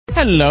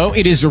Hello,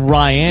 it is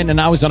Ryan,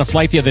 and I was on a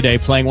flight the other day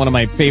playing one of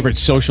my favorite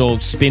social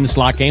spin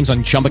slot games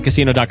on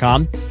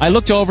ChumbaCasino.com. I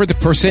looked over at the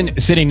person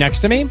sitting next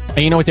to me, and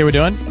you know what they were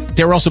doing?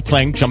 They were also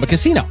playing Chumba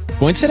Casino.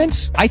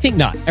 Coincidence? I think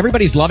not.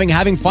 Everybody's loving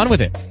having fun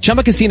with it.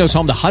 Chumba Casino is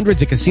home to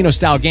hundreds of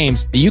casino-style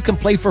games that you can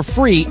play for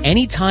free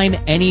anytime,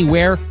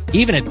 anywhere,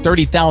 even at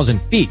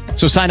 30,000 feet.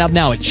 So sign up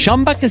now at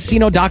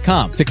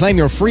ChumbaCasino.com to claim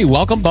your free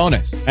welcome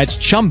bonus. That's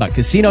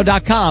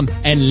ChumbaCasino.com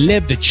and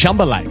live the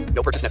Chumba life.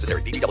 No purchase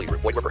necessary. VGW.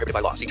 Void where prohibited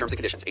by law. See terms and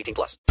conditions. 18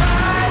 plus.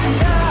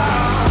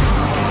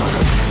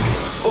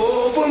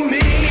 Over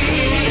me.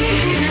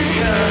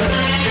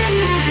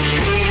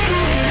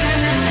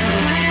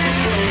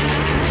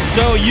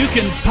 So you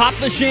can pop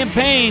the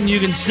champagne, you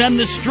can send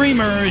the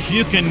streamers,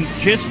 you can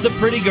kiss the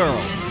pretty girl.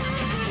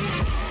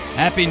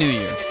 Happy New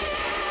Year.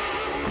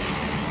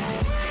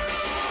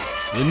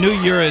 The new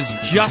year has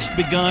just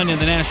begun in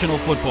the National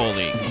Football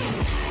League.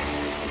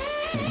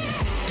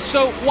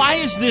 So why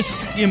is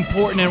this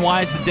important, and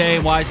why is the day,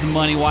 why is the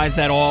money, why is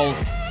that all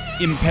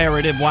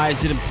imperative, why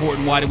is it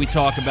important, why do we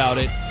talk about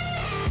it?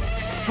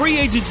 Free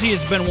agency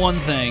has been one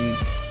thing,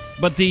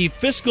 but the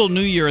fiscal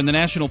new year in the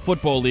National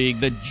Football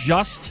League that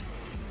just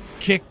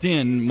kicked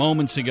in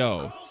moments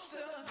ago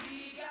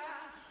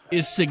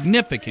is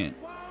significant.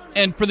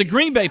 And for the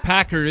Green Bay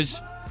Packers,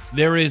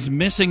 there is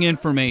missing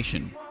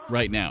information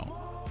right now.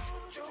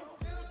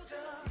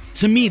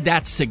 To me,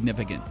 that's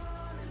significant.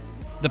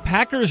 The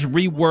Packers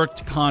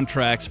reworked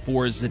contracts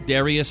for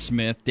Zadarius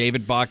Smith,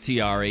 David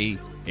Bakhtiari,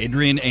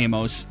 Adrian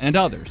Amos, and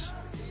others.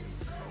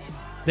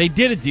 They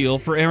did a deal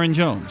for Aaron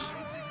Jones.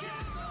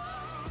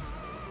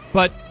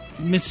 But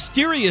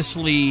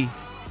mysteriously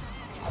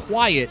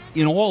quiet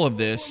in all of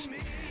this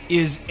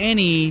is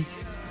any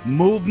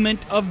movement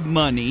of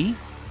money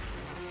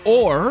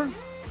or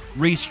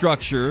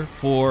restructure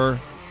for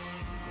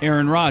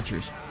Aaron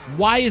Rodgers.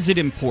 Why is it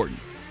important?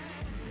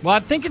 Well, I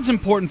think it's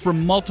important for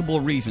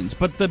multiple reasons,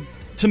 but to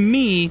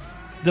me,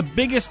 the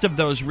biggest of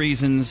those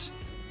reasons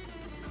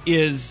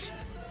is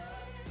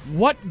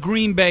what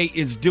Green Bay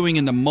is doing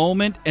in the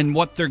moment and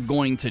what they're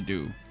going to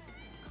do.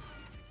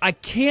 I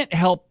can't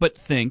help but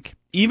think,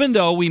 even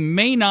though we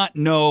may not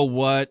know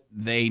what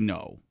they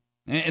know,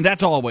 and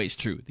that's always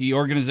true. The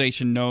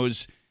organization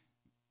knows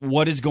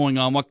what is going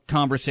on, what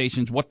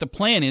conversations, what the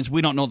plan is.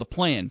 We don't know the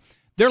plan.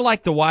 They're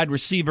like the wide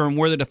receiver and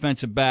we're the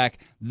defensive back.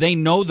 They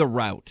know the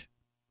route.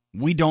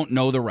 We don't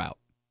know the route.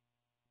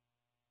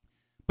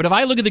 But if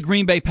I look at the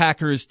Green Bay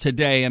Packers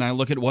today and I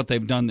look at what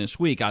they've done this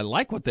week, I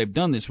like what they've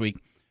done this week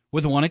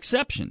with one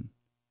exception.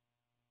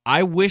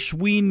 I wish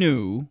we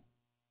knew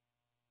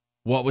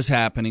what was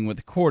happening with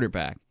the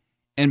quarterback.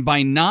 And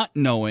by not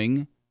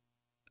knowing,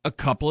 a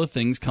couple of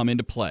things come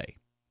into play.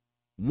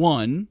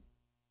 One,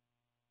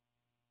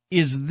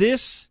 is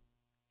this,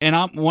 and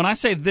when I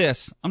say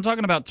this, I'm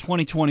talking about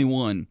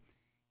 2021,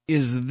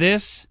 is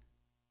this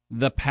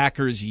the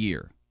Packers'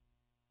 year?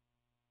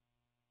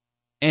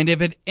 And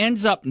if it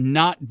ends up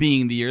not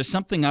being the year,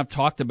 something I've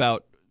talked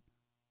about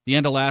the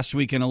end of last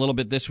week and a little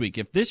bit this week,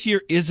 if this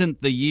year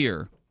isn't the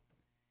year,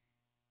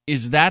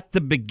 is that the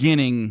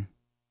beginning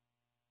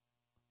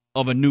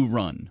of a new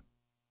run?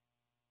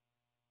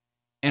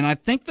 And I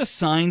think the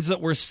signs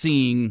that we're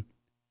seeing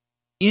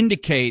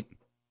indicate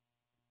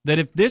that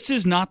if this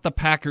is not the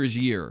Packers'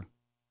 year,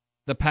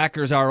 the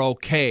Packers are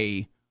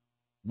okay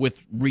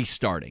with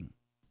restarting.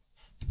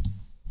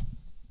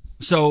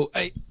 So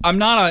I'm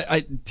not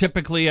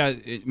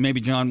typically,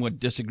 maybe John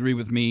would disagree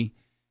with me.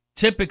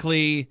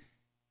 Typically,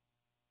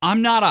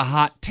 I'm not a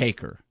hot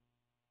taker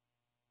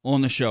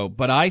on the show,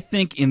 but I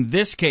think in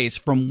this case,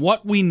 from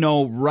what we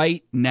know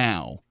right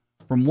now,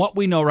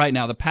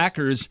 the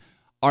Packers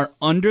are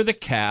under the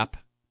cap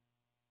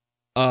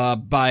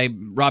by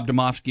Rob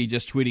Demovsky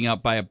just tweeting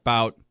out by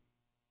about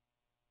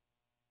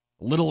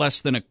a little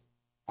less than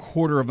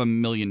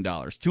 $250,000,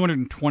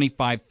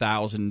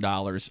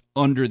 $225,000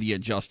 under the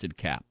adjusted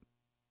cap.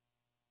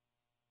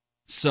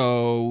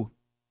 So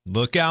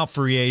look out,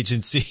 free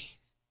agency.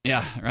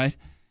 Yeah, right.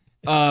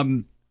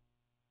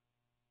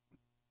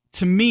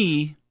 To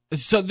me,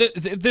 so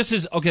this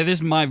is okay. This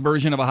is my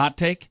version of a hot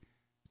take.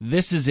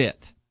 This is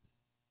it.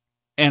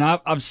 And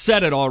I've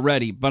said it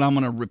already, but I'm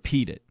going to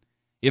repeat it.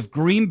 If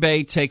Green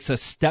Bay takes a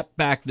step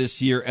back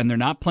this year and they're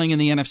not playing in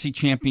the NFC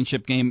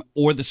Championship game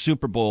or the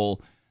Super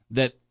Bowl,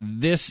 that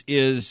this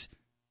is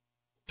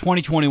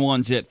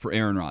 2021's it for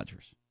Aaron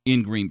Rodgers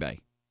in Green Bay.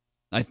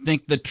 I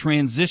think the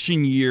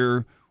transition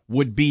year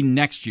would be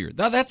next year.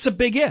 Now, that's a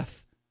big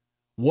if.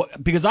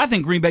 Because I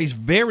think Green Bay's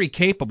very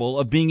capable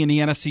of being in the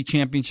NFC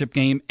Championship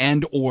game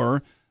and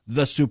or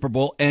the Super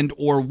Bowl and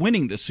or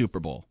winning the Super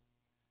Bowl.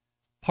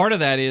 Part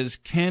of that is,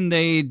 can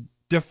they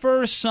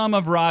defer some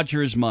of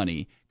Rodgers'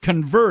 money,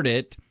 convert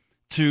it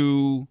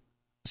to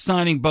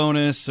signing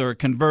bonus or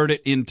convert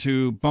it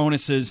into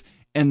bonuses,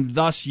 and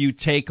thus you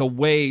take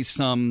away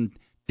some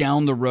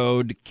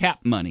down-the-road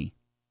cap money?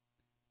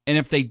 And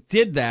if they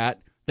did that,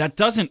 that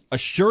doesn't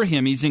assure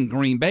him he's in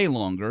Green Bay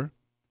longer.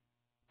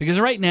 Because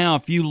right now,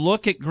 if you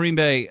look at Green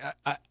Bay,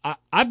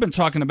 I've been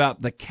talking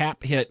about the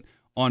cap hit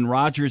on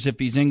Rodgers if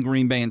he's in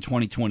Green Bay in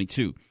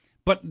 2022.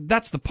 But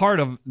that's the part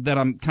of that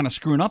I'm kind of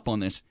screwing up on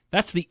this.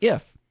 That's the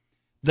if.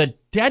 The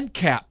dead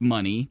cap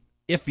money,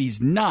 if he's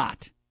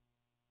not,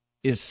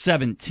 is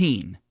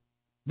 17.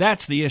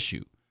 That's the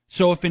issue.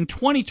 So if in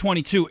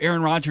 2022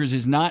 Aaron Rodgers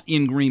is not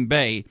in Green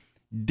Bay,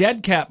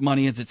 dead cap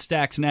money as it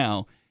stacks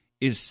now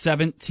is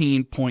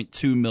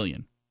 $17.2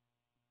 million.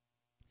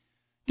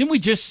 Didn't we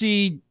just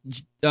see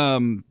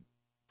Carson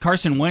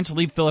Wentz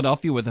leave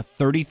Philadelphia with a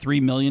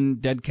 $33 million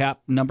dead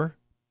cap number?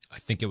 I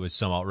think it was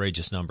some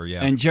outrageous number,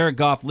 yeah. And Jared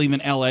Goff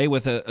leaving L.A.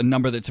 with a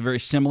number that's very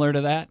similar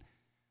to that.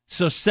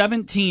 So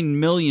 $17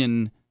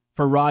 million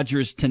for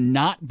Rodgers to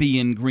not be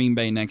in Green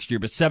Bay next year,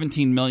 but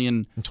 $17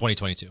 million in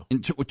 2022.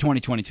 In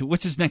 2022,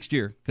 which is next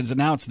year, because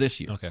now it's this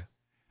year. Okay.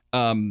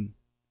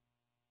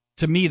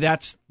 To me,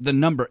 that's the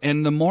number.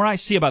 And the more I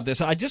see about this,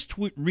 I just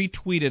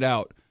retweeted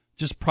out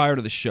just prior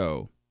to the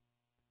show,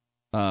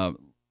 and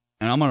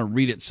I'm going to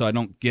read it so I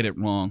don't get it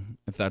wrong,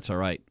 if that's all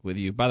right with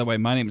you. By the way,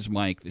 my name is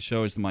Mike. The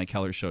show is the Mike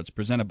Heller Show. It's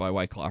presented by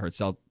White Claw Hard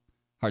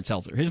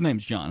Seltzer. His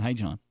name's John. Hi,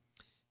 John.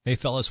 Hey,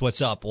 fellas,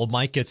 what's up? Well,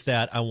 Mike gets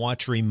that. I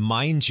want to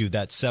remind you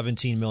that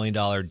 $17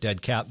 million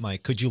dead cap,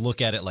 Mike, could you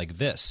look at it like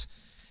this?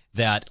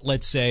 That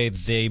let's say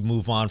they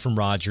move on from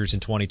Rodgers in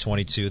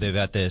 2022. They've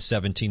got the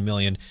 $17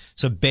 million.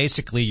 So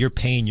basically you're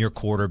paying your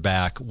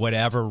quarterback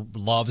whatever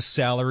Love's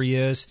salary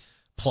is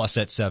plus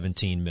that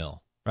 $17 million,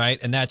 right?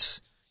 And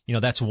that's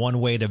one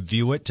way to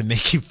view it to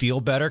make you feel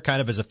better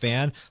kind of as a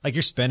fan. Like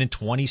you're spending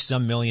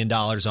 $20-some million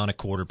on a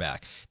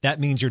quarterback. That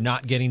means you're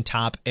not getting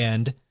top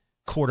end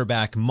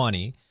quarterback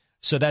money.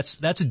 So that's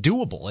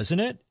doable, isn't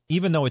it?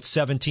 Even though it's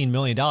 $17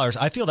 million,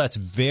 I feel that's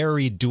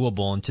very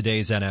doable in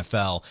today's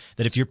NFL,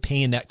 that if you're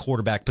paying that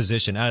quarterback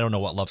position, I don't know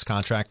what Love's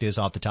contract is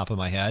off the top of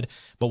my head,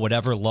 but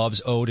whatever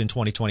Love's owed in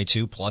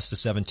 2022 plus the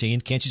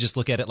 17, can't you just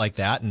look at it like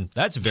that? And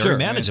that's very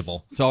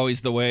manageable. It's always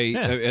the way,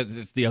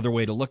 it's the other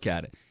way to look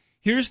at it.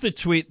 Here's the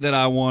tweet that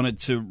I wanted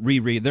to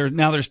reread.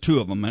 There's two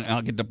of them, and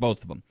I'll get to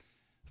both of them.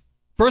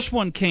 First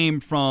one came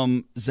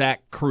from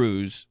Zach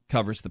Cruz,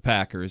 covers the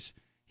Packers.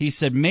 He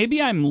said,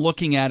 maybe I'm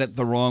looking at it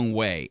the wrong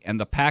way, and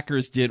the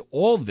Packers did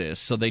all this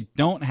so they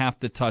don't have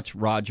to touch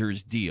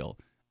Rodgers' deal.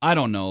 I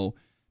don't know.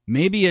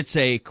 Maybe it's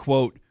a,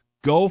 quote,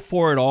 go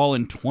for it all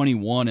in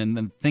 21 and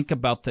then think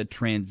about the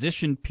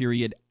transition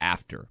period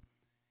after.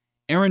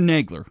 Aaron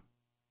Nagler,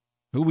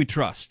 who we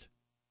trust,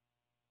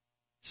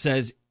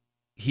 says,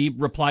 he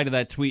replied to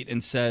that tweet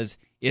and says,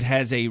 it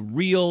has a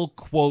real,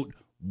 quote,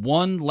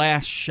 one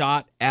last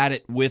shot at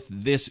it with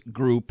this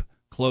group,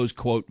 close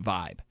quote,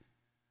 vibe.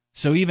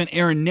 So even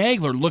Aaron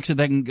Nagler looks at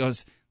that and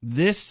goes,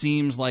 this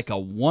seems like a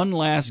one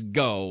last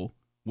go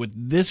with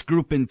this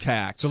group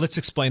intact. So let's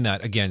explain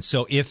that again.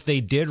 So if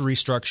they did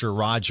restructure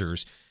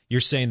Rodgers, you're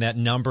saying that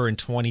number in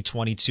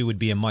 2022 would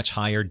be a much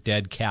higher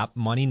dead cap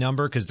money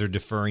number because they're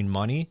deferring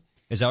money?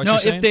 Is that what you're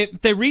saying? No,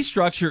 if they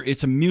restructure,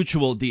 it's a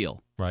mutual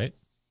deal. Right.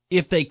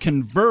 If they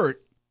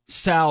convert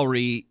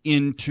salary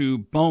into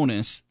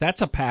bonus,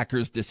 that's a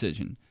Packers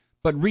decision.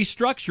 But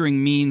restructuring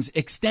means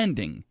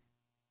extending.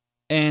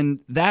 And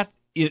that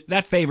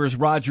favors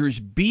Rodgers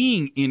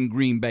being in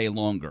Green Bay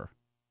longer.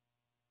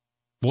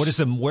 Where does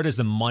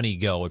the money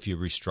go if you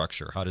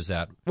restructure? How does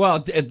that?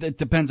 Well, it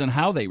depends on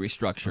how they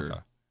restructure. Okay.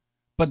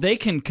 But they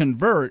can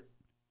convert,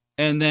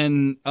 and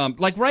then,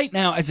 like right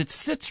now, as it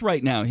sits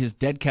right now, his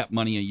dead cap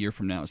money a year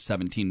from now is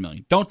 $17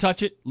 million. Don't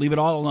touch it. Leave it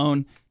all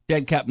alone.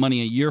 Dead cap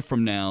money a year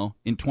from now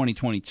in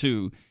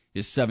 2022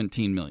 is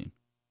 $17 million.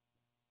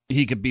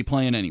 He could be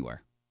playing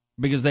anywhere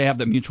because they have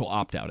the mutual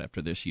opt-out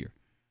after this year.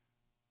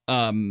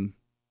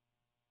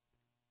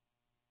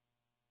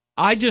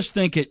 I just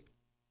think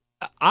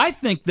I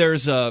think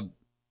there's a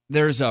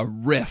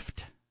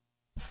rift.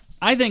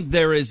 I think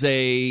there is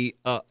a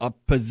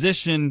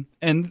position,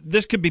 and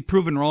this could be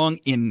proven wrong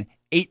in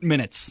 8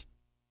 minutes.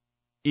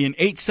 In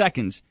 8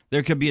 seconds,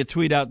 there could be a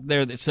tweet out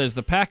there that says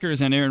the Packers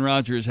and Aaron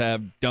Rodgers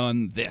have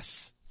done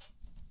this.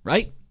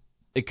 Right?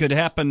 It could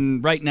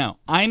happen right now.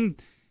 I'm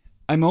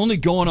only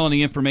going on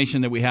the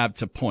information that we have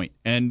to point.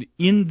 And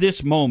in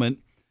this moment,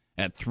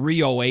 at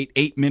 3:08,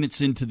 8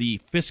 minutes into the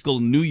fiscal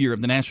new year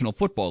of the National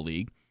Football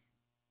League,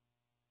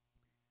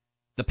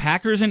 the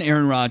Packers and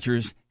Aaron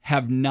Rodgers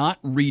have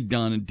not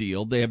redone a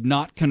deal. They have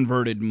not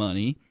converted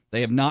money. They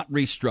have not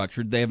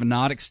restructured. They have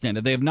not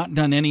extended. They have not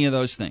done any of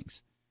those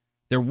things.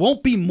 There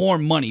won't be more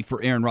money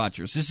for Aaron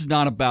Rodgers. This is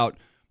not about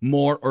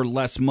more or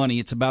less money.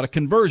 It's about a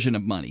conversion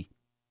of money.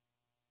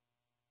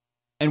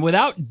 And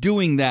without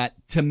doing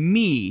that, to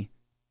me,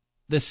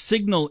 the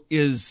signal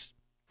is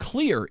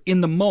clear in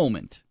the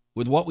moment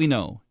with what we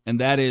know, and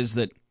that is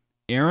that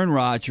Aaron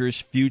Rodgers'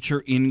 future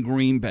in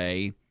Green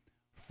Bay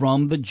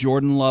from the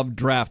Jordan Love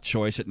draft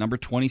choice at number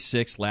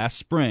 26 last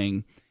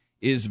spring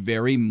is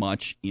very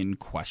much in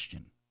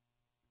question.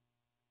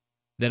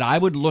 That I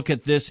would look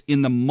at this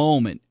in the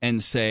moment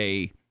and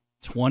say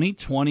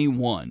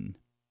 2021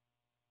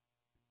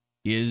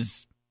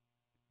 is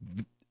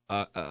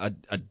a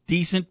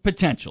decent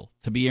potential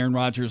to be Aaron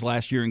Rodgers'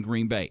 last year in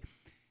Green Bay.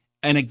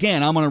 And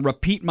again, I'm going to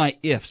repeat my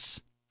ifs.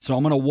 So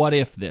I'm going to what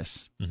if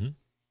this. Mm-hmm.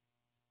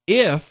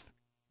 If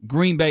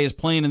Green Bay is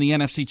playing in the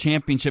NFC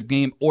Championship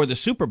game or the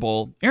Super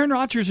Bowl, Aaron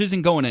Rodgers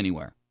isn't going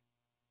anywhere.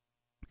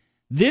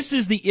 This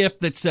is the if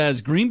that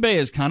says Green Bay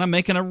is kind of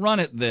making a run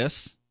at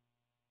this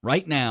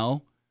right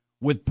now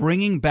with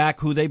bringing back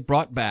who they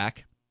brought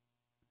back,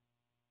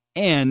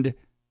 and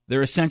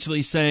they're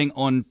essentially saying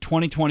on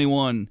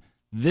 2021,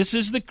 this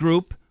is the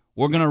group,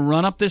 we're going to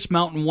run up this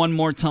mountain one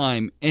more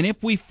time, and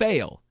if we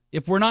fail,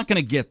 if we're not going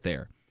to get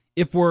there,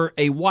 if we're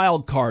a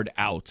wild card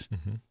out,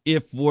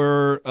 if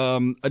we're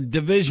a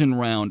division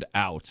round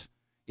out,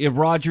 if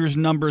Rodgers'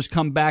 numbers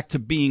come back to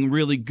being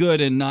really good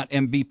and not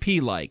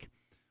MVP-like,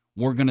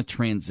 we're going to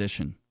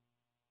transition.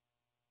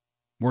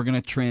 We're going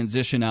to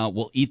transition out.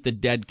 We'll eat the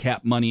dead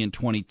cap money in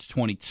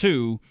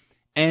 2022,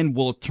 and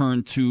we'll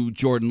turn to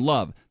Jordan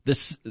Love.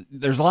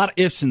 There's a lot of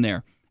ifs in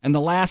there. And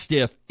the last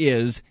if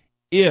is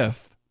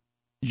if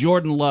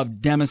Jordan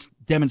Love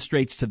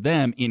demonstrates to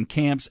them in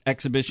camps,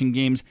 exhibition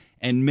games,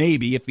 and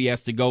maybe if he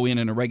has to go in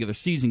a regular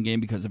season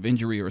game because of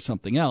injury or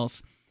something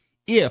else,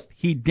 if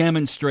he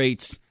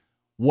demonstrates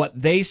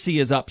what they see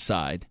as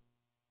upside,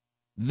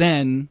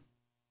 then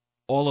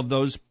all of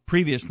those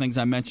previous things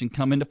I mentioned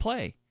come into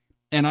play.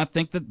 And I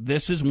think that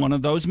this is one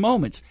of those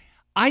moments.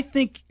 I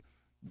think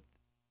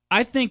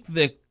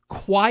the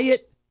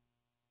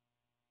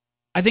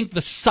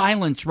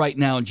silence right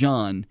now,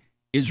 John,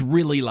 is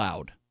really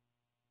loud.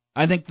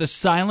 I think the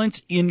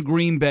silence in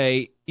Green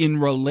Bay in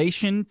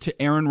relation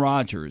to Aaron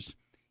Rodgers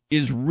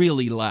is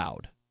really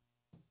loud.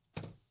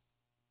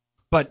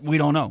 But we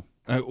don't know.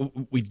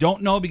 We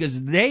don't know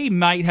because they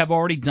might have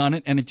already done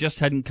it and it just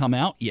hadn't come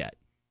out yet.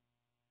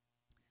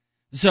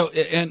 So,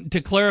 and to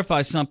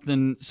clarify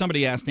something,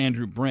 somebody asked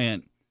Andrew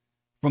Brandt,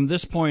 from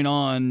this point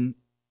on,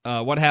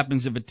 what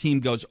happens if a team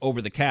goes over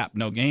the cap?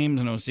 No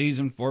games, no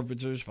season,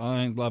 forfeitures,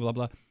 fines, blah, blah,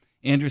 blah.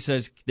 Andrew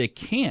says they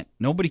can't.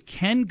 Nobody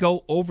can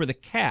go over the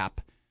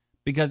cap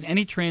because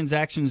any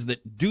transactions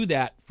that do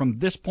that from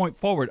this point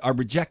forward are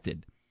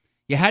rejected.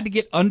 You had to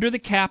get under the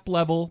cap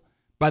level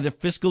by the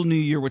fiscal new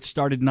year, which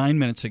started 11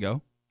 minutes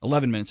ago,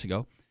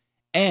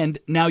 and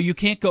now you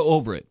can't go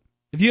over it.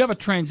 If you have a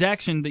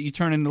transaction that you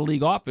turn into the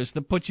league office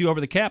that puts you over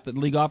the cap, that the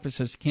league office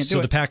says can't do it.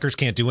 So the Packers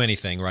can't do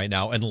anything right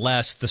now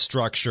unless the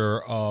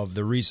structure of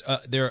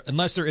the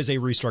unless there is a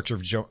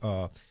restructure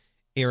of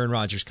Aaron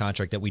Rodgers'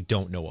 contract that we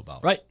don't know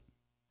about. Right.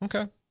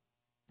 Okay.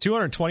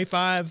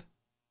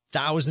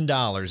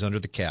 $225,000 under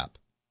the cap.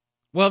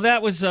 Well,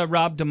 that was a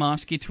Rob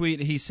Domofsky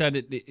tweet. He said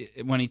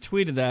it when he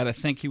tweeted that. I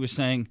think he was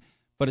saying,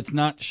 but it's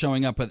not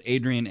showing up with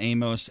Adrian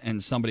Amos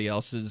and somebody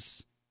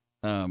else's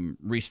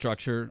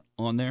restructure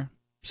on there.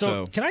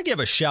 So can I give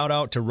a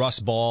shout-out to Russ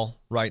Ball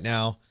right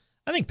now?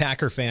 I think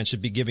Packer fans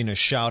should be giving a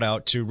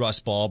shout-out to Russ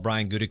Ball,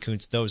 Brian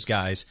Gutekunst, those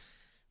guys,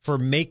 for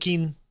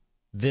making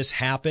this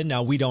happen.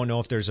 Now, we don't know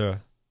if there's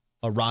a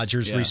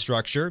Rodgers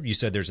restructure. You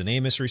said there's an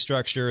Amos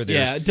restructure.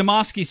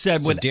 Domofsky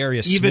said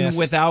Smith.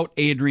 Without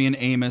Adrian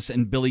Amos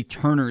and Billy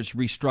Turner's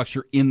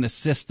restructure in the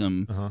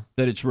system,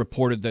 that it's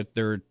reported that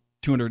they're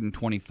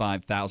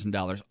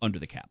 $225,000 under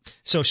the cap.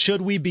 So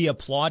should we be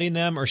applauding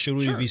them or should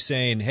we be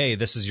saying, hey,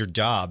 this is your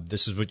job.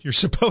 This is what you're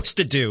supposed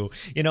to do.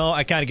 You know,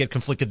 I kind of get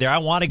conflicted there. I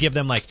want to give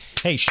them like,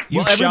 hey,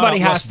 everybody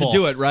has to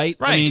do it, right?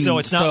 Right. I mean, so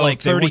it's not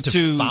like they went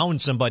to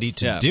found somebody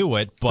to do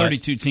it. But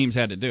 32 teams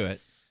had to do it.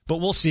 But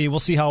we'll see. We'll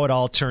see how it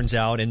all turns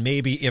out. And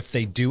maybe if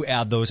they do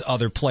add those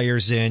other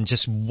players in,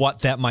 just what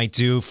that might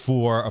do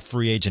for a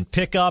free agent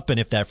pickup. And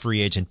if that free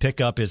agent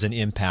pickup is an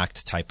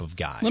impact type of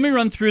guy. Let me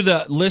run through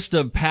the list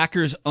of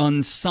Packers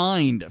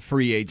unsigned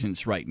free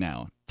agents right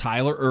now.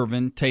 Tyler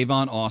Ervin,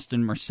 Tavon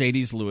Austin,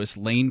 Mercedes Lewis,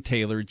 Lane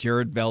Taylor,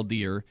 Jared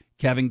Valdir,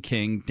 Kevin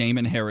King,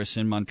 Damon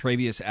Harrison,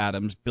 Montravius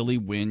Adams, Billy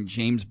Wynn,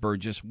 James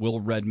Burgess, Will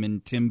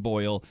Redmond, Tim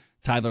Boyle,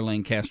 Tyler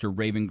Lancaster,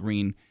 Raven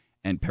Green,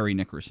 and Perry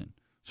Nickerson.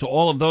 So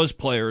all of those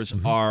players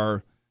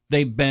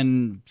they've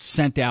been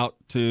sent out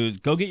to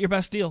go get your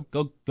best deal.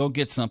 Go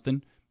get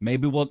something.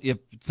 Maybe if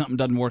something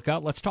doesn't work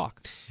out, let's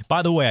talk.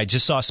 By the way, I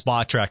just saw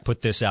Spot Track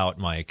put this out,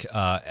 Mike,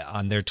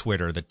 on their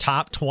Twitter. The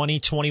top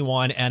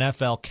 2021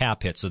 NFL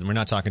cap hits. So we're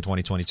not talking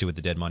 2022 with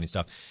the dead money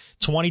stuff.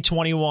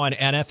 2021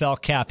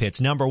 NFL cap hits.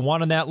 Number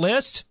one on that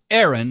list?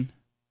 Aaron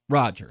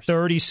Rodgers.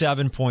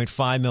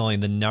 $37.5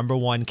 million, the number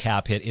one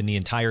cap hit in the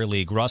entire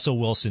league. Russell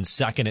Wilson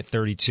second at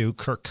 32.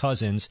 Kirk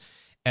Cousins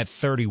at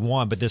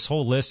 31, but this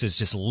whole list is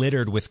just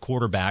littered with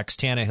quarterbacks.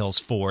 Tannehill's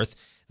fourth,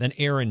 then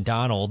Aaron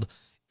Donald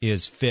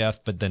is fifth,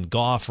 but then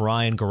Goff,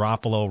 Ryan,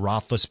 Garoppolo,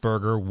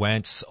 Roethlisberger,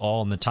 Wentz,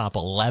 all in the top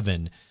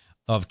 11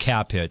 of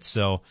cap hits.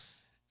 So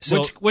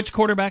which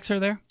quarterbacks are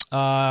there?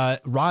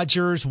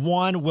 Rodgers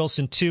 1,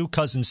 Wilson 2,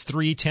 Cousins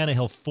 3,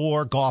 Tannehill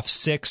 4, Goff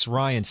 6,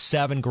 Ryan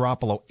 7,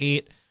 Garoppolo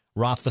 8,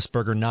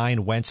 Roethlisberger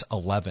 9, Wentz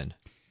 11.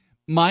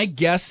 My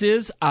guess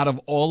is out of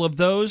all of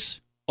those,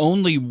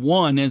 only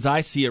one, as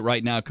I see it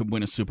right now, could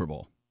win a Super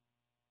Bowl.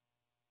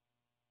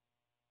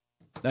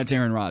 That's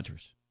Aaron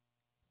Rodgers.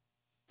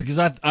 Because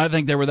I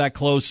think they were that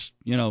close,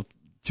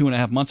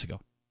 2.5 months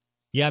ago.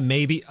 Yeah,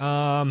 maybe. Who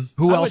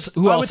else I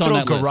would on throw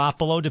that list?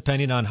 Garoppolo,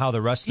 depending on how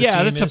the rest of the team is.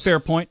 Yeah, that's a fair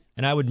point.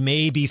 And I would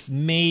maybe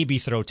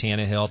throw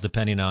Tannehill,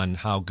 depending on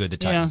how good the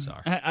Titans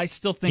are. I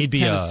still think He'd be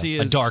Tennessee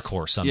a is dark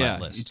horse on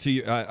that list.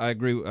 I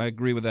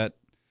agree with that.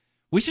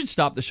 We should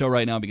stop the show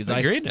right now because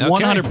Agreed? I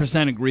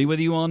 100% agree with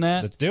you on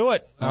that. Let's do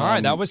it. All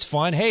right, that was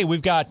fun. Hey,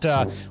 we've got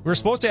we were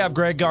supposed to have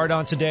Greg Gard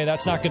on today.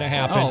 That's not going to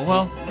happen. Oh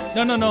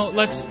well, no.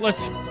 Let's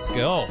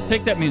go.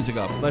 Take that music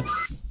off.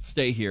 Let's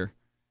stay here.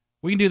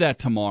 We can do that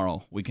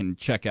tomorrow. We can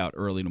check out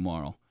early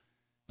tomorrow.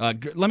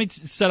 Let me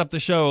set up the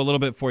show a little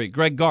bit for you.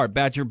 Greg Gard,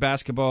 Badger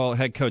basketball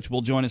head coach,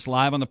 will join us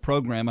live on the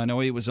program. I know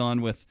he was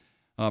on with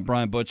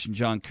Brian Butch and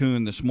John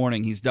Kuhn this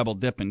morning. He's double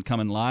dipping,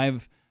 coming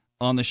live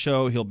on the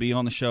show. He'll be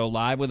on the show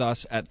live with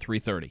us at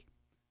 3:30.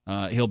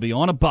 He'll be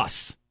on a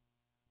bus,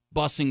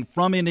 busing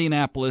from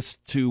Indianapolis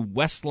to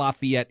West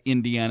Lafayette,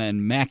 Indiana,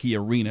 and Mackey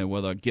Arena,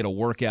 where they'll get a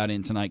workout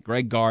in tonight.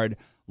 Greg Gard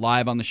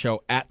live on the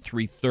show at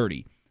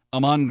 3:30.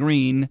 Amon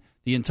Green,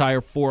 the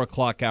entire 4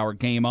 o'clock hour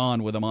game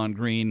on with Amon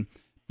Green.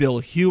 Bill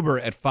Huber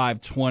at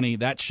 5:20.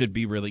 That should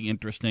be really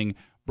interesting.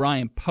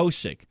 Brian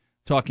Posick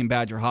talking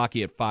Badger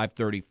hockey at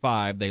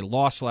 5:35. They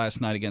lost last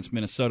night against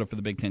Minnesota for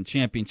the Big Ten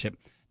Championship.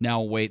 Now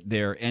await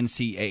their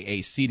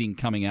NCAA seeding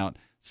coming out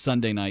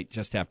Sunday night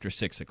just after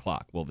 6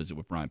 o'clock. We'll visit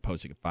with Brian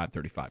Posick at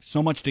 5:35.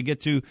 So much to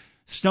get to.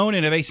 Stone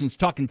Innovations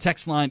Talking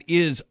Text line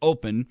is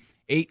open.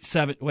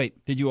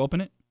 Wait, did you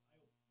open it?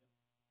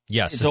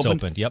 Yes, it's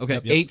open. Yep. Okay,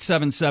 yep, yep.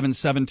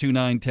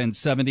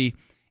 877-729-1070.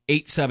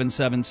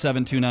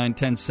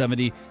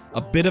 877-729-1070.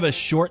 A bit of a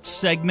short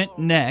segment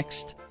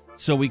next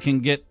so we can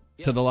get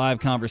to the live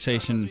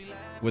conversation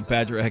with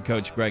Badger head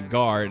coach Greg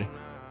Gard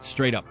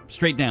straight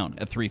down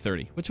at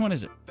 3:30. Which one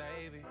is it?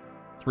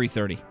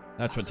 3:30.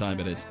 That's what time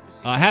it is.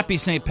 Happy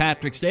St.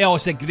 Patrick's Day. Oh,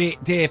 it's a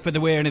great day for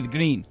the wearing of the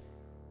green.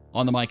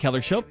 On the Mike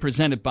Heller Show,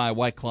 presented by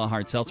White Claw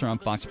Hard Seltzer on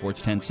Fox Sports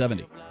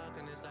 1070.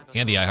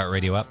 And the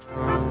iHeartRadio app.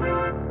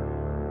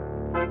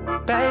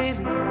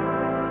 Baby,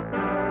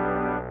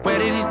 where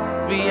did these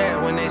be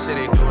at when they say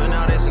they doing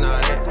all this and all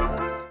that?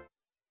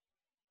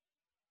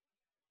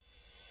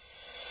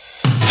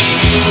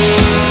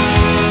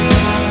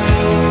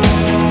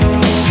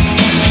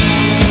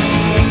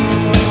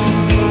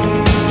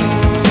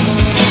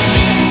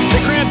 The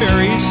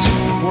Cranberries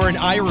were an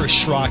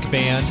Irish rock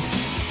band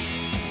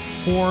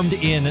formed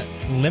in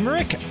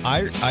Limerick,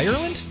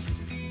 Ireland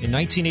in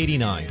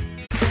 1989.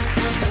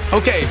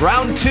 Okay,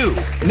 round two.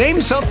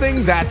 Name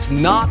something that's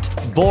not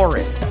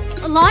boring.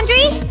 A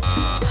laundry?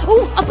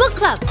 Ooh, a book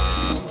club.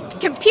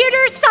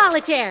 Computer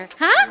solitaire,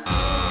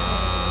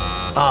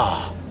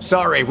 huh?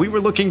 Sorry, we were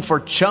looking for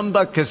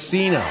Chumba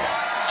Casino.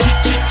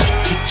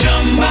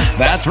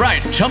 That's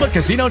right.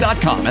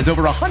 ChumbaCasino.com has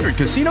over 100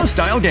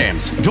 casino-style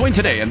games. Join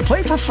today and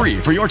play for free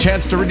for your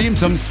chance to redeem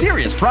some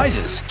serious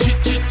prizes.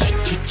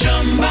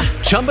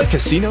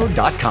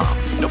 ChumbaCasino.com.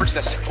 No purchase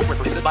necessary. Void where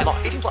prohibited by law.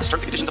 18 plus.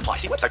 Terms and conditions apply.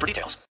 See website for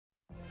details.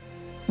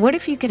 What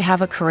if you could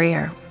have a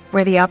career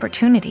where the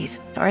opportunities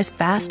are as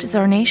vast as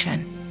our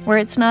nation, where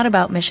it's not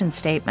about mission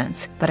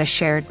statements, but a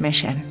shared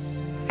mission?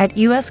 At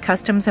U.S.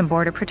 Customs and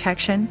Border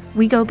Protection,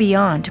 we go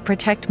beyond to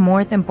protect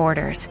more than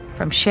borders.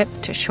 From ship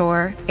to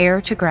shore,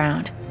 air to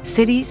ground,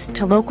 cities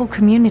to local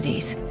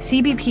communities,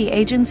 CBP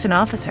agents and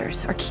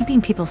officers are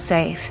keeping people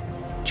safe.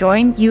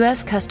 Join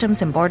U.S.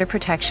 Customs and Border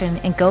Protection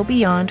and go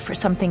beyond for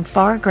something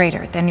far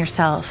greater than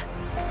yourself.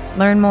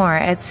 Learn more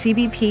at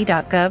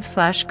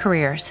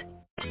cbp.gov/careers.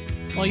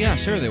 Well, yeah,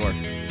 sure they were.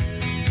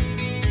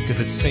 Because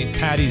it's St.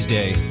 Paddy's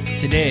Day.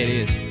 Today it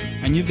is.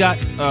 And you've got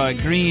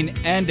green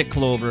and a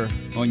clover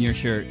on your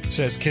shirt. It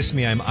says, "Kiss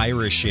me, I'm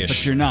Irish-ish."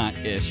 But you're not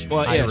ish.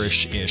 Well,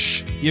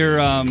 Irish-ish. You're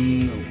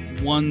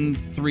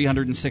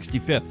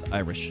 1/365th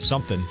Irish.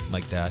 Something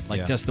like that. Like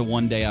yeah. just the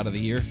one day out of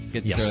the year?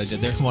 Yes. Did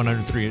there?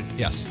 103.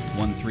 Yes.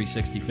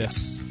 1/365th.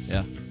 Yes.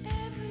 Yeah.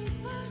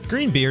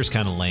 Green beer's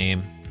kind of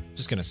lame.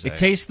 Just going to say. It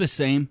tastes the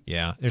same.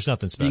 Yeah. There's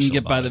nothing special You can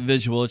get by about the it.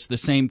 visual. It's the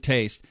same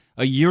taste.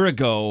 A year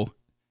ago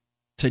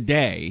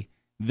today,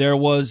 there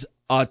was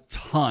a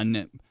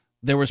ton.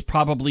 There was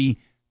probably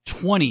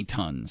 20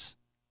 tons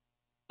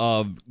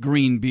of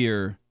green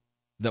beer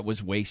that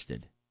was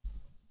wasted.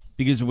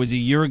 Because it was a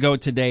year ago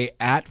today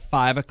at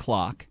 5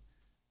 o'clock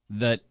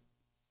that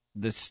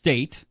the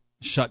state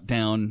shut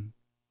down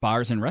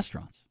bars and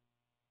restaurants.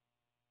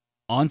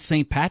 On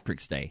St.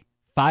 Patrick's Day,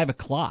 5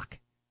 o'clock,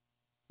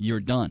 you're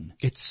done.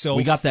 It's so.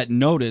 We got that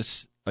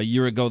notice a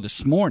year ago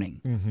this morning.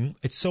 Mm-hmm.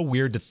 It's so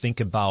weird to think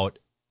about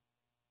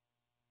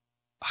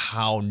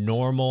how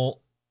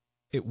normal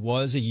it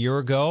was a year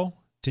ago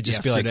to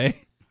just Yesterday. be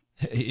like.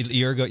 A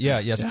year ago, yeah.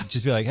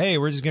 Just be like, hey,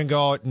 we're just going to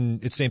go out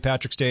and it's St.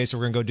 Patrick's Day, so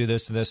we're going to go do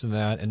this and this and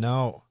that. And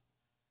now,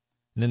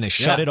 and then they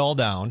shut it all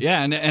down.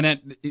 Yeah,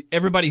 and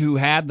everybody who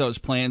had those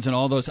plans and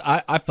all those,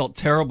 I felt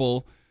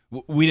terrible.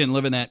 We didn't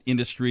live in that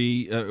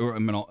industry,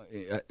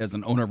 as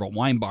an owner of a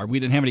wine bar. We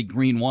didn't have any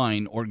green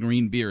wine or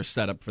green beer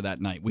set up for that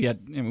night.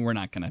 We're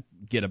not going to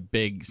get a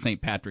big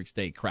St. Patrick's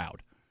Day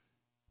crowd.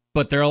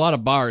 But there are a lot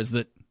of bars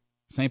that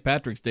St.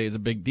 Patrick's Day is a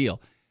big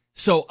deal.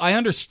 So I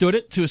understood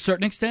it to a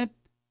certain extent.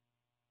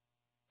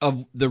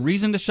 of the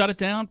reason to shut it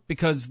down,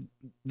 because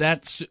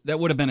that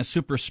would have been a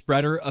super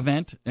spreader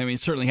event. I mean,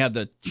 it certainly had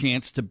the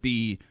chance to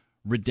be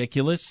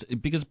ridiculous,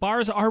 because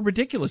bars are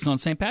ridiculous on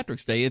St.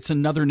 Patrick's Day. It's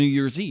another New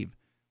Year's Eve.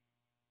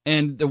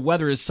 And the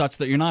weather is such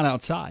that you're not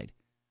outside.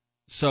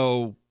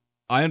 So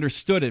I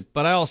understood it,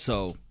 but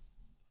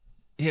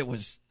it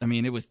was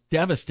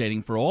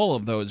devastating for all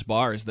of those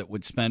bars that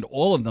would spend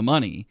all of the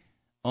money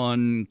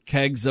on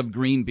kegs of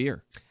green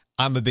beer.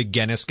 I'm a big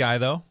Guinness guy,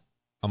 though.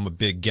 I'm a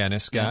big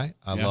Guinness guy.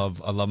 Yeah.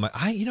 I love my.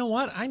 You know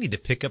what? I need to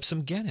pick up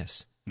some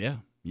Guinness. Yeah,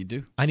 you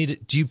do.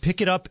 Do you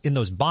pick it up in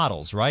those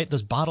bottles, right?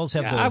 Those bottles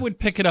have I would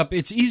pick it up.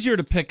 It's easier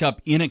to pick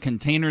up in a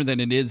container than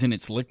it is in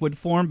its liquid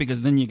form,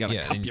 because then you got to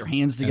cup your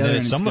hands together.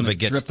 And some of it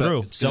gets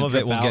through. Some of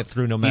it will get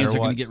through no matter what. Hands are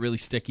going to get really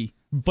sticky.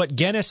 But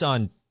Guinness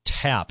on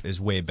tap is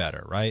way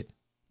better, right?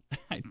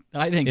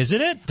 I think.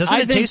 Isn't it? Doesn't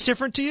it taste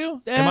different to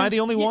you? Am I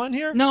the only one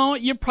here? No,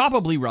 you're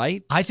probably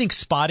right. I think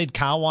Spotted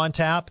Cow on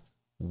tap,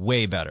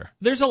 way better.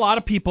 There's a lot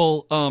of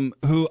people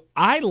who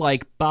I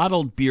like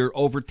bottled beer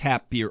over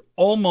tap beer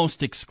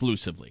almost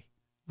exclusively.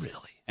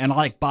 Really? And I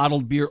like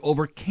bottled beer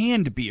over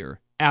canned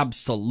beer,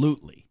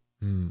 absolutely.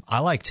 I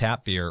like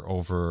tap beer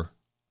over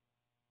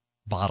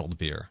bottled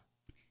beer.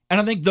 And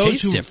I think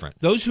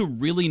those who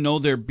really know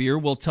their beer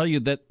will tell you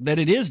that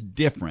it is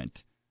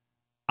different.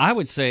 I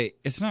would say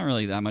it's not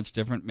really that much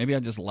different. Maybe I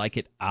just like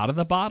it out of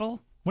the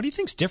bottle. What do you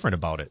think's different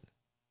about it?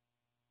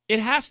 There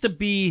has to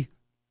be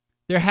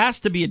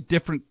a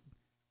different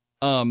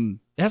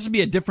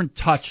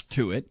touch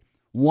to it.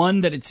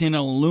 One, that it's in an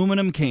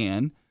aluminum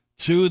can.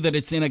 2, that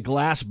it's in a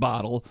glass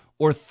bottle.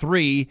 Or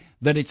 3,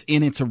 that it's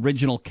in its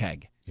original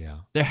keg. Yeah.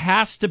 There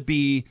has to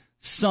be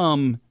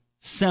some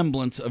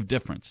semblance of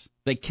difference.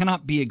 They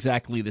cannot be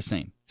exactly the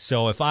same.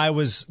 So if I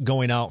was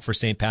going out for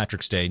St.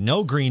 Patrick's Day,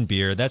 no green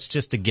beer, that's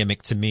just a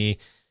gimmick to me.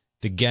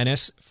 The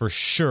Guinness for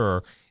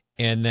sure.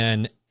 And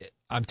then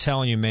I'm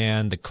telling you,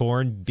 man, the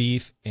corned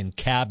beef and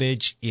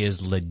cabbage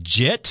is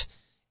legit.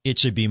 It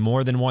should be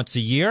more than once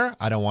a year.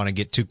 I don't want to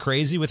get too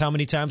crazy with how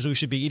many times we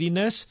should be eating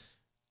this.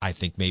 I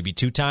think maybe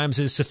 2 times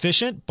is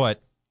sufficient, but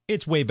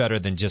it's way better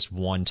than just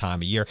one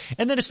time a year.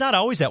 And then it's not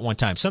always that one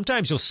time.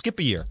 Sometimes you'll skip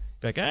a year.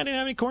 Like, I didn't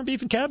have any corned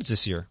beef and cabbage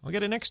this year. I'll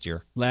get it next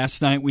year.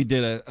 Last night we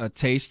did a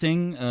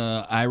tasting,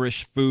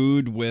 Irish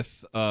food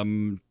with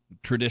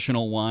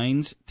traditional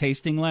wines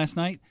tasting last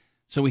night.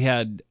 So we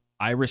had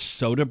Irish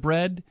soda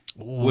bread.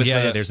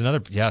 There's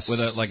another, yes. With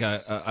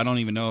I don't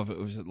even know if it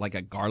was like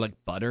a garlic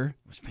butter.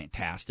 It was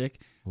fantastic.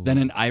 Ooh. Then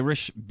an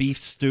Irish beef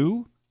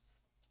stew.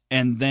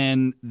 And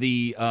then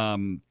the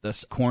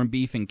corned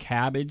beef and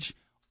cabbage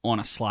on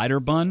a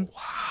slider bun.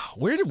 Wow.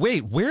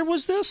 Where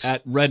was this?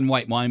 At Red and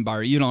White Wine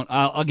Bar.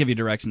 I'll give you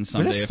directions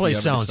someday. This place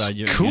sounds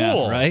cool.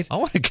 Yeah, right? I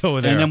want to go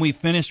there. And then we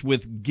finished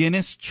with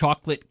Guinness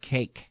chocolate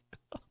cake.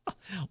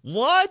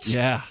 What?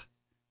 Yeah.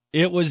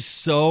 It was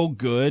so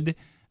good.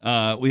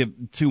 We have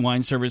 2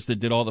 wine servers that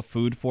did all the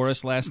food for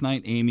us last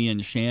night, Amy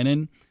and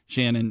Shannon.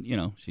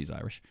 Shannon, she's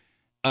Irish.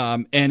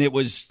 And it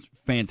was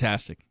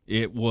fantastic.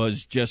 It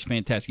was just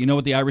fantastic. You know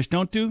what the Irish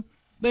don't do?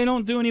 They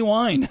don't do any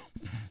wine.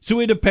 So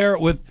we had to pair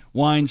it with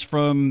wines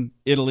from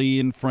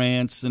Italy and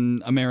France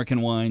and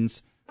American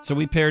wines. So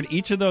we paired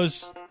each of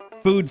those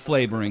food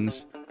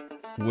flavorings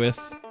with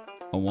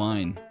a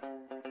wine.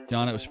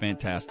 John, it was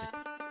fantastic.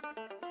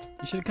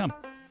 You should have come.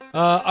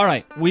 All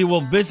right, we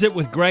will visit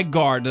with Greg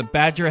Gard, the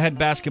Badger head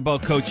basketball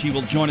coach. He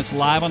will join us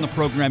live on the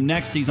program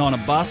next. He's on a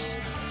bus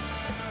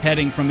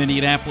heading from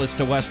Indianapolis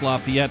to West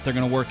Lafayette. They're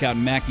going to work out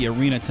in Mackey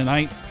Arena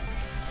tonight.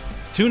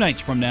 2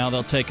 nights from now,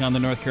 they'll take on the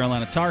North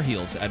Carolina Tar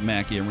Heels at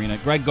Mackey Arena.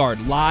 Greg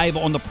Gard live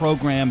on the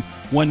program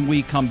when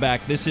we come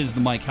back. This is the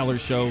Mike Heller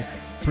Show,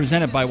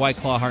 presented by White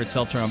Claw Hard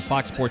Seltzer on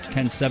Fox Sports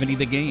 1070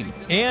 The Game.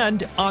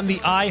 And on the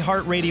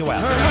iHeartRadio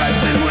app. Her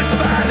husband was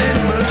violent,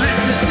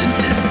 malicious,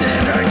 and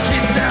distant. Her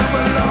kids now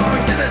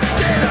belong to the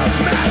state of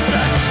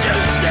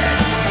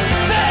Massachusetts.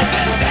 They've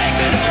been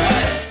taken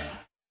away.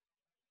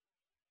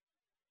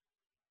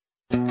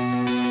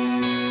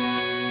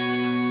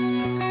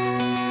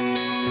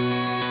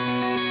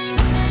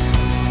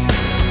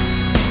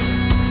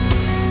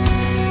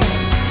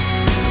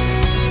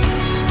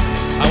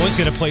 I was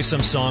going to play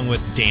some song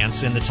with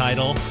dance in the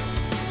title.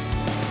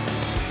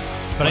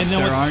 But I didn't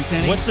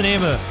know what's the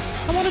name of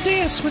I Want to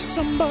Dance with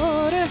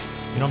Somebody.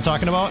 You know what I'm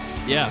talking about?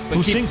 Yeah.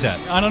 Who sings that?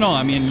 I don't know.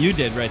 I mean, you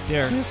did right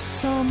there. With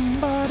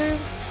somebody.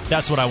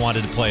 That's what I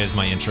wanted to play as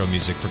my intro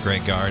music for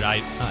Greg Gard.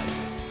 I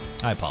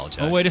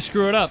apologize. A way to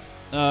screw it up.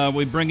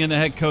 We bring in the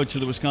head coach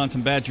of the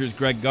Wisconsin Badgers,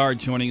 Greg Gard,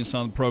 joining us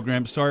on the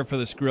program. Sorry for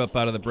the screw up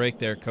out of the break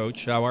there,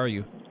 Coach. How are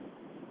you?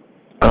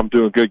 I'm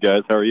doing good,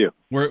 guys. How are you?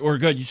 We're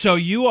good. So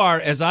you are,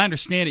 as I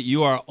understand it,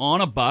 you are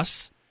on a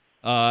bus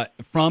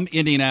from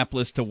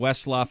Indianapolis to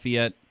West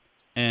Lafayette.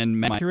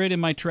 And accurate in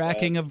my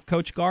tracking of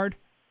Coach Gard?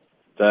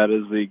 That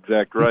is the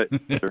exact right,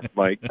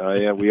 Mike.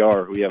 Yeah, we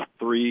are. We have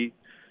three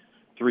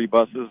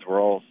buses. We're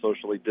all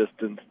socially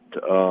distanced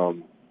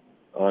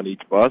on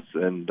each bus,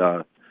 and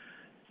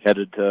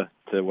headed to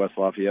West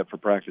Lafayette for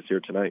practice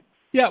here tonight.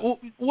 Yeah. Well,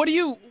 what do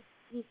you?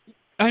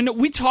 I know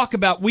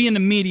we in the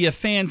media,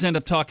 fans end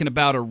up talking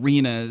about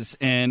arenas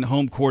and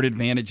home court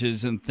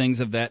advantages and things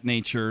of that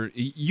nature.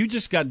 You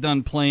just got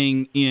done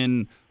playing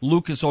in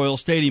Lucas Oil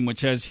Stadium,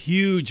 which has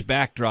huge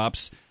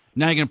backdrops.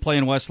 Now you're going to play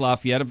in West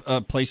Lafayette,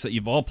 a place that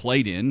you've all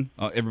played in,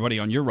 everybody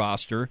on your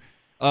roster.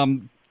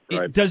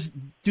 Right.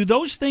 Do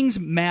those things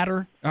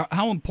matter?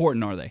 How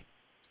important are they?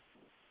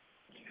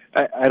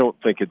 I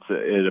don't think it's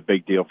a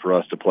big deal for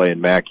us to play in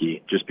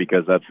Mackey just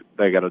because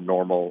they got a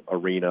normal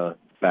arena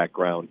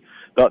background.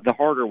 The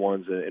harder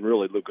ones, and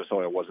really Lucas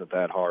Oil wasn't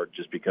that hard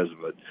just because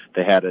of it.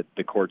 They had it.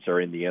 The courts are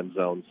in the end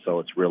zone, so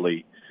it's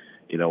really,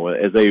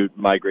 as they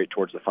migrate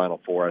towards the Final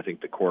Four, I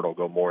think the court will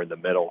go more in the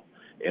middle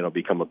and it'll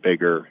become a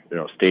bigger,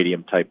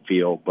 stadium type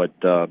feel. But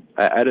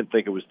I didn't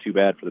think it was too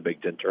bad for the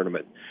Big Ten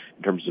tournament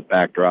in terms of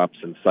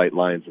backdrops and sight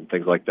lines and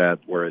things like that.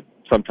 Where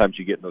sometimes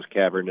you get in those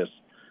cavernous,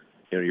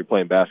 you're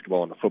playing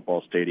basketball in a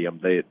football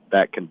stadium.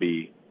 That can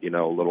be a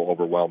little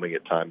overwhelming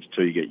at times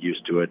until you get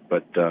used to it.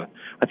 But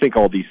I think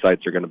all these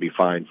sites are going to be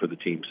fine for the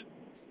teams.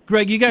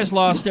 Greg, you guys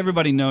lost.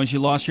 Everybody knows you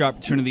lost your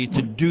opportunity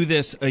to do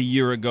this a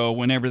year ago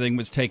when everything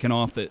was taken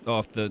off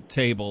the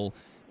table.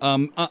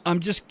 I'm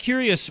just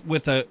curious,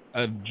 with a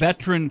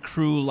veteran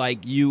crew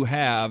like you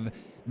have,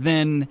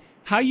 then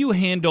how you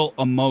handle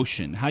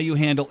emotion, how you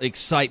handle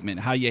excitement,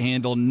 how you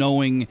handle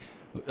knowing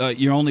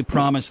you're only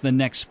promised the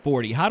next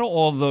 40. How do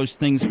all those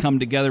things come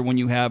together when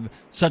you have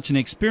such an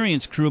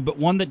experienced crew, but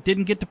one that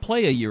didn't get to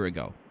play a year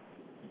ago?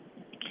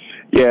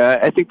 Yeah,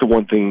 I think the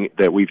one thing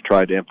that we've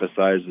tried to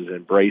emphasize is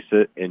embrace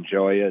it,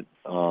 enjoy it,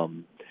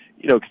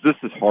 because this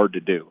is hard to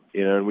do.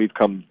 And we've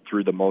come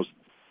through the most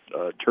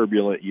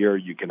turbulent year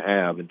you can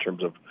have in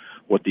terms of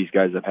what these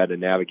guys have had to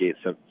navigate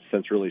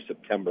since really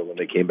September when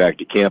they came back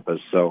to campus.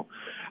 So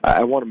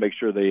I want to make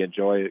sure they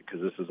enjoy it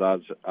because this is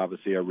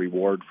obviously a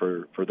reward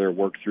for their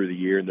work through the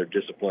year and their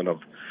discipline of,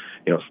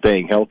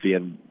 staying healthy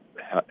and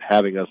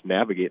having us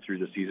navigate through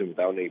the season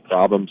without any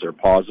problems or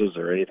pauses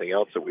or anything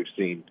else that we've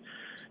seen,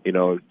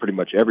 pretty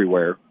much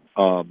everywhere.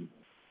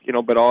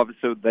 But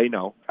obviously they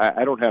know.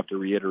 I don't have to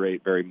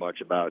reiterate very much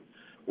about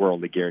we're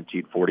only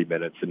guaranteed 40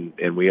 minutes,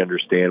 and we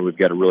understand we've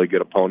got a really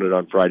good opponent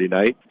on Friday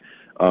night,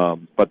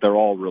 but they're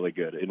all really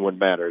good. And what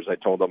matters, I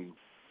told them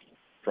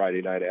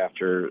Friday night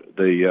after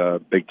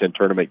the Big Ten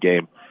tournament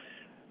game,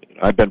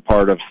 I've been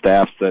part of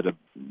staffs the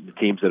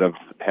teams that have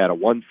had a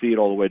 1 seed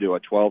all the way to a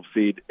 12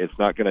 seed. It's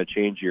not going to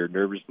change your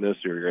nervousness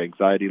or your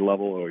anxiety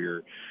level or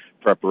your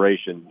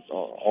preparation.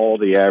 All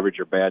the average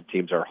or bad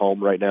teams are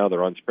home right now.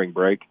 They're on spring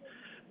break.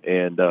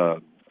 And,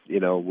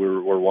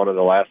 we're one of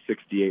the last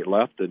 68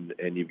 left,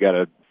 and you've got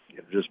to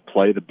just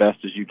play the best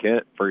as you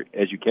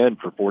can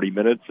for 40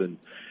 minutes,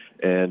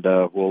 and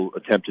we'll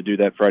attempt to do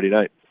that Friday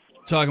night.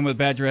 Talking with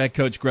Badger head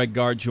coach Greg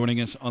Gard,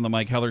 joining us on the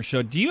Mike Heller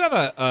Show. Do you have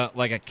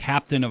a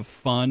captain of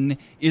fun?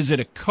 Is it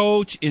a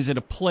coach? Is it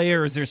a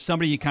player? Is there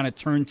somebody you kind of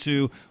turn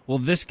to? Well,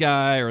 this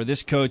guy or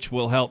this coach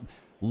will help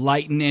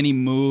lighten any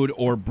mood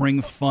or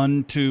bring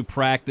fun to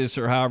practice,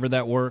 or however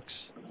that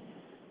works?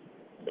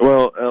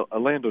 Well,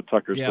 Orlando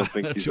Tucker still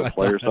thinks he's a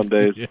player some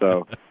days,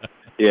 so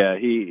yeah,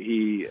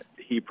 he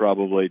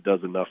probably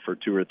does enough for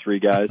 2 or 3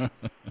 guys.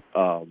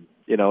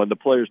 And the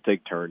players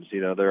take turns.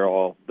 They're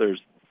all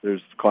there's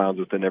clowns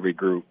within every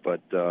group, but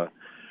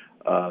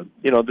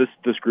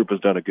this group has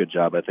done a good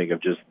job, I think,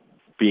 of just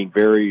being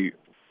very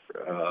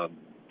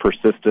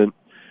persistent.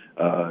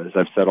 As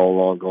I've said all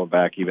along, going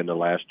back even to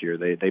last year,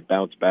 they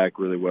bounced back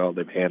really well.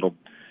 They've handled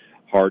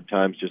hard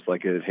times just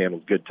like they've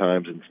handled good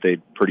times and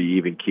stayed pretty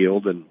even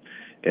keeled, and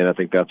I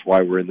think that's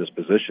why we're in this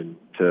position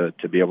to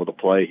be able to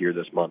play here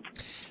this month.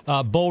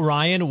 Bo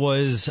Ryan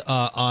was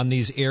on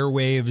these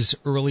airwaves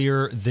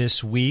earlier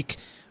this week.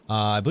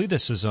 I believe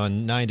this was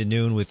on 9 to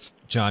Noon with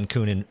John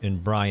Kuhn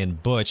and Brian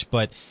Butch,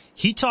 but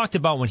he talked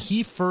about when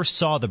he first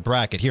saw the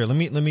bracket. Here, let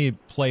me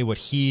play what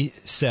he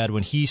said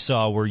when he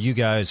saw where you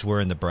guys were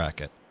in the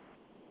bracket.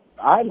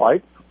 I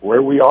like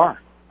where we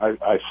are.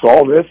 I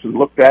saw this and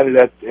looked at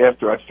it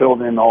after I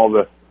filled in all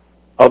the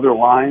other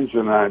lines,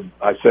 and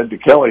I said to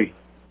Kelly,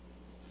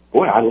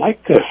 boy, I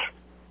like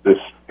this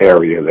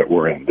area that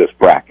we're in, this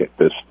bracket,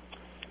 this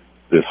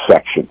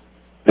section.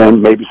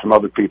 And maybe some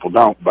other people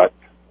don't, but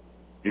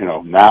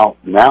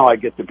now I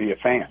get to be a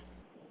fan.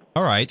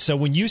 All right. So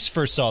when you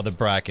first saw the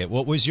bracket,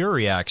 what was your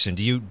reaction?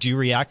 Do you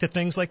react to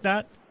things like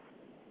that?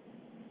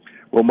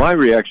 Well, my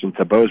reaction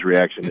to Bo's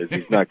reaction is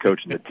he's not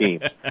coaching the team.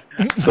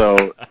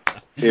 So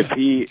if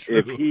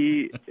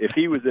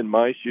he was in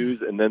my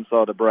shoes and then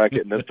saw the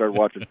bracket and then started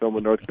watching film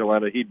in North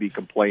Carolina, he'd be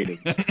complaining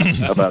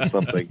about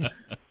something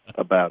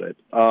about it.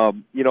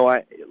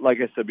 Like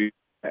I said,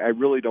 I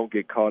really don't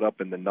get caught up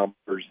in the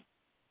numbers.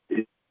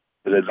 Is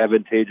it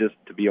advantageous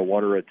to be a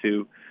 1 or a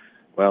 2?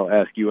 Well,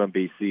 ask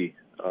UMBC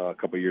a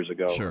couple of years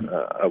ago. Sure.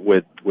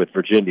 With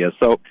Virginia.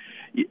 So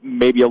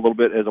maybe a little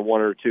bit as a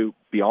 1 or 2.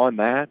 Beyond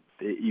that,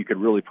 you could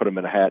really put them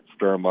in a hat,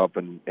 stir them up,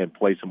 and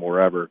place them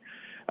wherever.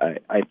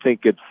 I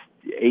think it's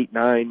 8,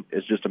 9.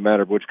 It's just a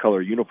matter of which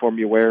color uniform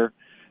you wear.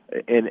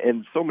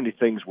 And so many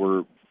things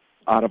were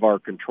out of our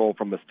control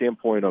from the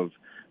standpoint of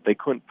they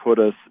couldn't put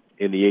us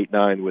in the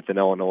 8-9 with an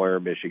Illinois or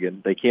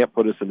Michigan. They can't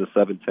put us in the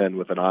 7-10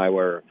 with an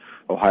Iowa or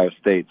Ohio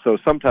State. So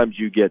sometimes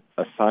you get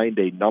assigned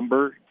a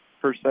number,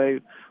 per se,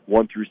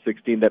 1 through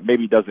 16, that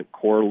maybe doesn't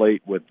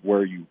correlate with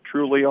where you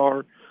truly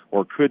are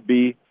or could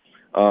be.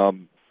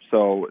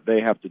 So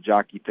they have to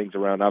jockey things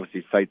around.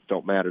 Obviously, sites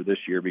don't matter this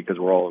year because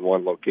we're all in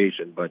one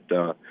location. But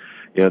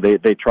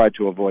they try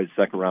to avoid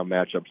second-round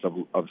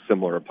matchups of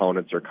similar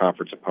opponents or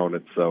conference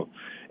opponents. So,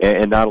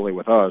 and not only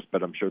with us,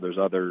 but I'm sure there's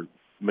other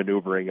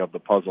maneuvering of the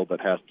puzzle that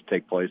has to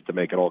take place to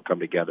make it all come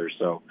together.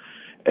 So,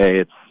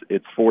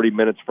 it's 40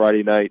 minutes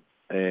Friday night,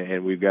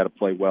 and we've got to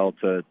play well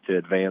to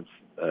advance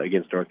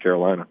against North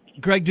Carolina.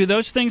 Greg, do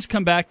those things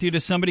come back to you?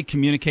 Does somebody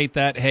communicate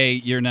that, hey,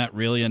 you're not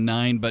really a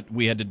 9, but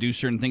we had to do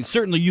certain things?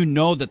 Certainly you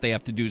know that they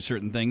have to do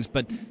certain things,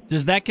 but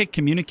does that get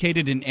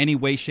communicated in any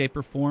way, shape,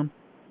 or form?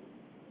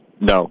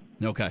 No.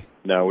 Okay.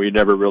 No, we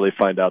never really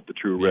find out the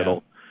true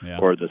riddle Yeah.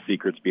 or the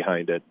secrets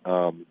behind it.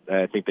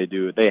 I think they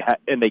do.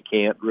 And they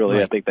can't really.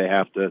 Right. I think they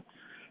have to.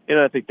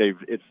 I think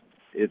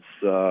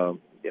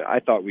I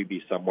thought we'd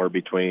be somewhere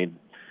between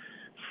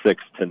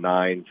 6 to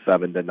 9,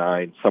 7 to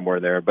 9, somewhere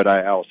there. But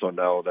I also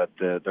know that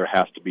there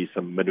has to be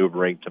some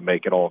maneuvering to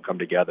make it all come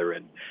together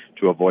and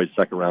to avoid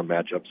second-round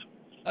matchups.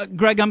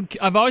 Greg,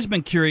 I've always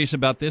been curious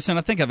about this, and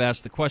I think I've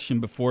asked the question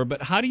before,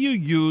 but how do you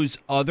use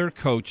other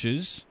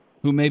coaches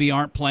who maybe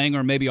aren't playing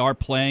or maybe are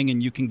playing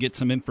and you can get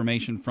some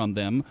information from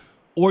them,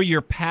 or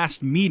your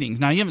past meetings?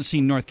 Now, you haven't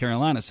seen North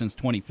Carolina since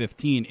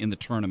 2015 in the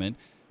tournament,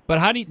 but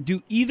how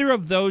do either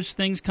of those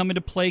things come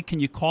into play?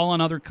 Can you call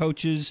on other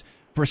coaches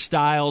for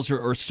styles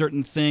or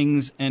certain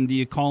things, and do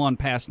you call on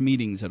past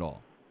meetings at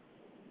all?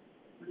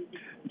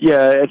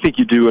 Yeah, I think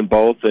you do in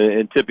both,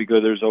 and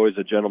typically there's always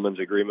a gentleman's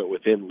agreement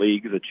within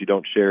league that you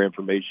don't share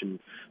information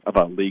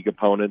about league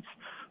opponents.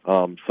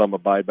 Some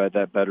abide by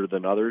that better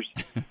than others,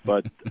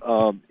 but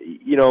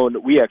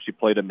we actually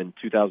played them in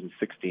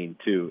 2016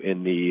 too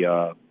in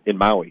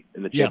Maui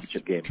in the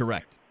championship game.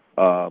 Correct.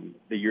 The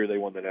year they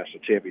won the national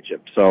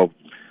championship. So,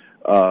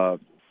 I've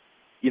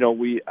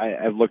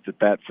looked at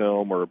that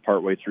film or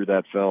partway through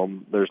that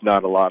film. There's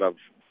not a lot of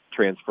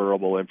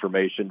transferable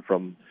information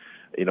from,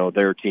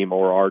 their team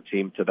or our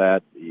team to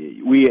that.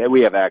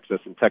 We have access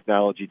and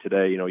technology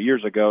today.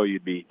 Years ago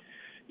you'd be,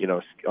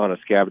 on a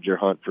scavenger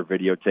hunt for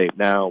videotape.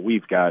 Now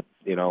we've got,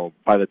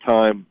 by the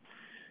time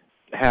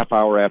half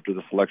hour after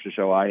the selection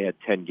show, I had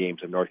 10 games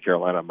in North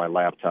Carolina on my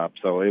laptop.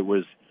 So it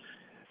was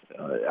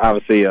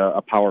obviously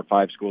a Power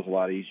 5 school is a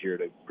lot easier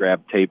to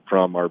grab tape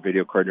from. Our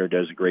video coordinator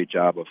does a great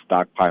job of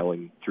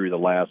stockpiling through the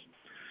last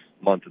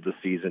month of the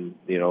season,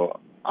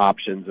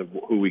 options of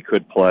who we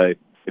could play.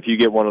 If you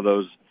get one of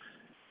those,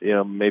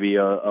 maybe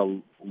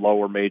a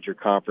lower major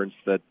conference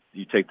that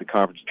you take the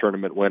conference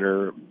tournament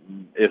winner,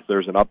 if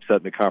there's an upset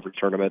in the conference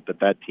tournament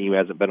that team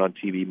hasn't been on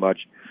TV much,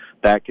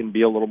 that can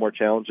be a little more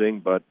challenging.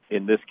 But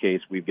in this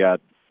case, we've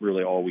got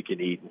really all we can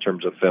eat in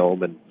terms of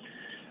film, and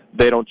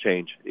they don't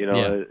change.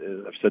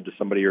 I've said to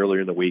somebody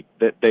earlier in the week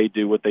that they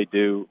do what they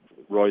do.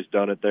 Roy's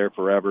done it there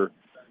forever.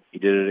 He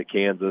did it at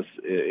Kansas.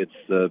 It's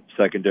the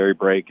secondary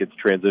break. It's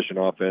transition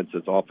offense.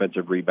 It's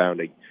offensive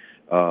rebounding.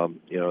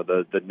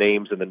 The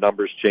names and the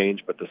numbers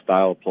change, but the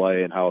style of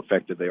play and how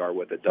effective they are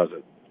with it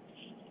doesn't.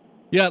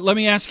 Yeah, let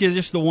me ask you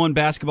just the one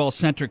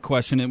basketball-centric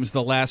question. It was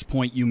the last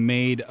point you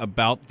made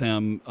about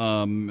them,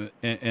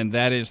 and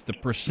that is the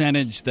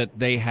percentage that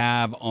they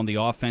have on the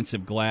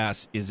offensive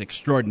glass is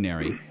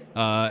extraordinary.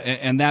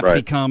 And that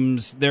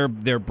becomes their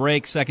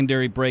break,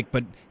 secondary break,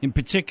 but in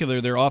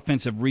particular their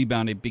offensive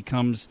rebound. It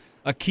becomes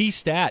a key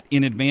stat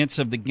in advance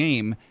of the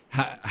game.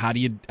 How do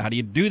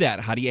you do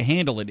that? How do you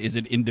handle it? Is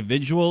it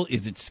individual?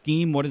 Is it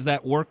scheme? What does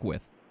that work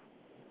with?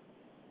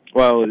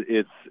 Well,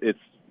 it's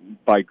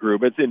by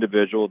group. It's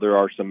individual. There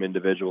are some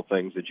individual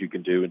things that you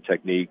can do in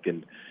technique,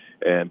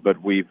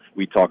 but we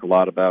talk a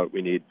lot about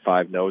we need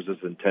 5 noses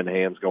and 10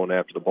 hands going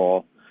after the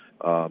ball.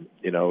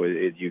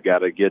 You got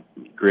to get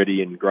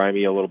gritty and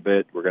grimy a little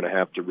bit. We're going to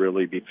have to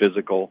really be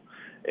physical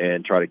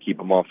and try to keep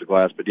them off the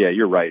glass. But yeah,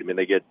 you're right. I mean,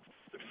 they get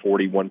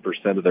 41%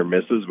 of their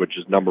misses, which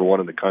is number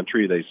 1 in the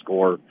country. They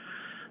score,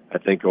 I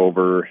think,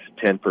 over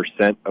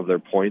 10% of their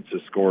points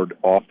is scored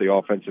off the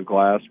offensive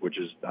glass, which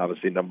is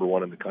obviously number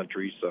 1 in the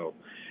country. So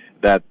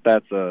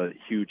that's a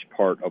huge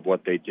part of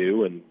what they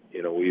do, and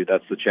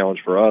that's the challenge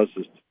for us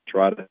is to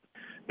try to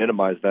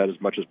minimize that as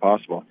much as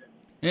possible.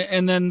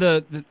 And then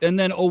and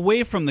then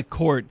away from the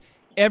court,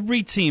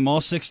 every team,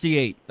 all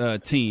 68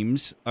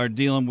 teams, are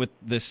dealing with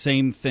the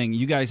same thing.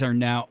 You guys are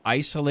now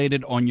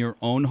isolated on your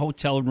own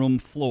hotel room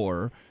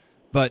floor,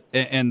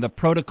 and the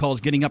protocols,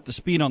 getting up to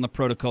speed on the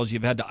protocols,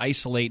 you've had to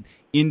isolate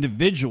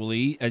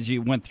individually as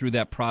you went through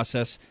that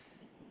process.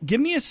 Give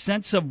me a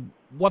sense of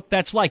what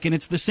that's like, and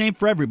it's the same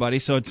for everybody,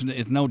 so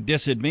it's no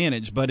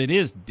disadvantage, but it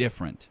is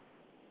different.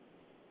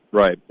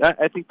 Right.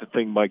 I think the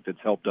thing, Mike, that's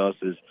helped us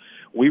is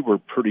we were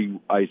pretty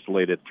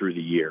isolated through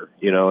the year,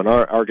 and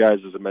our guys,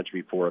 as I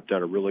mentioned before, have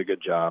done a really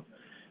good job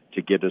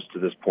to get us to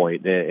this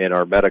point. And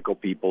our medical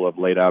people have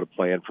laid out a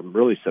plan from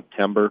really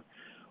September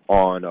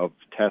on of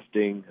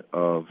testing,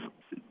 of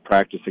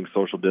practicing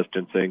social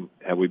distancing.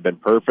 Have we been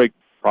perfect?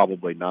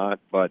 probably not,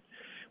 but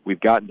we've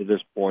gotten to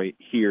this point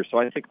here. So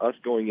I think us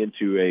going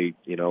into a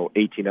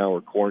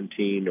 18-hour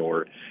quarantine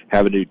or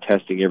having to do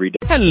testing every day.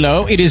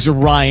 Hello, it is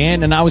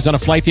Ryan, and I was on a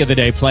flight the other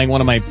day playing one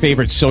of my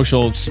favorite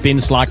social spin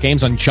slot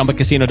games on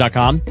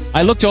ChumbaCasino.com.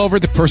 I looked over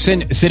at the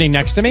person sitting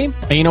next to me,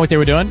 and you know what they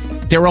were doing?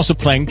 They were also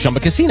playing Chumba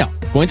Casino.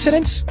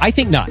 Coincidence? I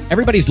think not.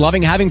 Everybody's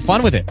loving having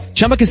fun with it.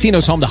 Chumba Casino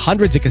is home to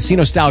hundreds of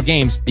casino-style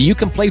games that you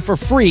can play for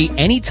free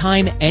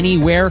anytime,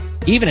 anywhere,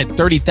 even at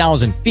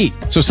 30,000 feet.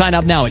 So sign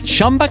up now at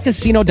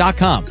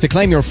ChumbaCasino.com to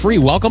claim your free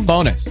welcome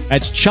bonus.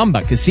 That's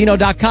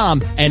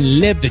ChumbaCasino.com and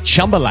live the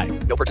Chumba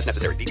life. No purchase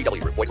necessary.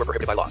 VGW. Void where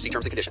prohibited by law. See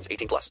terms and conditions.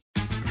 18+.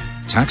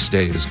 Tax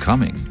day is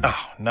coming.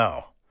 Oh,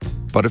 no.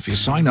 But if you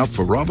sign up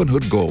for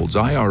Robinhood Gold's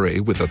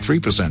IRA with a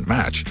 3%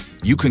 match,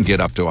 you can get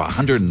up to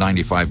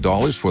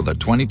 $195 for the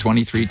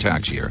 2023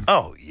 tax year.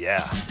 Oh, yeah.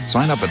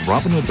 Sign up at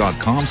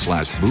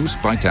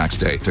Robinhood.com/boost by tax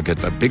day to get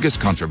the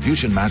biggest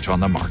contribution match on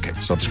the market.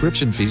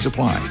 Subscription fees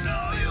apply.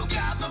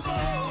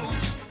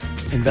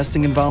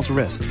 Investing involves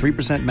risk.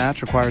 3%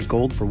 match requires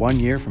gold for 1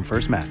 year from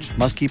first match.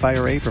 Must keep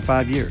IRA for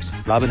 5 years.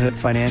 Robinhood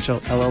Financial,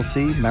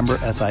 LLC, member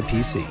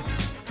SIPC.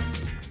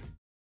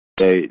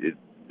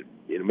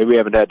 Maybe we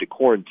haven't had to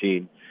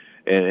quarantine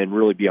and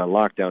really be on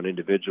lockdown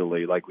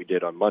individually like we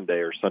did on Monday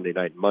or Sunday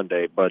night and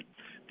Monday. But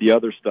the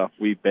other stuff,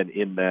 we've been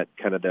in that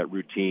kind of that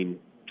routine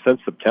since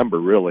September,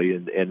 really,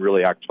 and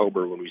really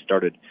October when we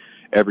started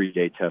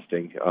everyday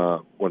testing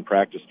when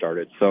practice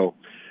started. So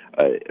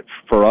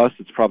for us,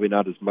 it's probably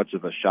not as much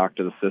of a shock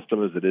to the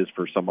system as it is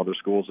for some other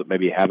schools that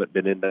maybe haven't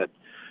been in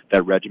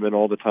that regimen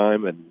all the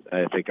time. And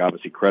I think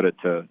obviously credit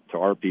to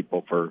our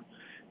people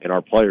and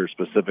our players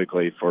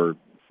specifically for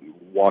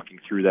walking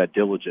through that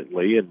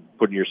diligently and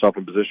putting yourself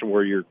in a position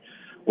where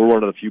we're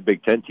one of the few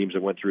Big Ten teams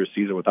that went through a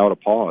season without a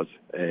pause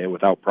and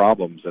without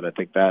problems. And I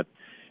think that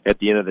at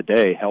the end of the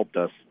day helped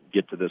us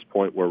get to this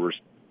point where we're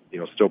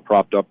still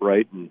propped up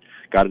right and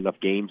got enough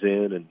games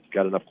in and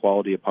got enough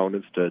quality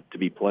opponents to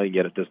be playing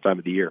yet at this time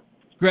of the year.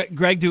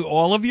 Greg, do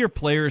all of your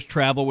players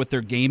travel with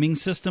their gaming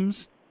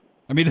systems?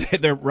 I mean,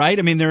 they're right.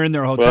 I mean, they're in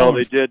their hotel. Well,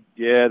 they did.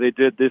 Yeah, they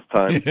did this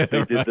time. They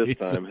did this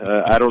time.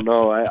 I don't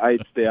know. I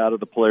stay out of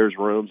the players'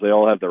 rooms. They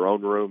all have their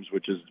own rooms,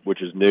 which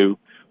is new,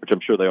 which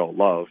I'm sure they all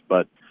love.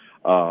 But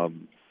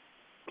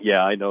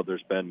yeah, I know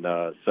there's been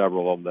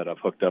several of them that have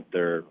hooked up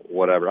their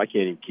whatever. I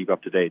can't even keep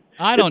up to date.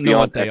 I don't know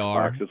what they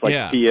are. It's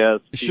like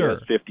PS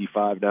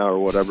 55 now or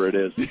whatever it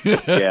is.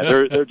 Yeah,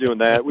 they're doing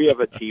that. We have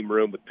a team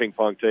room with ping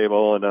pong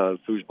table and a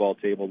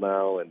foosball table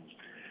now, and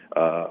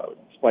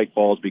spike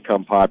balls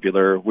become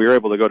popular. We were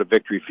able to go to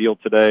Victory Field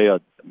today, a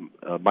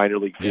minor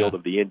league field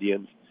of the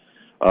Indians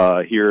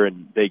here,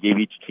 and they gave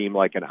each team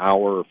like an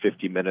hour or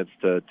 50 minutes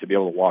to be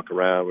able to walk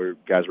around.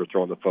 Guys were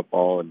throwing the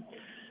football and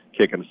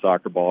kicking a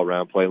soccer ball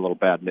around, playing a little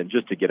badminton,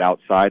 just to get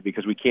outside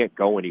because we can't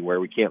go anywhere.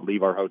 We can't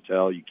leave our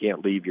hotel. You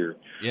can't leave your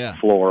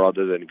floor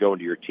other than go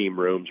into your team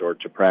rooms or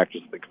to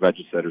practice at the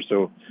convention center.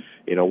 So,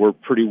 we're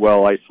pretty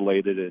well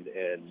isolated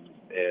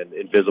and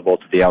invisible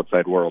to the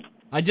outside world.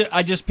 I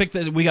just picked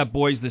this. We got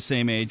boys the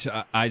same age,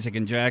 Isaac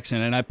and Jackson,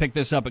 and I picked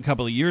this up a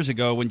couple of years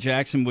ago when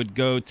Jackson would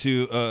go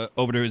to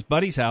over to his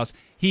buddy's house.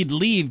 He'd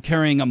leave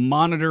carrying a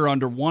monitor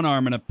under one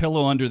arm and a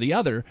pillow under the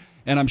other,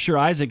 and I'm sure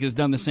Isaac has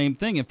done the same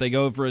thing. If they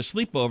go for a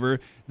sleepover,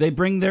 they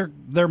bring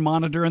their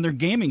monitor and their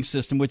gaming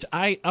system, which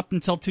up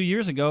until 2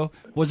 years ago,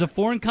 was a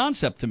foreign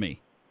concept to me.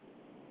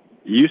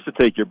 You used to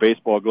take your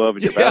baseball glove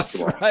and your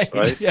basketball,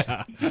 right?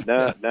 Yeah.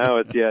 Now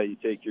it's you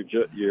take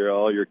your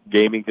all your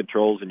gaming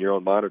controls and your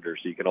own monitor,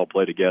 so you can all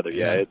play together.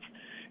 Yeah,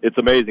 it's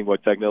amazing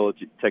what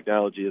technology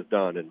has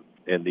done,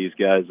 and these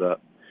guys.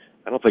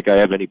 I don't think I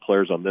have any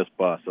players on this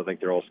bus. I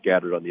think they're all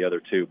scattered on the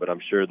other two, but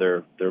I'm sure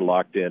they're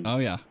locked in. Oh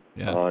yeah.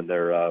 On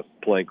their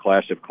playing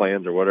Clash of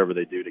Clans or whatever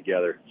they do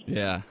together.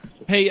 Yeah.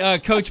 Hey,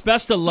 Coach,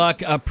 best of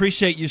luck.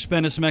 Appreciate you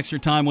spending some extra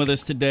time with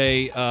us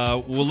today.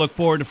 We'll look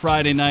forward to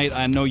Friday night.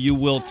 I know you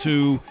will,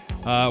 too.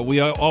 We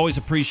always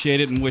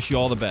appreciate it and wish you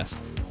all the best.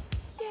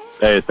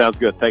 Hey, it sounds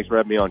good. Thanks for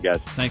having me on, guys.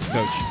 Thanks,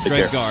 Coach.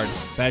 Greg Gard,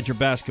 Badger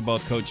basketball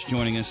coach,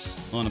 joining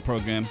us on the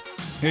program.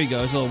 Here you go.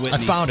 There's a little Whitney.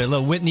 I found it. A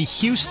little Whitney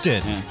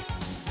Houston. Yeah.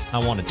 I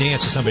want to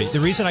dance with somebody.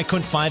 The reason I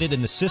couldn't find it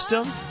in the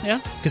system,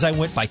 because I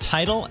went by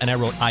title and I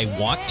wrote "I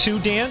want to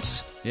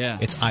dance." Yeah,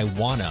 it's "I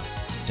wanna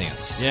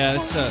dance." Yeah,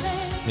 it's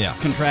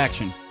a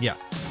contraction. Yeah.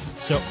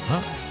 So,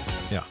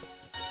 yeah.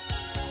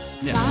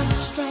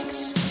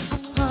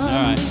 All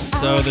right.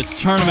 So the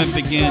tournament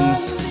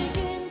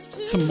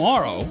begins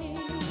tomorrow.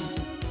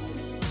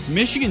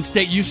 Michigan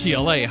State,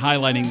 UCLA,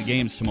 highlighting the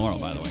games tomorrow.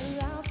 By the way,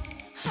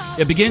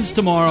 it begins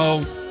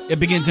tomorrow. It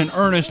begins in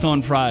earnest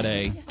on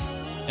Friday.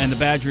 And the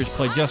Badgers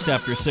play just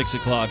after 6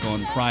 o'clock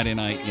on Friday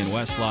night in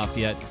West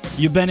Lafayette.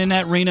 You've been in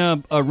that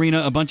arena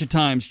a bunch of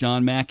times,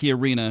 John, Mackey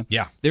Arena.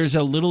 Yeah. There's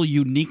a little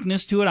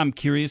uniqueness to it. I'm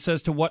curious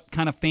as to what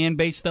kind of fan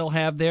base they'll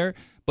have there.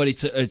 But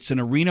it's an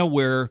arena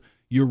where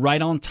you're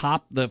right on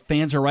top. The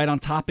fans are right on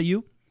top of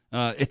you.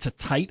 It's a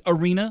tight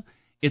arena.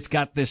 It's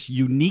got this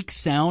unique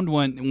sound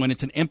when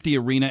it's an empty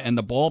arena and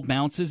the ball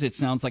bounces. It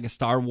sounds like a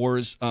Star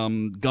Wars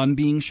gun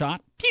being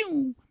shot.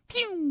 Pew,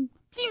 pew,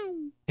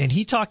 pew. And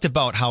he talked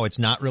about how it's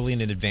not really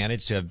an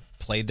advantage to have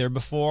played there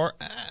before.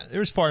 There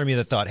was part of me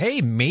that thought,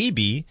 hey,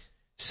 maybe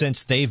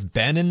since they've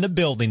been in the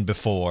building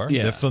before,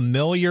 they're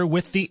familiar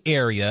with the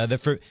area,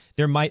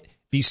 there might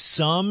be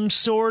some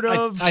sort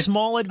of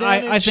small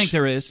advantage. I think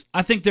there is.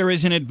 I think there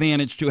is an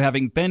advantage to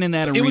having been in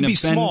that arena. It would be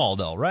small,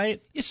 though,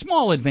 right? A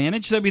small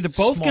advantage. They're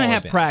both going to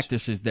have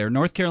practices there.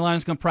 North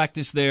Carolina's going to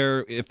practice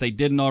there. If they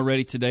didn't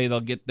already today,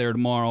 they'll get there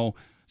tomorrow.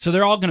 So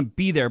they're all going to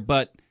be there.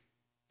 But,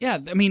 yeah,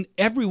 I mean,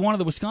 every one of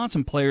the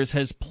Wisconsin players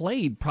has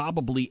played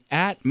probably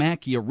at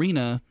Mackey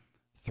Arena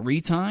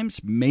 3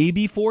 times,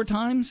 maybe 4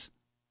 times.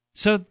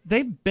 So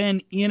they've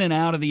been in and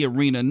out of the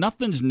arena.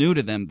 Nothing's new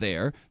to them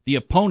there. The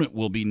opponent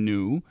will be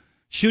new.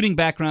 Shooting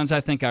backgrounds, I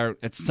think, are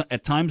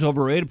at times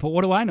overrated, but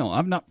what do I know?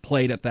 I've not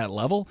played at that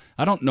level.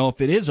 I don't know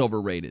if it is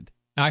overrated.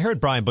 I heard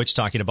Brian Butch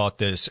talking about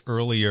this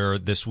earlier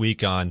this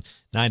week on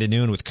 9 to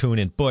Noon with Kuhn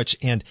and Butch,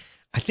 and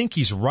I think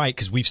he's right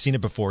because we've seen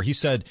it before. He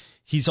said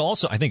he's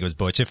also, I think it was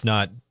Butch, if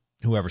not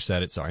whoever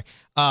said it, sorry.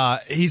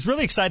 He's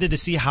really excited to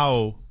see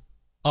how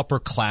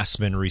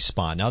upperclassmen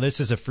respond. Now,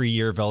 this is a free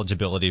year of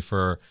eligibility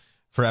for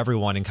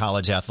everyone in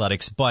college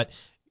athletics, but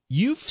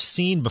you've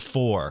seen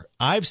before,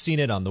 I've seen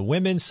it on the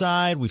women's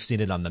side, we've seen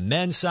it on the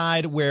men's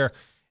side, where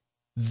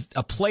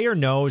a player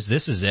knows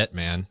this is it,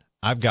 man.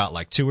 I've got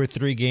like 2 or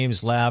 3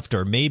 games left,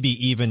 or maybe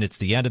even it's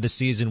the end of the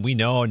season. We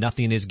know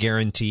nothing is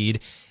guaranteed,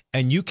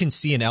 and you can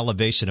see an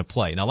elevation of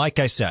play. Now, like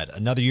I said,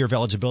 another year of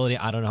eligibility,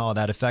 I don't know how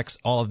that affects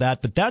all of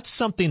that, but that's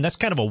something that's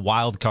kind of a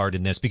wild card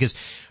in this, because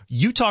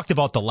you talked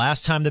about the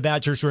last time the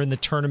Badgers were in the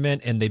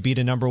tournament and they beat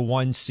a number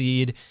 1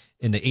 seed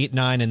in the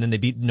 8-9, and then they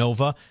beat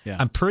Nova. Yeah.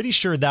 I'm pretty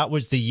sure that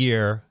was the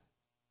year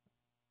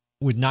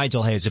with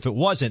Nigel Hayes. If it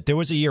wasn't, there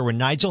was a year when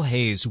Nigel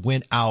Hayes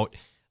went out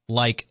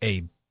like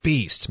a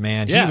beast,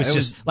 man. Yeah, he was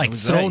just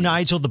throw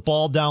Nigel the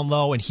ball down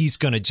low, and he's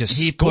going to just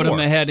score. He put him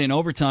ahead in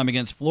overtime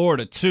against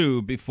Florida,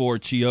 too, before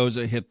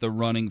Chiozza hit the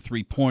running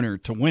 3-pointer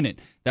to win it.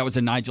 That was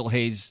a Nigel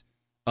Hayes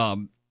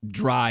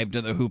drive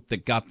to the hoop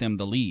that got them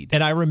the lead.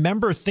 And I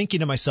remember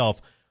thinking to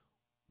myself,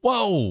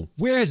 whoa,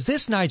 where has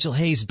this Nigel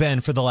Hayes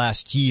been for the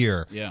last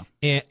year? Yeah.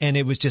 And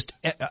it was just,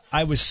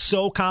 I was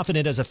so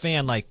confident as a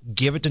fan, like,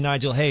 give it to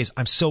Nigel Hayes.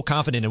 I'm so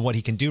confident in what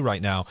he can do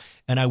right now.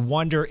 And I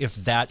wonder if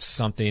that's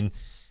something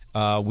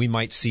we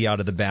might see out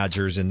of the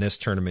Badgers in this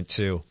tournament,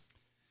 too.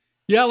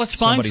 Yeah, let's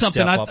find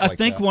something. I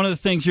think that. One of the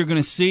things you're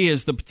going to see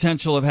is the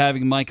potential of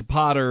having Micah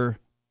Potter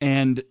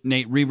and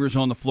Nate Reavers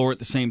on the floor at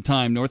the same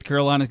time. North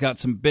Carolina's got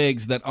some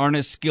bigs that aren't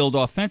as skilled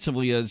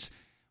offensively as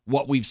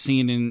what we've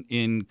seen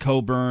in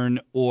Coburn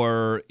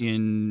or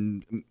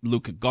in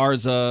Luka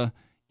Garza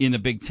in the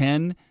Big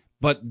Ten,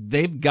 but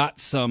they've got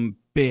some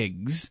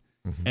bigs,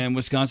 and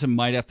Wisconsin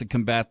might have to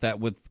combat that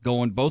with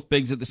going both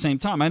bigs at the same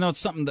time. I know it's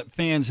something that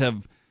fans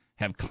have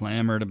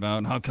clamored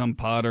about. How come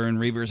Potter and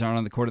Reavers aren't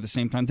on the court at the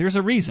same time? There's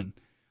a reason.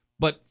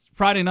 But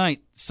Friday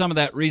night, some of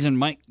that reason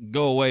might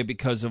go away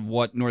because of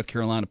what North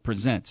Carolina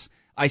presents.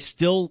 I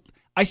still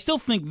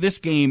think this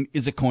game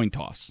is a coin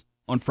toss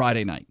on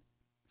Friday night.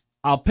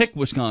 I'll pick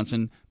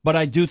Wisconsin, but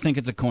I do think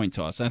it's a coin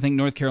toss. I think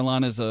North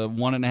Carolina's a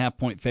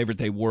 1.5-point favorite.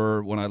 They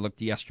were when I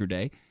looked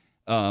yesterday.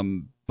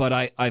 But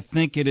I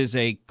think it is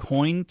a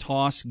coin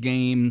toss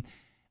game.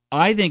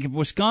 I think if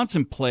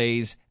Wisconsin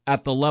plays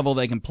at the level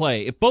they can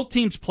play, if both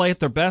teams play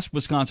at their best,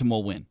 Wisconsin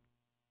will win.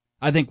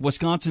 I think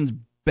Wisconsin's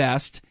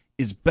best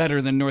is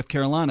better than North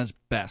Carolina's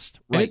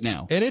best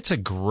now. And it's a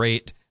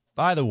great,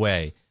 by the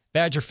way,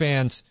 Badger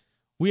fans,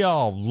 we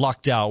all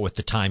lucked out with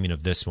the timing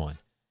of this one.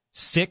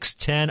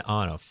 6:10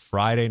 on a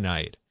Friday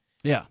night.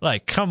 Yeah.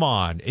 Like, come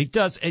on. It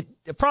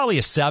probably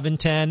a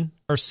 7:10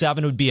 or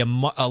 7 would be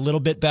a little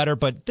bit better,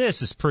 but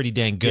this is pretty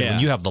dang good when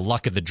you have the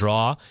luck of the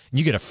draw and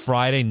you get a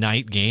Friday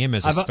night game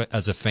as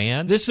a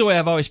fan. This is the way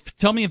I've always,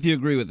 tell me if you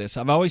agree with this.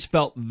 I've always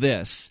felt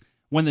this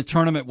when the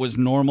tournament was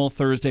normal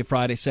Thursday,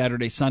 Friday,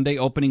 Saturday, Sunday,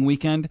 opening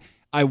weekend.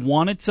 I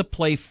wanted to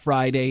play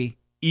Friday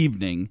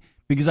evening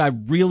because I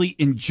really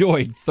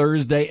enjoyed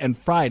Thursday and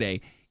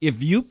Friday.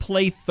 If you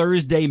play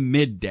Thursday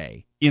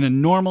midday in a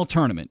normal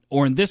tournament,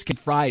 or in this case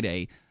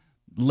Friday,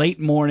 late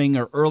morning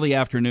or early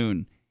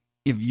afternoon,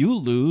 if you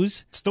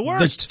lose, it's the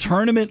worst. The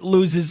tournament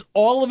loses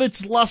all of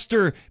its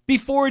luster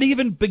before it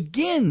even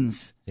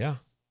begins. Yeah.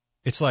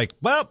 It's like,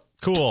 well,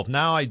 cool.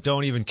 Now I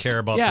don't even care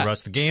about the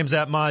rest of the games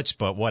that much,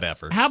 but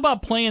whatever. How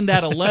about playing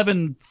that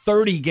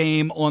 11:30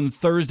 game on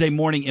Thursday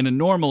morning in a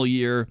normal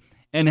year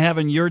and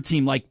having your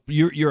team, like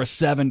you're a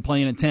 7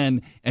 playing a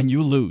 10 and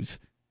you lose?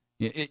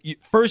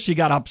 First, you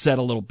got upset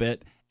a little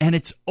bit, and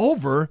it's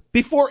over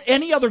before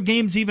any other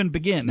games even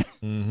begin.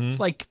 It's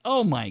like,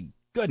 oh my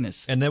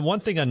goodness. And then one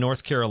thing on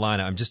North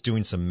Carolina, I'm just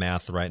doing some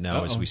math right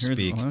now as we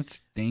speak.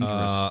 That's dangerous.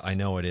 I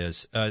know it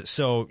is.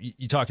 So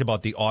you talked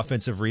about the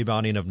offensive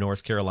rebounding of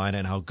North Carolina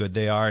and how good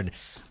they are. And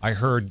I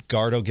heard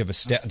Gardo give a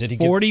stat. Did he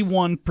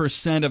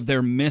 41% of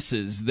their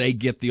misses, they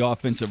get the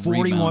offensive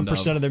rebound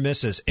 41% of their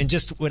misses. And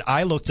just when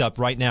I looked up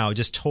right now,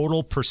 just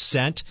total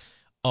percent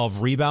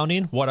of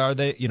rebounding, what are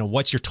they?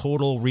 What's your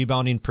total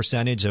rebounding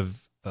percentage of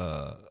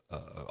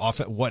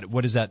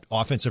what is that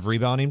offensive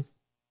rebounding?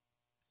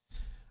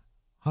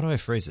 How do I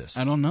phrase this?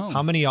 I don't know.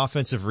 How many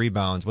offensive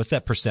rebounds? What's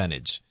that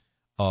percentage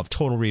of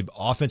total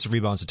offensive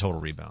rebounds to total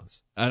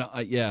rebounds?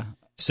 Yeah.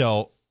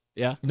 So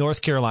yeah,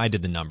 North Carolina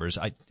did the numbers.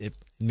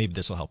 Maybe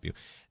this will help you.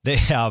 They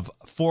have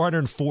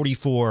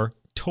 444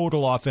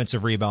 total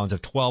offensive rebounds of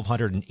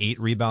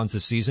 1,208 rebounds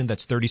this season.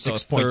 That's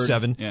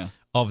 36.7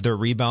 of their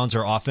rebounds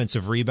are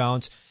offensive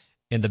rebounds.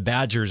 And the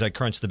Badgers, I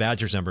crunched the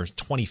Badgers numbers,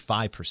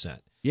 25%.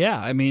 Yeah,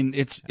 I mean,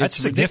 that's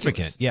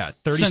significant. Ridiculous. Yeah,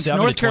 37 Since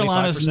North to 25%.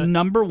 Carolina's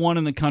number one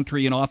in the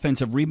country in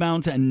offensive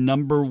rebounds and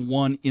number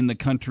one in the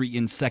country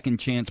in second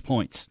chance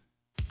points.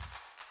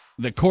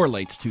 That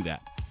correlates to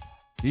that.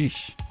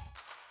 Yeesh.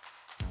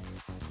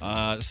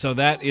 So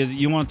that is,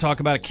 you want to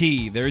talk about a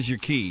key. There's your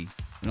key.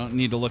 You don't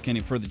need to look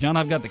any further. John,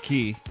 I've got the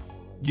key.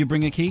 Did you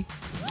bring a key?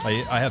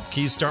 I have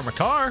keys to start my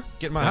car,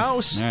 get in my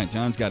house. All right,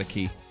 John's got a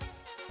key.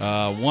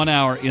 1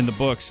 hour in the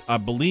books. I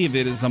believe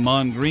it is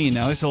Amon Green.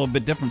 Now, this is a little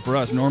bit different for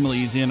us. Normally,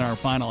 he's in our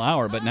final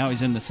hour, but now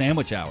he's in the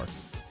sandwich hour.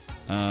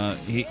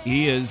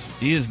 He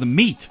is the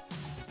meat.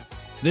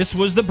 This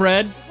was the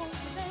bread.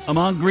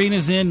 Amon Green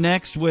is in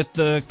next with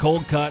the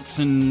cold cuts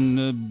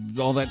and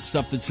all that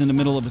stuff that's in the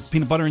middle of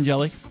peanut butter and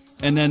jelly.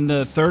 And then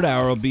the third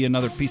hour will be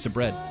another piece of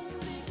bread.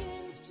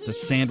 It's a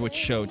sandwich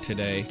show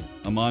today.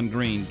 Amon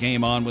Green.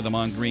 Game on with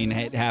Amon Green.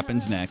 It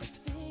happens next.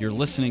 You're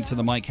listening to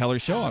the Mike Heller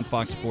Show on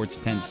Fox Sports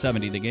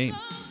 1070 The Game.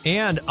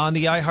 And on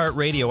the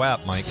iHeartRadio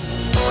app, Mike.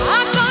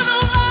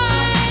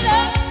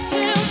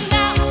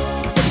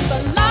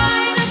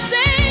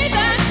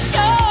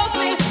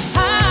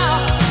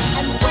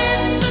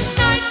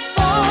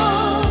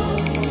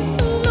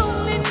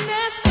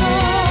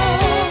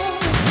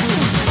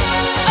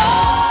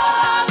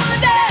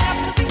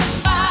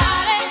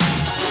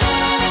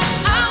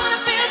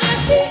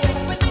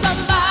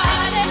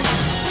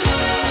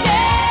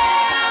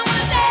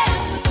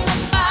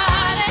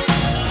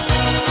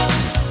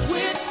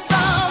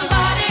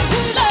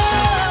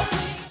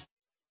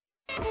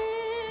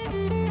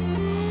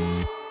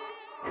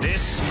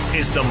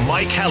 Is the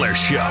Mike Heller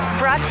Show.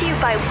 Brought to you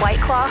by White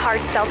Claw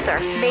Hard Seltzer,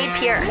 made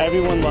pure.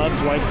 Everyone loves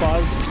White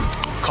Claws.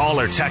 Call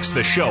or text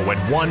the show at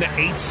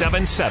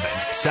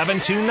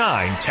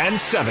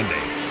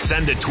 1-877-729-1070.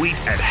 Send a tweet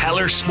at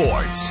Heller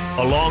Sports.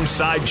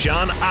 Alongside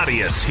John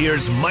Arias,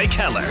 here's Mike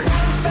Heller.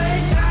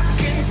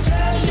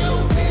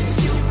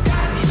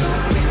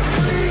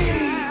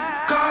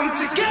 Come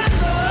together.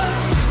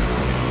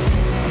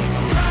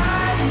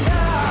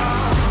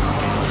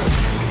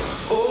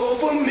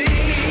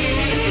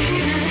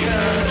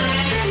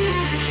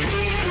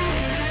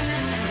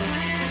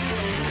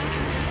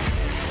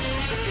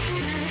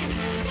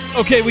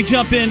 Okay, we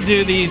jump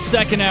into the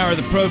second hour of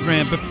the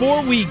program.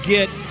 Before we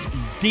get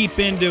deep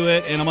into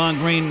it, and Amon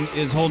Green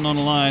is holding on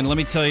the line, let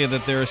me tell you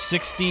that there are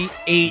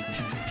 68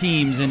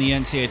 teams in the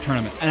NCAA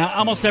tournament. And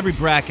almost every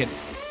bracket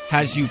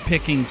has you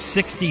picking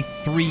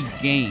 63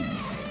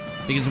 games.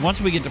 Because once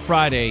we get to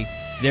Friday,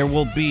 there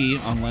will be,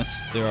 unless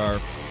there are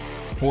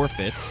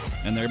forfeits,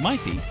 and there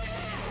might be,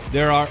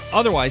 there are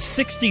otherwise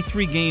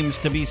 63 games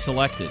to be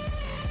selected.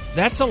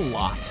 That's a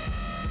lot.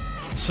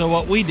 So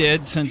what we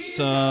did, since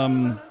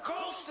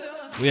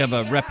we have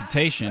a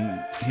reputation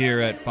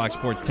here at Fox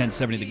Sports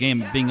 1070 The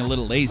Game of being a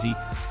little lazy,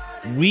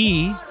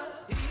 we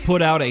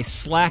put out a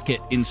slacket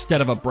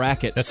instead of a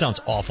bracket. That sounds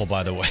awful,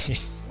 by the way.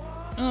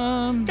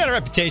 Got a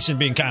reputation of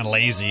being kind of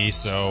lazy,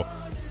 so...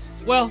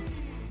 Well,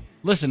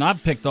 listen,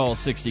 I've picked all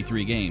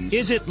 63 games.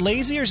 Is it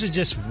lazy or is it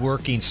just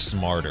working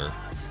smarter?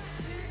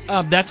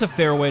 That's a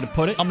fair way to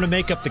put it. I'm going to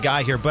make up the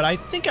guy here, but I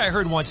think I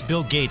heard once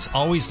Bill Gates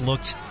always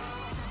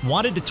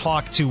wanted to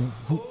talk to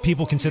who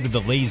people consider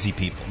the lazy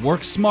people.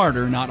 Work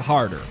smarter, not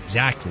harder.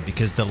 Exactly,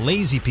 because the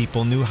lazy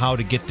people knew how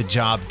to get the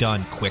job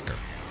done quicker.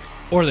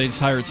 Or they just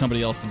hired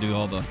somebody else to do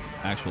all the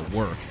actual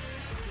work.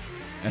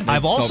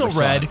 I've also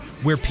read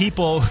where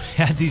people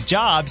had these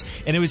jobs,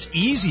 and it was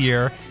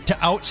easier to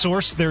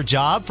outsource their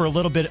job for a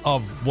little bit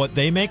of what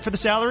they make for the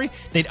salary.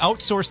 They'd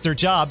outsource their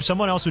job,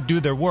 someone else would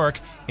do their work,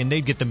 and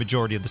they'd get the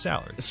majority of the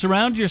salary.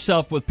 Surround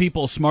yourself with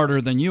people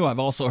smarter than you. I've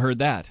also heard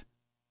that.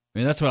 I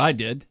mean, that's what I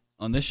did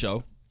on this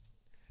show.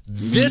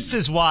 This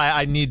is why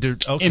I need to,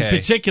 okay. In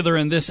particular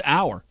in this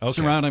hour,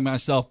 surrounding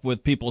myself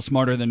with people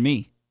smarter than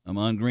me.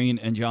 Amon Green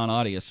and John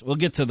Arias. We'll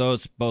get to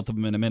those, both of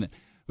them, in a minute.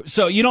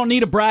 So you don't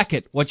need a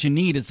bracket. What you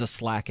need is a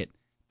slacket.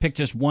 Pick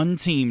just one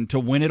team to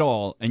win it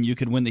all, and you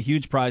could win the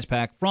huge prize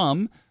pack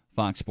from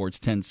Fox Sports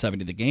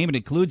 1070 The Game. It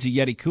includes a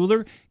Yeti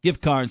cooler, gift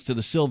cards to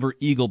the Silver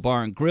Eagle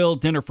Bar and Grill,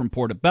 dinner from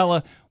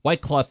Portobello, White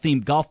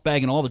Claw-themed golf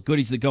bag, and all the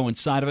goodies that go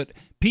inside of it.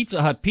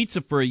 Pizza Hut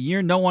pizza for a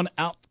year. No one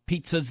out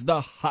pizzas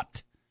the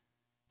Hut.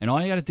 And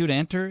all you got to do to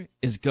enter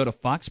is go to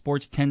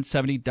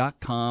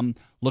foxsports1070.com,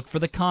 look for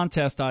the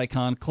contest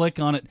icon, click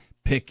on it,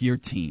 pick your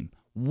team.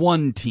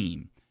 One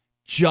team.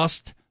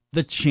 Just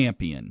the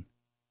champion.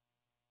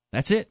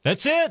 That's it.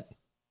 That's it.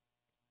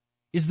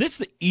 Is this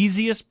the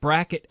easiest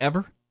bracket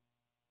ever?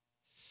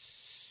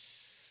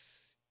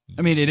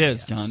 I mean, it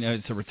is, John.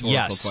 It's a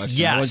rhetorical question.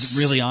 Yes. I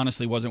really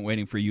honestly wasn't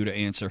waiting for you to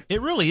answer.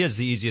 It really is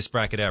the easiest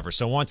bracket ever.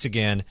 So once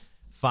again,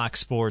 Fox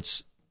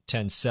Sports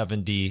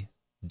 1070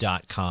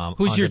 .com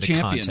Who's under your the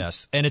champion?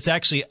 contest. And it's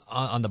actually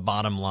on the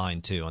bottom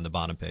line, too, on the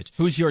bottom page.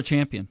 Who's your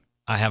champion?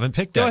 I haven't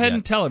picked that Go ahead yet.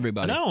 and tell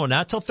everybody. No,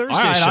 not till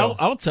Thursday All right, show.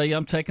 I'll tell you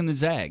I'm taking the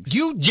Zags.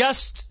 You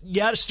just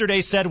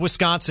yesterday said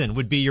Wisconsin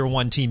would be your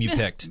one team you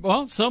picked.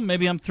 Well, so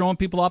maybe I'm throwing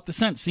people off the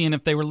scent, seeing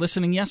if they were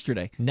listening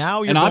yesterday.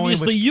 Now you're and going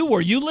obviously with... you were.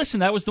 You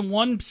listened. That was the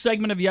one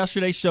segment of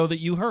yesterday's show that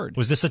you heard.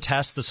 Was this a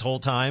test this whole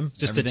time?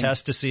 Just a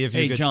test to see if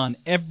you could... Hey, John,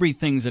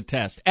 everything's a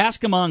test.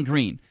 Ask Amon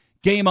Green.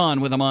 Game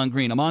on with Amon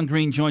Green. Amon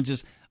Green joins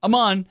us.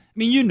 Amon, I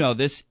mean, you know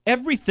this.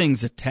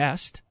 Everything's a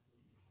test,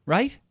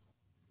 right?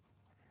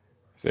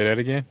 Say that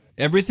again?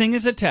 Everything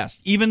is a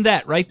test. Even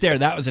that right there,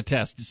 that was a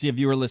test to see if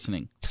you were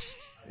listening.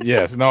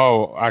 Yes.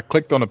 No, I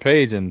clicked on the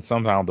page and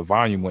somehow the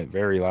volume went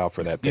very loud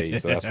for that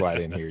page, so that's why I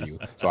didn't hear you.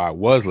 So I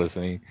was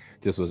listening,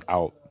 just was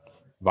out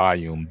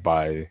volume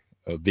by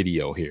a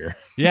video here.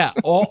 Yeah.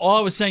 All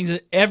I was saying is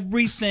that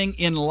everything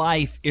in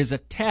life is a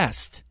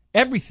test.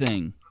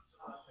 Everything.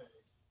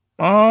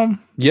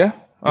 Yeah.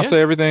 I'll say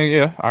everything.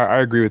 Yeah, I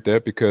agree with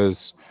that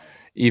because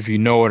if you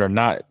know it or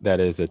not, that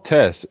is a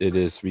test. It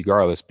is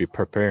regardless be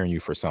preparing you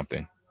for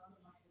something.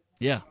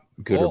 Yeah.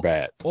 Good or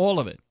bad. All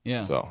of it.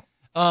 Yeah. So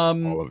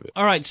all of it.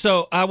 All right.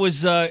 So I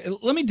was,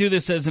 let me do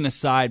this as an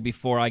aside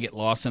before I get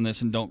lost on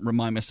this and don't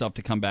remind myself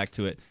to come back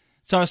to it.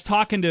 So I was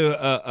talking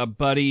to a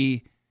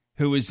buddy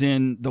who was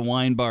in the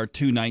wine bar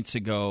 2 nights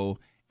ago,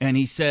 and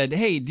he said,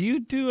 "Hey, do you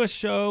do a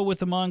show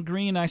with Amon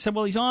Green?" I said,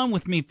 "Well, he's on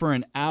with me for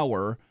an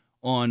hour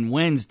on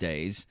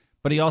Wednesdays,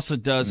 but he also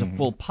does a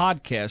full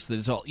podcast that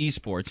is all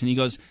esports." And he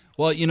goes,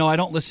 "Well, you know, I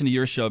don't listen to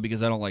your show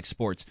because I don't like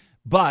sports.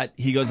 But,"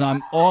 he goes,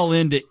 "I'm all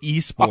into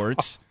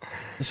esports."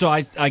 So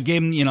I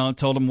gave him,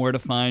 told him where to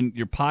find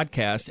your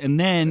podcast. And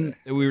then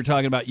we were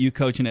talking about you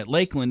coaching at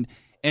Lakeland,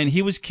 and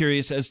he was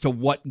curious as to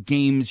what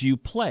games you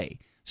play.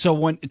 So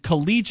when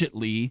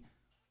collegiately,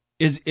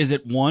 is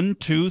it 1,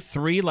 2,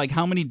 3? Like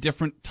how many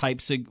different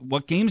types of,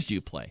 what games do you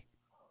play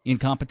in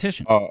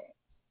competition?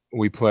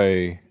 We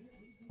play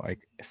like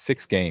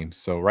 6 games.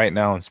 So right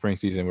now in spring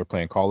season, we're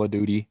playing Call of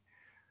Duty,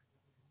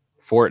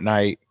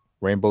 Fortnite,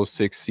 Rainbow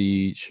Six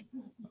Siege,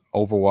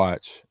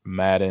 Overwatch,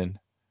 Madden,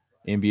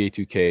 NBA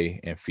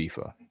 2K, and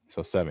FIFA.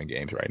 So 7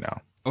 games right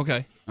now.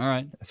 Okay. All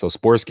right. So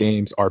sports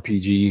games,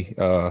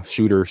 RPG,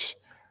 shooters,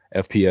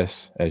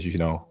 FPS, as you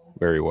know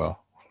very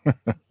well.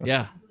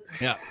 Yeah.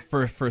 Yeah.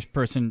 First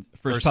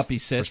puppy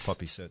sits. First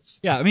puppy sits.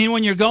 Yeah. I mean,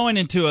 when you're going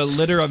into a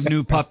litter of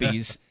new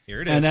puppies,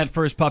 Here it and is. that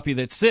first puppy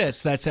that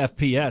sits, that's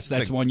FPS.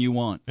 That's one you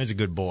want. He's a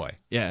good boy.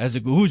 Yeah. Who's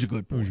a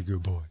good boy? Who's a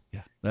good boy?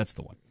 Yeah. That's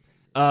the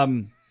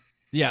one.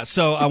 Yeah,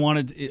 so I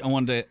wanted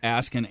to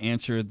ask and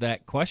answer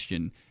that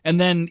question. And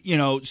then,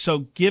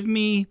 so give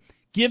me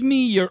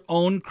your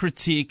own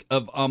critique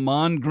of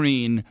Amon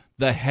Green,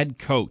 the head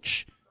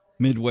coach,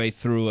 midway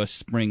through a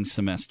spring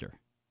semester.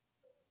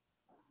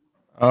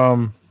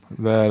 That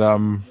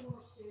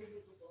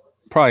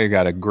probably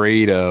got a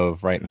grade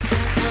of right now.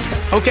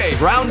 Okay,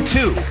 round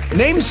 2.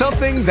 Name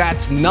something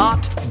that's not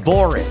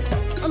boring.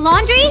 A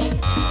laundry?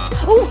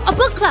 Ooh, a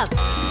book club.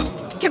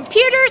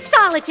 Computer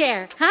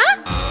solitaire,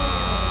 huh?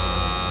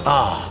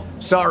 Ah,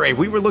 sorry,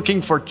 we were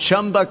looking for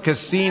Chumba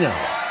Casino.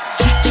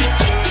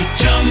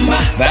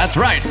 That's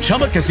right,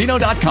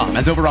 ChumbaCasino.com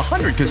has over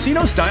 100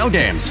 casino-style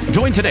games.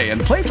 Join today and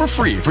play for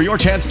free for your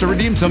chance to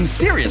redeem some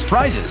serious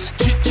prizes.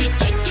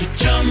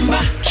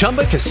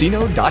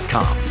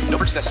 ChumbaCasino.com. No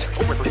purchase necessary.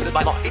 Void where prohibited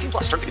by law. 18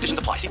 plus. Terms and conditions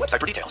apply. See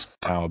website for details.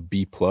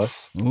 B+.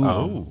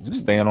 Ooh.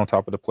 Just staying on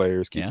top of the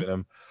players, keeping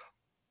them,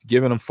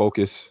 giving them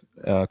focus,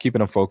 keeping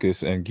them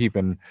focused, and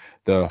keeping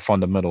the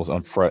fundamentals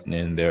on front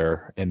in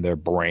their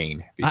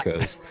brain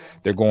because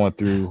they're going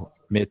through.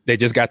 They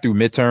just got through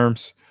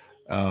midterms,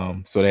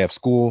 so they have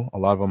school. A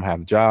lot of them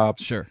have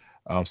jobs. Sure.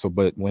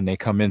 But when they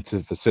come into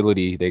the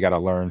facility, they got to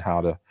learn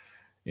how to,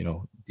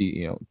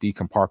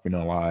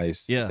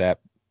 decompartmentalize that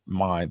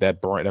mind,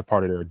 that brain, that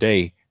part of their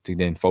day to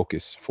then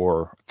focus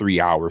for 3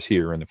 hours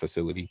here in the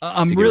facility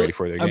to get ready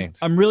for their games.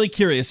 I'm really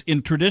curious.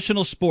 In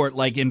traditional sport,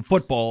 like in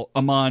football,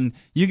 Amon,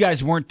 you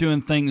guys weren't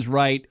doing things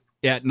right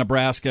at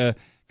Nebraska.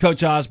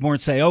 Coach Osborne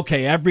say,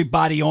 okay,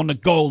 everybody on the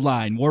goal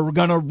line. We're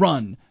going to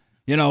run.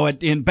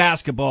 In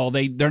basketball,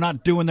 they're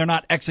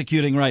not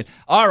executing right.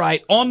 All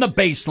right, on the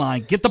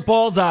baseline, get the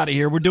balls out of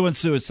here. We're doing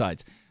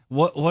suicides.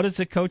 What does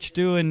a coach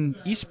do in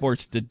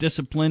esports to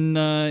discipline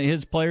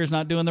his players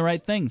not doing the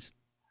right things?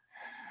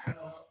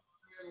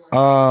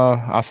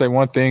 I'll say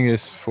one thing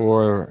is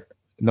for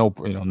no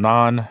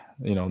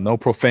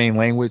profane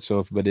language.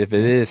 So, but if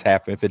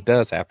it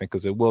does happen,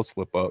 because it will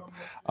slip up,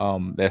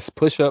 that's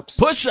push-ups,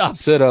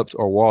 sit-ups,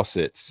 or wall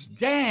sits.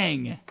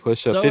 Dang.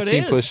 Push-ups, So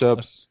 15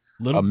 push-ups,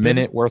 a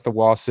minute worth of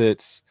wall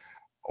sits,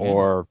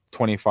 or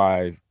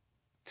 4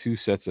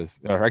 sets of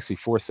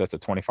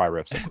 25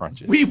 reps of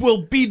crunches. We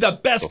will be the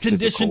best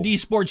conditioned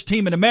esports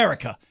team in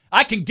America.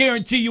 I can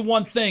guarantee you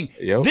one thing.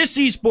 Yep. This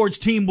esports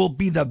team will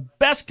be the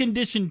best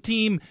conditioned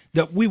team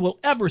that we will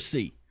ever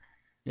see.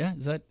 Yeah,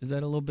 is that a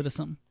little bit of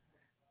something?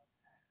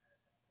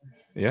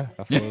 Yeah,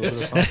 that's a little bit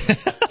of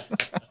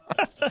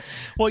something.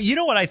 Well, you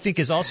know what I think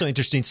is also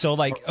interesting? So,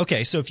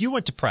 so if you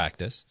went to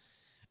practice,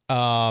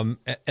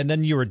 and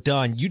then you were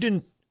done, you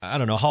didn't, I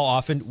don't know how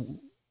often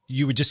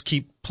you would just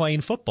keep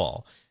playing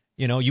football.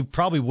 You know, you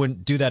probably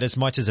wouldn't do that as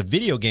much as a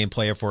video game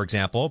player, for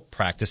example,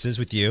 practices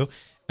with you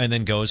and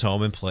then goes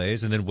home and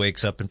plays and then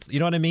wakes up and, you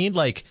know what I mean?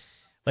 Like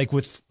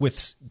with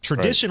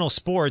traditional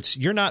sports,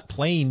 you're not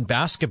playing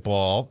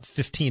basketball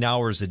 15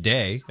 hours a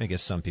day. I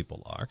guess some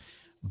people are,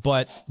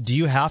 but do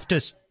you have to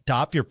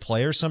stop your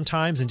players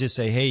sometimes and just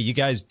say, hey, you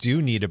guys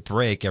do need a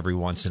break every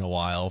once in a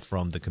while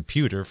from the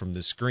computer, from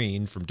the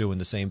screen, from doing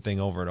the same thing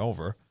over and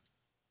over?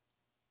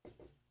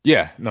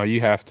 Yeah, no,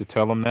 you have to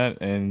tell them that,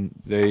 and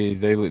they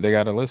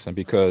got to listen,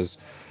 because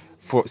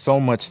for so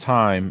much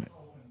time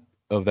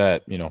of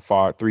that,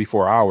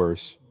 3-4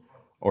 hours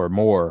or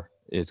more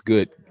is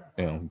good,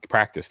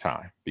 practice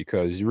time,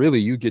 because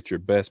you get your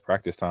best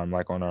practice time.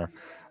 Like on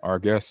our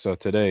guest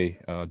today,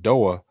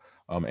 Doa,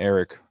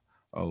 Eric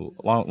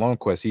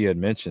Longquest, he had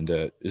mentioned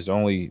that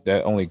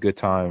only good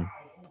time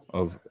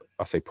of,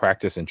 I'll say,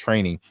 practice and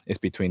training is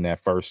between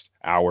that first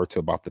hour to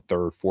about the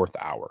third, fourth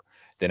hour.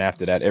 Then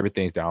after that,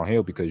 everything's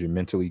downhill because you're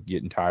mentally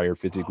getting tired,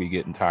 physically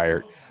getting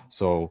tired.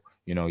 So,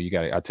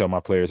 I tell my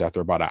players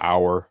after about an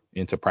hour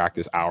into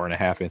practice, hour and a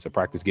half into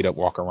practice, get up,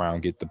 walk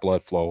around, get the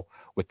blood flow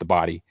with the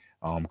body,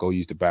 go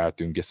use the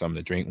bathroom, get something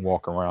to drink,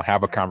 walk around,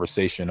 have a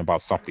conversation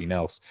about something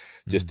else,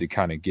 just to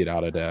kind of get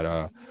out of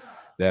that,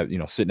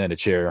 sitting in a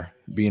chair,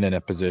 being in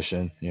a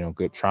position,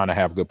 good, trying to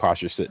have good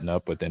posture sitting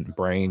up, but then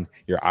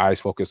your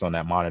eyes focus on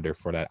that monitor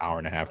for that hour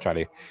and a half, try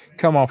to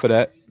come off of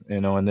that,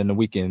 and then the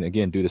weekend,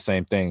 again, do the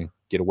same thing,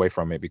 get away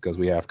from it, because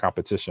we have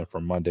competition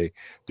from Monday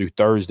through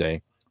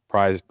Thursday.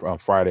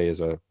 Friday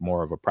is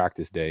more of a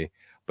practice day,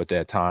 but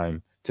that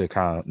time to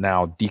kind of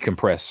now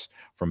decompress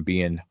from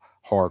being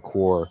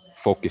hardcore,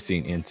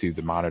 focusing into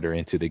the monitor,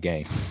 into the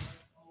game.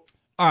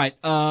 All right.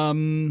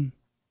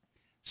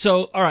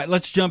 So, all right,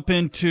 let's jump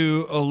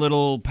into a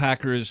little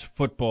Packers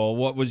football.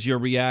 What was your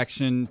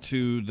reaction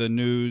to the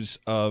news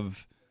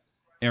of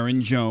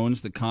Aaron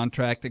Jones, the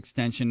contract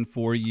extension,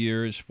 4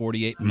 years,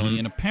 $48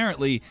 million?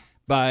 Apparently,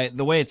 by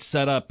the way it's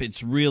set up,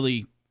 it's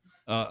really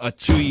a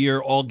 2-year,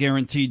 all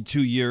guaranteed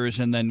 2 years,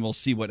 and then we'll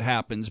see what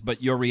happens.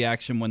 But your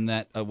reaction when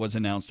that was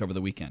announced over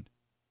the weekend?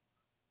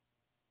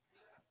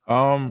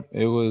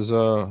 It was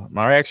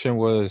my reaction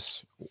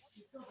was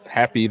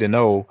happy to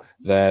know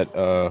that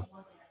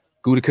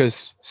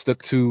Gutekunst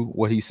stuck to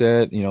what he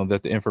said,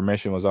 that the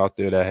information was out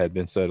there that had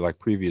been said like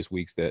previous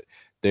weeks, that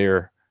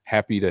they're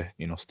happy to,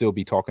 still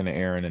be talking to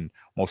Aaron, and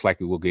most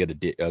likely we'll get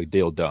a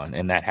deal done.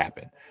 And that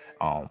happened.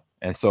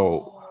 And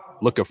so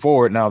looking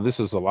forward now, this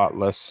is a lot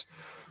less,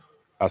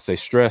 I'll say,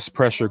 stress,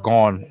 pressure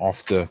gone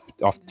off the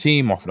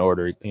team, off the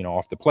order,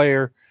 off the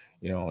player,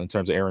 in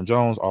terms of Aaron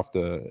Jones, off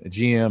the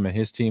GM and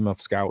his team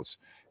of scouts,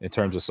 in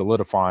terms of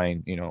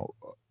solidifying,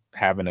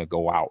 having to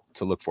go out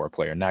to look for a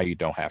player. Now you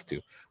don't have to.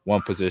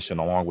 One position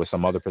along with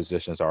some other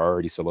positions are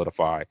already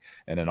solidified.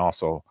 And then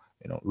also,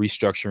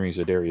 restructuring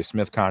Zadarius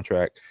Smith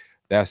contract.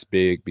 That's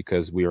big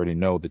because we already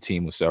know the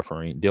team was going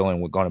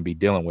to be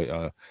dealing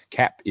with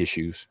cap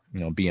issues,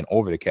 being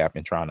over the cap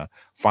and trying to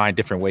find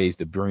different ways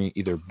to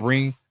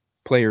bring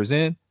players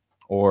in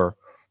or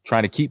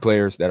trying to keep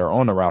players that are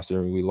on the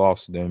roster. We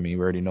lost them. We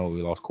already know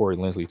we lost Corey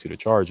Linsley to the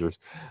Chargers.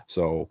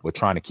 So we're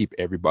trying to keep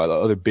everybody,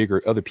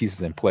 other pieces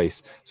in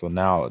place. So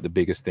now the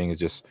biggest thing is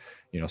just,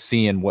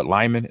 seeing what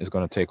lineman is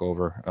going to take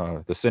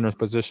over the center's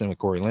position with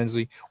Corey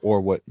Linsley,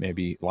 or what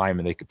maybe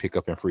lineman they could pick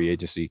up in free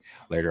agency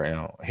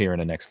later here in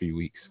the next few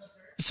weeks.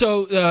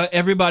 So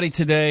everybody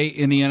today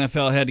in the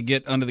NFL had to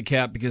get under the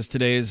cap, because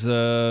today is,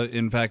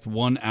 in fact,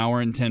 1 hour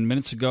and 10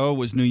 minutes ago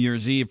was New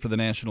Year's Eve for the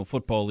National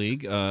Football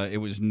League.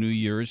 It was New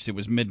Year's. It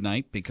was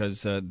midnight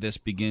because this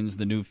begins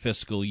the new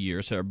fiscal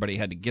year, so everybody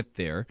had to get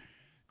there.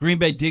 Green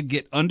Bay did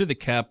get under the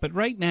cap, but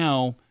right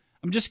now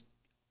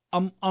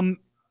I'm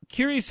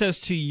curious as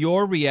to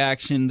your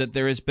reaction that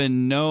there has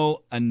been no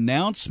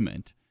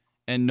announcement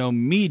and no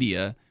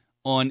media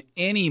on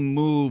any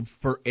move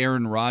for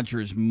Aaron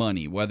Rodgers'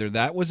 money, whether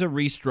that was a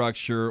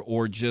restructure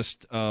or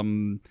just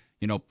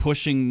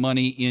pushing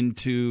money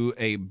into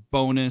a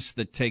bonus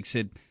that takes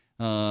it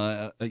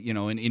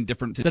in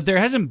different. That there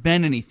hasn't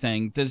been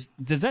anything. Does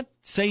that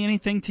say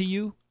anything to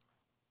you?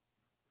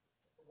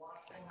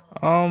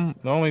 The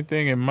only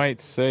thing it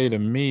might say to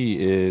me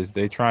is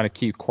they trying to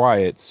keep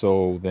quiet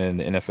so then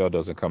the NFL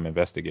doesn't come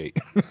investigate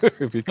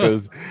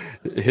because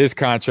his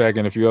contract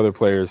and a few other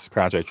players'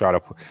 contract try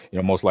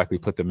to, most likely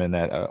put them in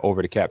that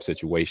over the cap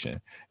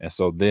situation. And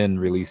so then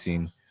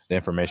releasing the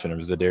information of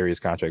Zadarius'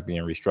 contract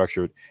being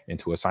restructured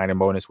into a signing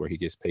bonus where he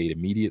gets paid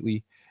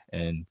immediately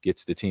and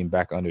gets the team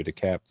back under the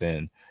cap,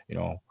 then,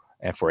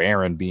 and for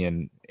Aaron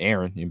being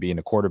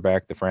the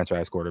quarterback, the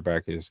franchise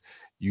quarterback, is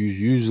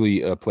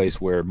usually a place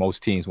where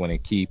most teams want to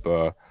keep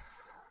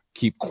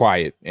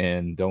quiet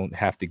and don't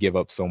have to give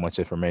up so much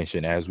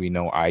information, as we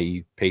know,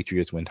 i.e.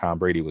 Patriots when Tom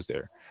Brady was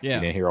there. Yeah.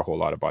 You didn't hear a whole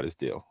lot about his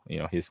deal,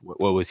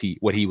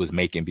 what he was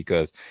making,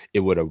 because it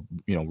would have,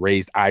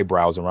 raised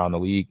eyebrows around the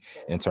league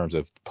in terms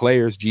of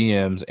players,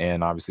 GMs,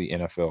 and obviously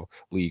NFL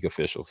league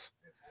officials.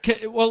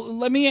 Well,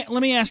 let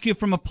me ask you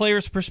from a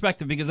player's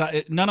perspective, because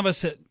none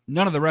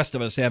of the rest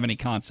of us have any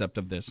concept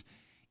of this.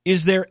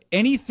 Is there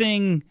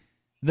anything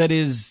that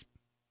is,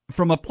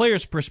 from a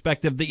player's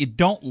perspective, that you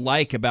don't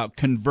like about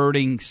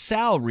converting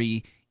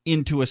salary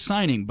into a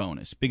signing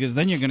bonus? Because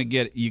then you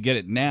get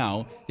it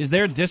now. Is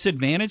there a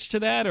disadvantage to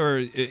that, or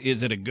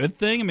is it a good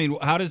thing? I mean,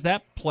 how does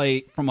that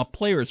play from a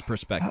player's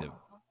perspective?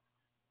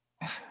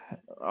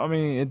 I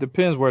mean, it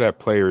depends where that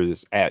player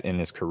is at in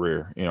his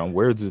career. You know,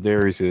 where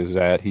Zadarius is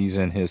at, he's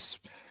in his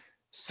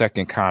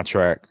second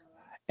contract,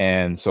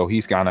 and so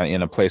he's kind of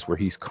in a place where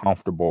he's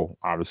comfortable,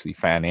 obviously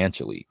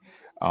financially,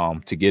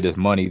 to get his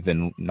money.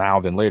 Then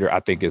later,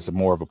 I think it's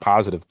more of a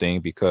positive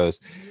thing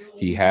because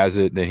he has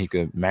it, then he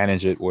can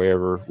manage it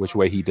which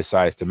way he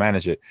decides to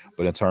manage it.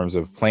 But in terms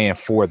of playing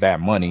for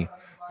that money,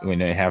 when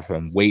they have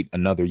him wait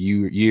another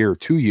year or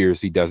 2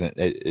 years,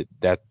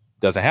 that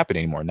doesn't happen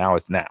anymore. Now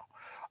it's now.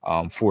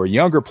 For a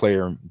younger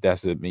player,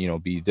 that's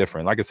be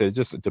different. Like I said,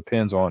 it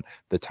depends on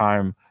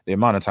the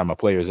amount of time a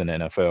player is in the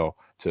NFL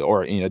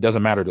it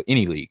doesn't matter to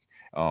any league.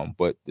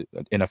 But the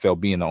NFL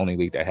being the only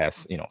league that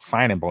has,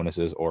 signing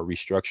bonuses or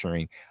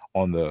restructuring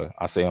on the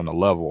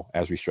level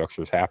as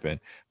restructures happen,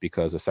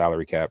 because the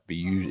salary cap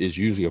is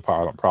usually a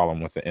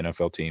problem with the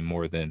NFL team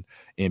more than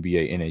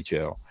NBA,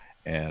 NHL,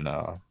 and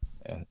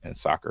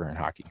soccer and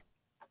hockey.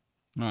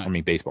 Right. I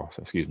mean, baseball,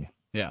 excuse me.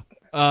 Yeah.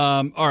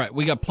 All right.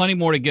 We got plenty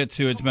more to get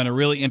to. It's been a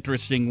really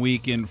interesting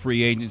week in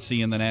free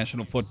agency in the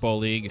National Football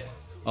League.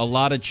 A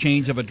lot of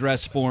change of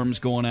address forms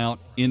going out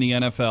in the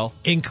NFL,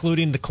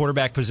 including the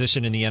quarterback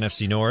position in the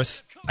NFC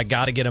North. I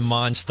got to get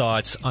Amon's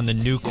thoughts on the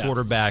new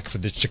quarterback for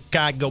the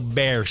Chicago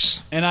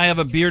Bears. And I have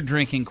a beer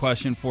drinking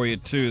question for you,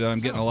 too, that I'm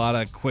getting a lot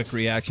of quick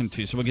reaction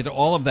to. So we'll get to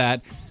all of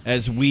that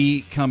as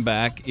we come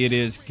back. It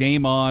is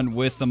Game On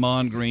with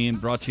Amon Green,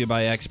 brought to you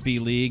by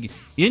XP League,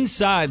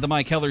 inside the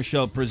Mike Heller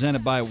Show,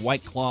 presented by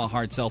White Claw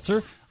Hard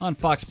Seltzer on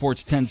Fox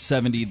Sports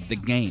 1070 The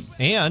Game.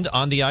 And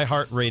on the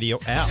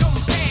iHeartRadio app.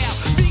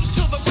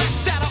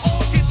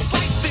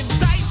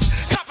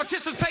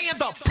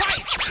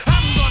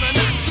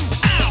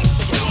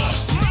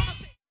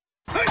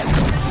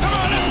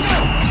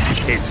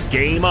 It's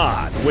Game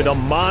On with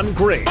Amon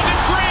Green. Game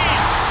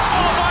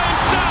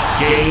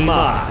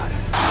On. 10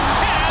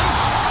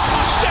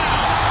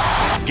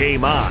 touchdown.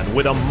 Game On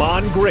with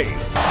Amon Green.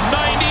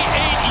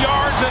 98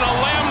 yards and a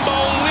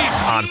Lambeau leap.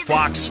 On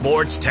Fox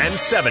Sports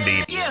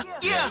 1070. Yeah.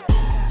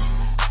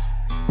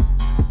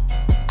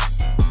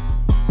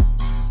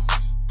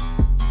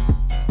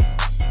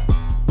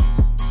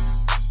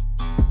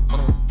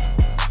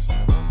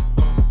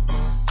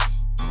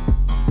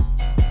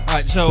 All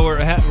right, so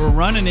we're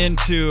running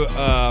into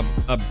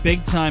a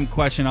big-time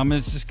question. I'm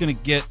just going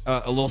to get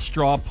a little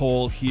straw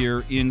poll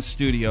here in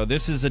studio.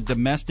 This is a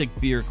domestic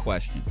beer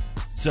question.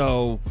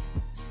 So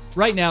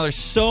right now there's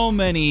so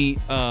many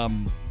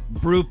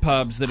brew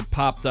pubs that have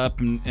popped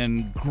up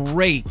and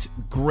great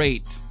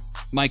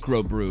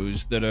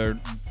microbrews that are,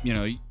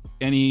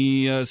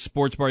 any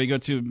sports bar you go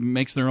to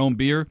makes their own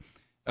beer.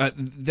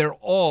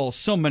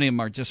 So many of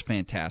them are just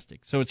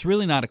fantastic. So it's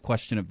really not a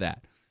question of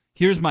that.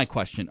 Here's my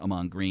question,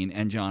 Amon Green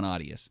and John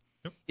Audius.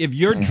 If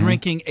you're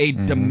drinking a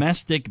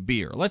domestic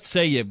beer, let's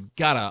say you've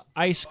got a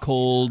ice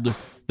cold,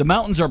 the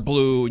mountains are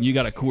blue, and you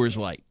got a Coors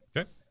Light.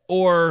 Okay.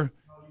 Or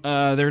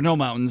there are no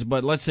mountains,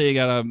 but let's say you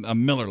got a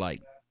Miller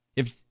Lite.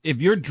 If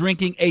you're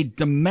drinking a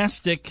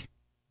domestic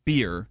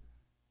beer,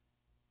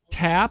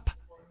 tap,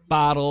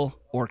 bottle,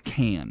 or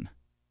can?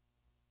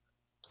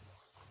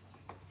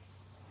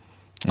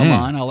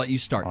 Amon, I'll let you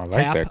start. I like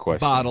tap, that question.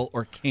 Bottle,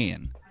 or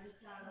can?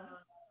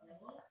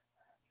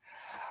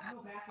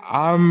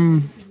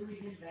 I'm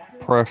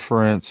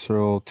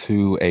preferential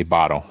to a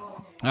bottle.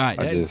 All right,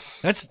 I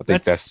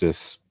think that's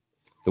just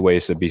the way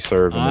it should be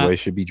served and the way it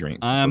should be drank.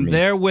 I'm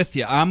there with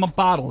you. I'm a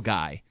bottle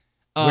guy.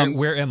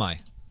 Where am I?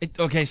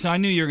 Okay, so I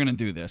knew you were going to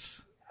do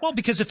this. Well,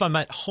 because if I'm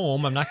at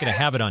home, I'm not going to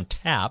have it on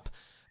tap.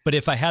 But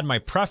if I had my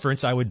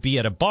preference, I would be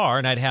at a bar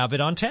and I'd have it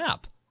on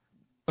tap.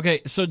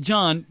 Okay, so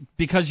John,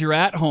 because you're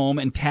at home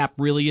and tap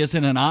really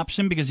isn't an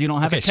option because you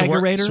don't have a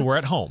kegerator? So we're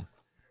at home.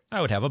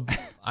 I would have a.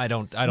 I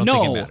don't think it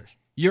matters.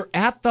 You're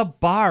at the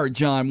bar,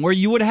 John, where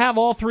you would have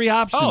all three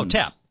options. Oh,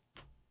 tap.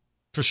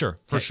 For sure.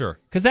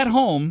 Because at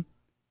home,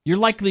 you're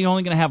likely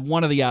only going to have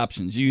one of the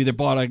options. You either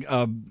bought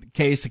a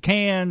case of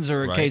cans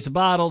or a case of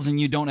bottles, and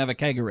you don't have a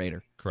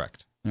kegerator.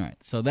 Correct. All right,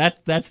 so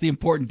that's the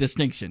important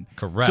distinction.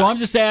 Correct. So I'm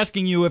just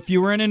asking you, if you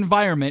were in an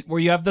environment where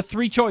you have the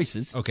three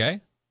choices,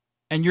 okay,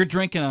 and you're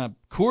drinking a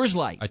Coors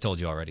Light. I told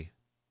you already.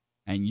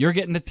 And you're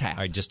getting the tap.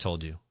 I just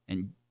told you.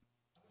 And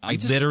I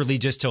literally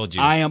just told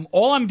you.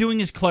 All I'm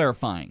doing is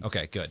clarifying.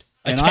 Okay, good.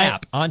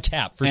 On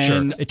tap, for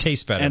sure. It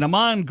tastes better. And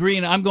Amon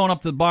Green, I'm going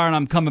up to the bar, and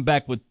I'm coming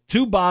back with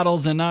 2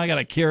 bottles, and now I got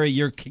to carry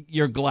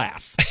your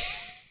glass.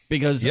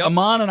 Because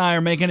Amon and I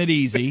are making it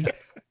easy.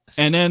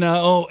 And then,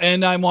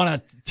 and I want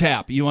a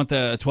tap. You want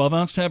the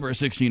 12-ounce tap or a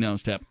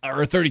 16-ounce tap?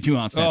 Or a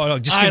 32-ounce tap? Oh, no,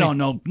 I don't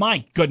know.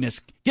 My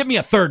goodness. Give me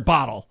a third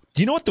bottle.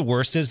 Do you know what the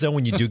worst is, though,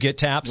 when you do get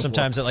taps?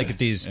 Sometimes at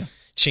these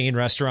chain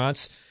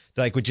restaurants,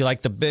 like, would you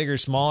like the big or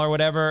small or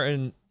whatever?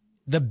 And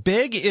the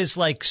big is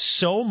like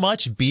so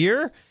much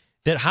beer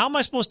that how am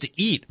I supposed to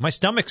eat? My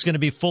stomach's going to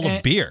be full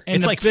of beer. And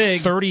it's the like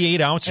big,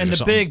 38 ounces and or the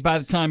something. big, by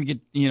the time you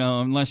get,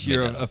 unless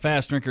you're a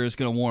fast drinker, it's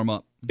going to warm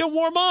up. It'll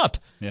warm up.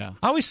 Yeah.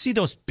 I always see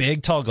those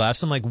big, tall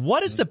glasses. I'm like,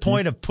 what is the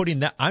point of putting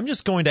that? I'm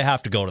just going to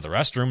have to go to the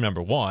restroom,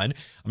 number one.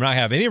 I'm not going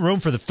to have any room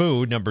for the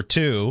food, number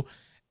two.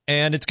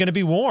 And it's going to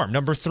be warm,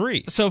 number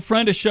three. So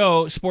friend of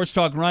show, Sports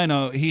Talk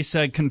Rhino, he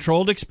said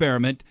controlled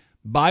experiment,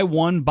 buy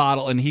one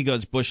bottle, and he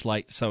goes Busch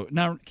Light. So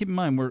now keep in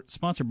mind, we're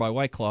sponsored by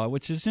White Claw,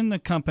 which is in the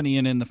company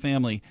and in the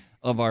family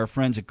of our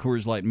friends at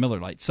Coors Light and Miller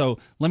Lite. So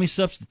let me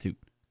substitute.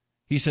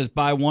 He says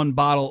buy one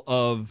bottle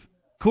of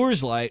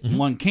Coors Light,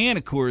 one can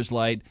of Coors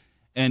Light,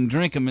 and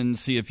drink them and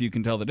see if you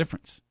can tell the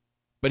difference.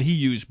 But he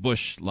used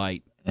Busch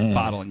Light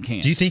bottle and can.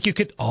 Do you think you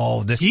could?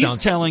 Oh, He's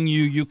telling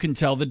you can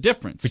tell the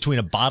difference between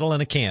a bottle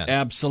and a can.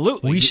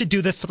 Absolutely. We should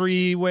do the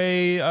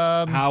three-way.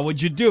 How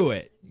would you do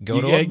it?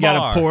 Go to a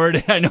bar. Gotta pour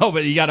it. I know,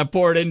 but you got to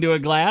pour it into a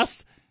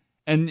glass,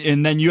 and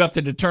then you have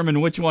to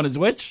determine which one is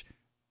which.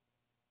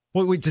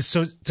 Wait.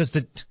 So does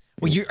the?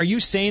 Well, are you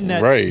saying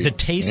that the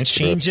taste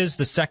changes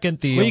the second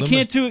the? Well,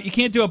 you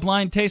can't do a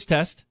blind taste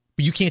test.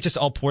 But you can't just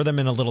all pour them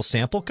in a little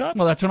sample cup?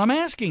 Well, that's what I'm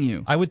asking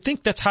you. I would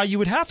think that's how you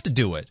would have to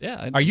do it.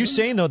 Yeah. Are you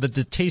saying, though, that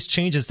the taste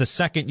changes the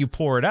second you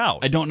pour it out?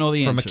 I don't know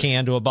the answer. From a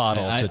can to a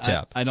bottle to a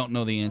tap. I don't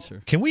know the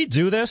answer. Can we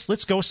do this?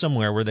 Let's go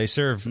somewhere where they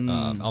serve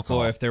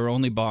alcohol. Boy, if there were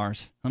only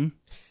bars. And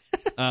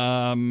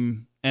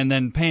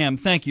then Pam,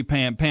 thank you,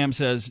 Pam. Pam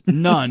says,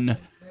 none,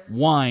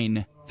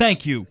 wine.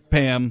 Thank you,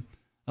 Pam.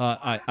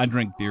 I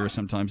drink beer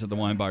sometimes at the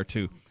wine bar,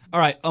 too. All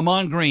right,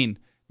 Amon Green,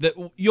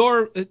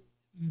 your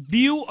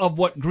view of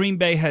what Green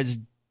Bay has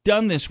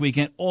done this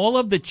weekend, all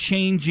of the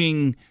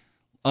changing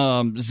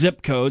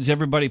zip codes,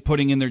 everybody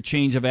putting in their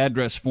change of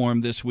address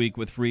form this week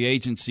with free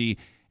agency,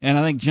 and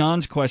I think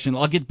John's question,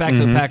 I'll get back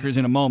to the Packers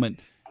in a moment.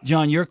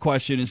 John, your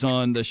question is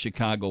on the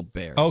Chicago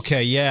Bears.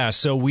 Okay, yeah,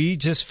 so we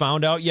just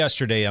found out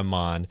yesterday,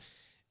 Amon,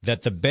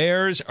 that the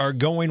Bears are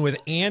going with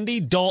Andy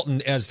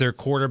Dalton as their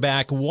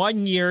quarterback.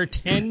 1 year,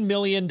 $10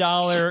 million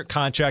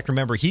contract.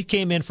 Remember, he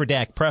came in for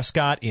Dak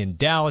Prescott in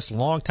Dallas,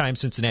 longtime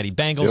Cincinnati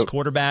Bengals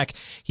quarterback.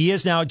 He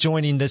is now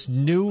joining this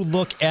new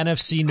look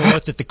NFC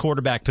North at the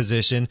quarterback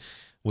position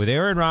with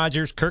Aaron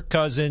Rodgers, Kirk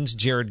Cousins,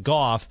 Jared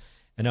Goff,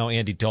 and now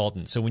Andy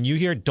Dalton. So when you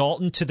hear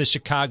Dalton to the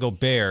Chicago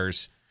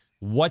Bears,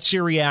 what's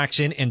your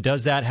reaction, and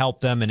does that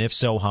help them, and if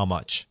so, how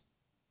much?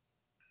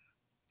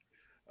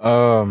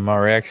 My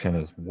reaction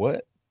is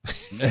what?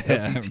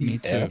 Yeah, me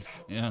too.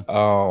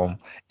 Yeah.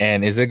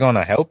 And is it going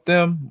to help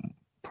them?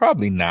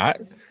 Probably not,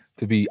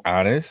 to be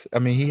honest. I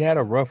mean, he had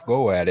a rough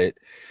go at it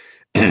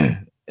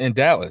in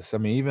Dallas. I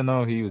mean, even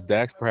though he was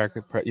Dak's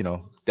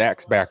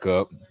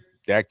backup,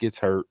 Dak gets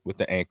hurt with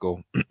the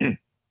ankle,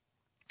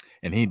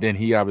 and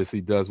he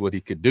obviously does what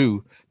he could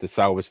do to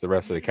salvage the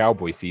rest of the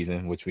Cowboy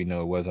season, which we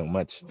know wasn't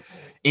much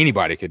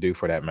anybody could do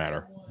for that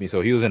matter. I mean,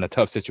 so he was in a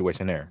tough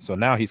situation there. So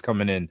now he's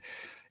coming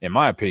in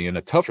my opinion,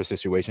 a tougher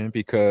situation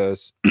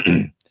because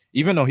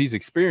even though he's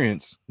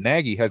experienced,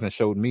 Nagy hasn't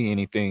showed me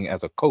anything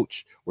as a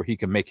coach where he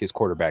can make his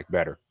quarterback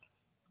better,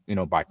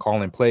 by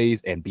calling plays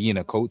and being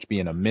a coach,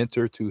 being a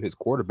mentor to his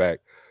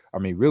quarterback. I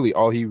mean, really,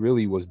 all he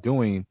really was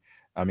doing,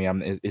 I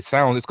mean, it's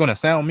going to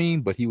sound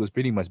mean, but he was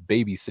pretty much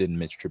babysitting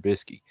Mitch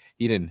Trubisky.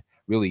 He didn't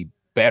really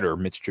better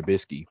Mitch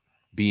Trubisky,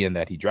 being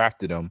that he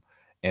drafted him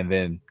and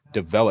then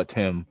developed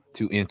him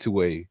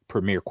into a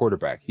premier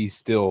quarterback. He's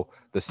still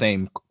the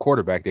same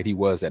quarterback that he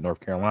was at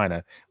North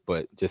Carolina,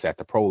 but just at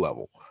the pro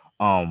level.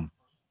 So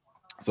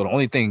the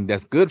only thing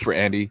that's good for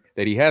Andy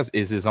that he has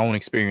is his own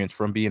experience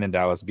from being in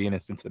Dallas, being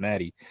in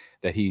Cincinnati,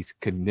 that he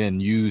can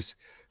then use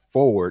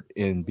forward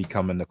in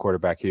becoming the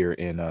quarterback here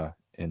in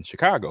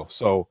Chicago.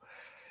 So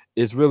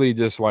it's really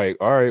just like,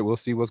 all right, we'll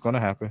see what's going to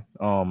happen.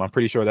 I'm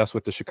pretty sure that's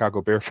what the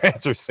Chicago Bear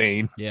fans are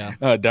saying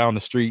down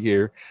the street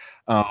here.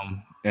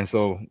 And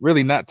so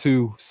really not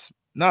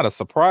a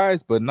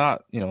surprise, but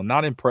not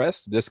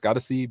impressed. Just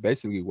got to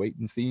basically wait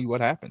and see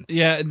what happens.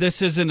 Yeah,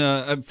 this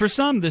isn't for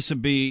some,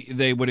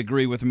 they would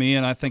agree with me,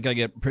 and I think I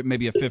get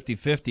maybe a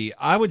 50-50.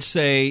 I would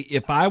say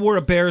if I were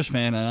a Bears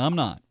fan, and I'm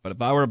not, but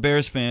if I were a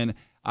Bears fan,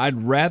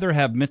 I'd rather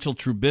have Mitchell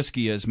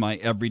Trubisky as my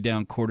every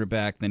down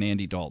quarterback than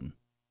Andy Dalton.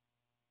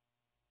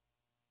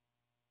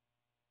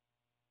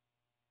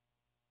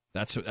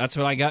 That's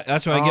what I got.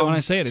 That's what I get when I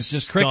say it. It's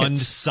just stunned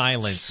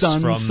silence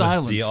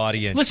from the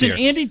audience. Listen,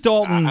 here. Andy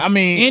Dalton. I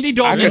mean, Andy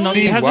Dalton.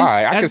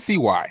 I can see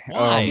why.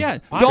 Yeah,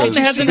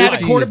 Dalton hasn't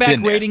had a quarterback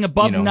rating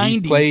above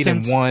 90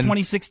 since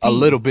 2016. A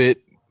little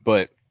bit,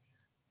 but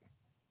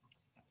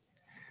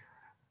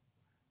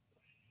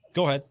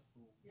go ahead.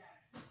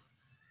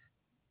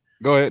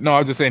 No, I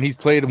was just saying he's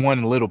played and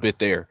won a little bit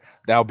there.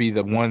 That'll be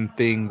the one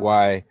thing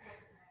why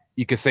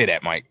you could say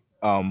that, Mike.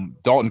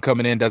 Dalton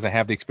coming in doesn't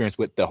have the experience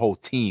with the whole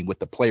team, with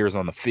the players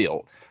on the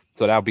field.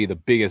 So that'll be the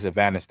biggest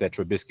advantage that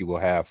Trubisky will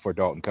have for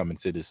Dalton coming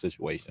to this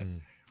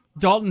situation.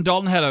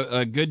 Dalton had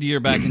a good year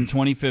back in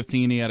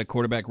 2015. He had a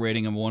quarterback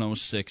rating of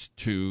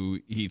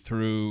 106.2. He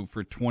threw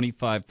for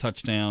 25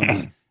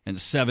 touchdowns and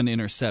 7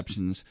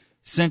 interceptions.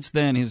 Since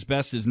then, his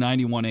best is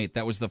 91.8.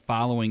 That was the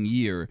following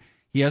year.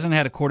 He hasn't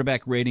had a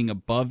quarterback rating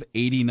above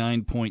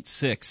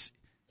 89.6.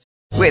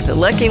 With the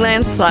Lucky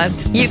Land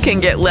Slots, you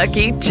can get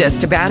lucky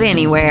just about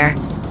anywhere.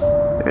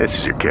 This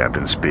is your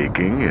captain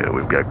speaking.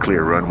 We've got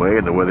clear runway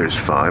and the weather's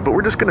fine, but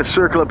we're just going to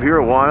circle up here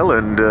a while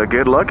and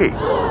get lucky.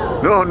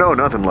 No,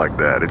 nothing like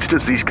that. It's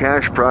just these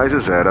cash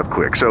prizes add up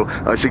quick. So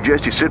I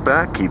suggest you sit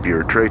back, keep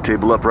your tray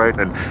table upright,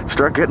 and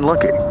start getting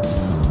lucky.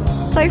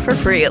 Play for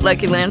free at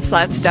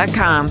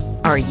LuckyLandSlots.com.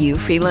 Are you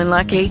feeling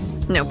lucky?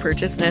 No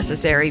purchase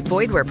necessary.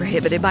 Void where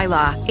prohibited by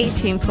law.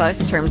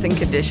 18+ terms and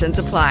conditions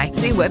apply.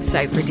 See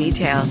website for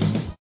details.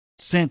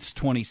 Since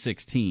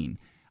 2016.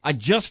 I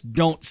just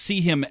don't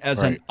see him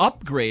as an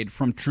upgrade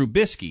from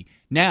Trubisky.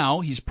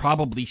 Now he's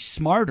probably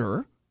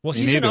smarter. Well,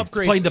 he's an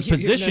upgrade. Played the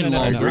position.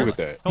 I agree with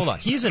that. Hold on,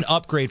 he's an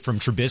upgrade from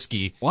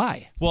Trubisky.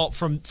 Why? Well,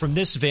 from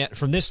this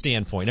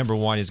standpoint, number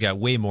one, he's got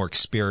way more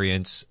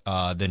experience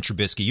than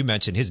Trubisky. You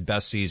mentioned his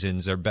best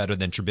seasons are better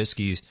than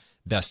Trubisky's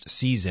best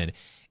season.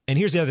 And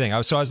here's the other thing. I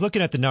was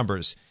looking at the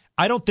numbers.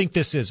 I don't think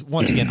this is,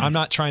 once again, I'm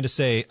not trying to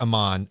say,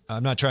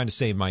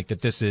 Mike,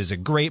 that this is a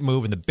great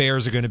move and the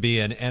Bears are going to be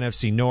an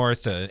NFC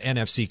North, an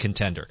NFC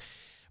contender.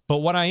 But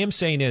what I am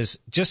saying is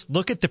just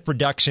look at the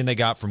production they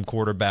got from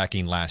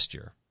quarterbacking last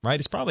year, right?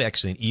 It's probably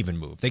actually an even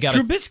move. They got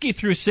Trubisky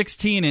threw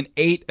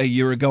 16-8 a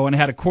year ago and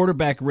had a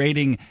quarterback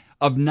rating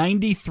of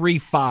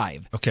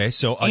 93.5. Okay,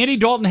 so Andy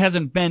Dalton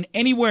hasn't been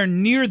anywhere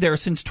near there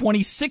since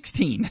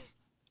 2016.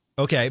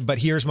 Okay, but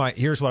here's what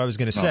I was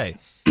going to say.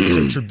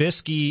 So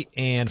Trubisky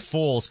and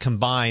Foles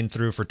combined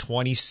threw for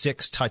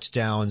 26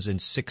 touchdowns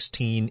and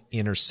 16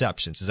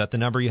 interceptions. Is that the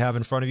number you have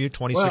in front of you?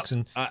 26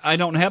 and I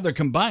don't have their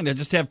combined. I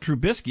just have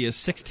Trubisky as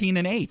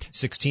 16-8.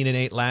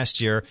 16-8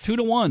 last year.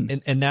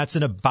 2-1. And that's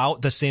in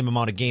about the same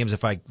amount of games,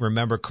 if I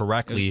remember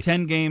correctly. It was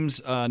 10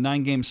 games,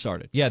 9 games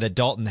started. Yeah, that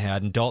Dalton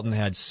had, and Dalton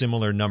had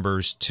similar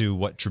numbers to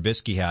what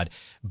Trubisky had.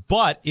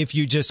 But if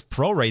you just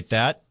prorate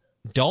that,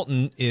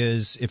 Dalton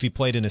is, if he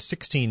played in a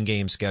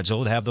 16-game schedule,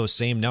 would have those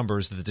same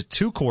numbers that the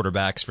two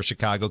quarterbacks for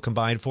Chicago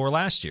combined for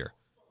last year.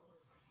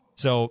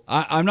 So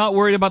I'm not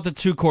worried about the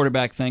two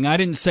quarterback thing. I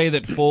didn't say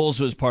that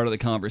Foles was part of the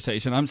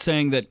conversation. I'm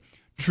saying that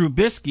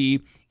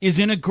Trubisky is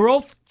in a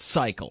growth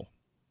cycle.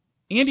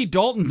 Andy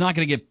Dalton's not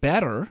going to get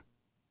better.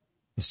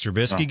 Is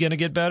Trubisky going to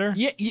get better?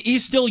 Yeah,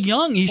 he's still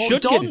young. He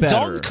should get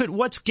better.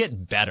 What's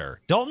get better?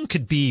 Dalton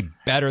could be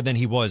better than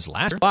he was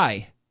last year.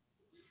 Why?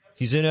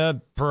 He's in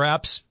a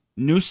perhaps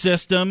new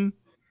system,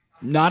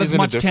 not as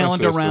much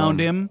talent around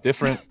him.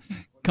 Different.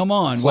 Come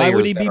on, why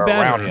would he be better?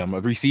 Around him,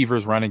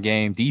 receivers, running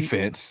game,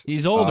 defense.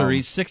 He's older.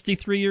 He's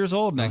 63 years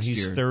old next year.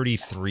 He's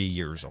 33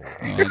 years old.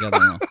 Oh, I don't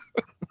know.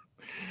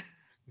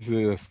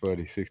 That's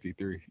funny,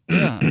 63.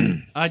 Yeah,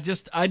 I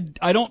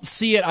don't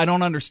see it. I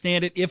don't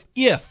understand it.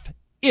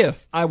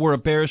 If I were a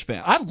Bears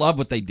fan, I love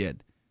what they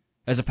did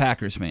as a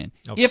Packers fan.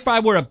 If I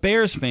were a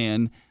Bears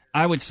fan,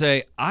 I would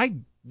say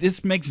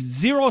this makes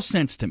zero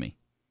sense to me.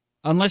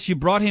 Unless you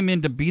brought him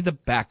in to be the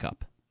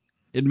backup.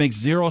 It makes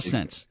zero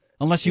sense.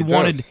 Unless you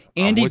wanted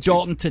Andy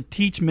Dalton to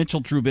teach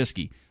Mitchell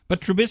Trubisky.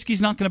 But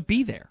Trubisky's not going to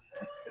be there.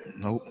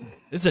 Nope.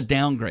 This is a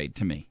downgrade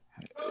to me.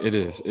 It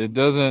is. It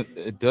doesn't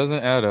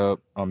add up.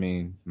 I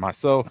mean,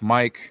 myself,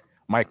 Mike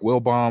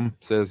Wilbaum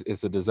says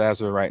it's a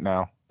disaster right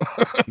now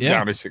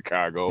down in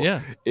Chicago. Yeah.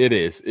 It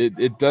is.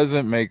 It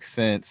doesn't make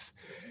sense.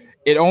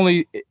 It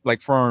only,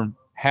 like, from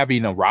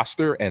having a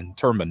roster and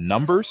term of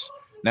numbers,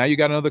 now you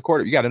got another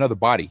you got another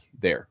body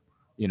there.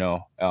 You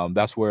know,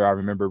 that's where I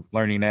remember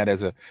learning that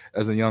as a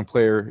young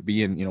player,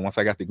 being, once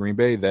I got to Green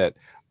Bay, that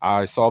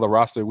I saw the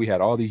roster. We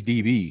had all these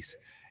DBs,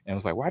 and I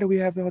was like, why do we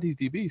have all these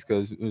DBs?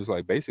 Because it was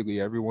like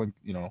basically everyone,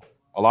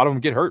 a lot of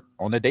them get hurt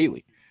on the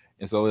daily,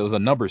 and so it was a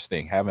numbers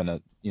thing. Having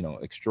a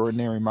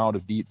extraordinary amount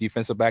of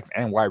defensive backs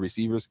and wide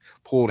receivers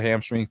pulled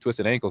hamstrings,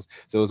 twisted ankles,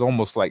 so it was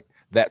almost like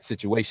that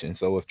situation.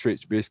 So if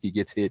Trubisky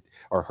gets hit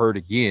or hurt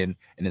again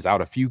and is out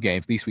a few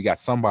games, at least we got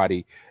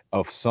somebody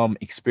of some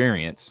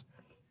experience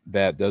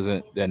that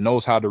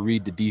knows how to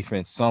read the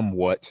defense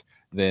somewhat.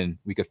 Then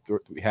we could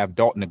have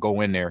Dalton to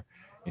go in there.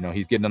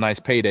 He's getting a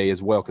nice payday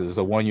as well because it's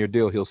a 1-year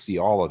deal. He'll see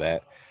all of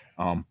that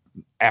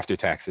after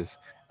taxes,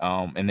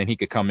 and then he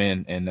could come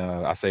in and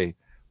I say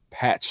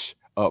patch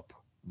up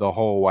the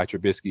hole while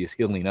Trubisky is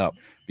healing up,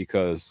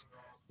 because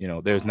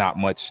there's not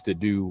much to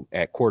do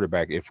at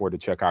quarterback for the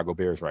Chicago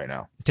Bears right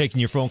now. Taking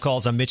your phone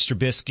calls on Mitch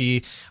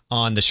Trubisky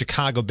on the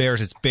Chicago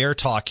Bears. It's Bear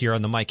Talk here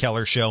on the Mike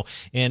Keller Show.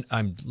 And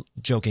I'm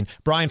joking.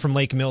 Brian from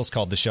Lake Mills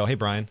called the show. Hey,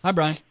 Brian. Hi,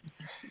 Brian.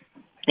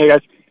 Hey,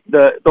 guys.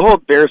 The whole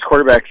Bears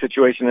quarterback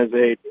situation has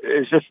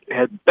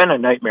been a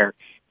nightmare.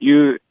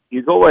 You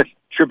go with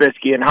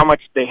Trubisky and how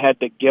much they had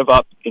to give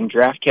up in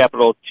draft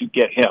capital to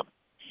get him.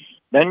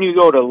 Then you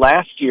go to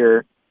last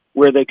year,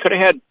 where they could have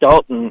had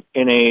Dalton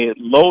in a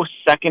low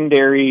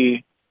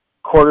secondary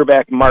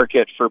quarterback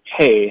market for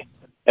pay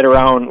at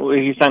around,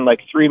 he signed like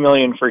 $3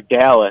 million for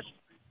Dallas,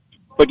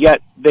 but yet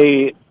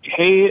they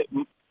pay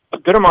a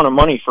good amount of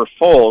money for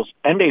Foles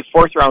and a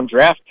 4th-round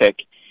draft pick,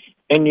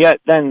 and yet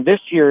then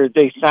this year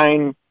they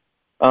sign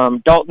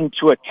Dalton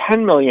to a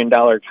 $10 million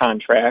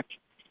contract,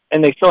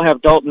 and they still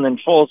have Dalton and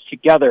Foles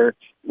together,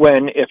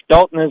 when if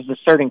Dalton is the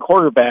starting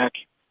quarterback,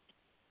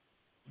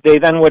 they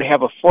then would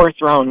have a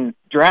 4th-round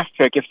draft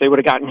pick if they would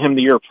have gotten him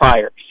the year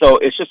prior. So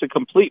it's just a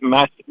complete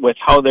mess with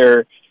how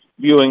they're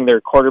viewing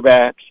their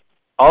quarterbacks,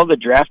 all the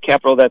draft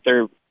capital that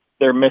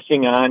they're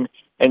missing on.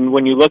 And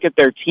when you look at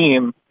their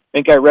team, I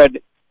think I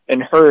read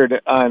and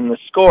heard on the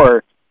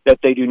Score that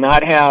they do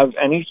not have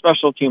any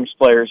special teams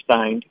players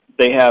signed.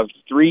 They have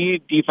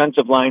 3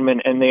 defensive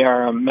linemen, and they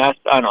are a mess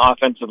on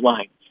offensive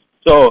line.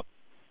 So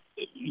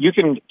you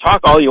can talk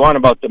all you want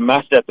about the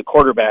mess at the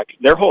quarterback.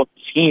 Their whole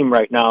team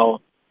right now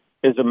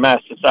is a mess,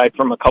 aside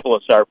from a couple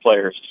of star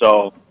players.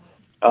 So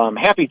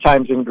happy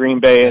times in Green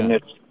Bay, and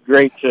it's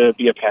great to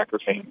be a Packer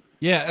fan.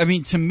 Yeah, I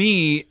mean, to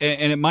me,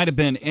 and it might have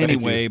been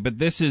anyway, but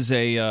this is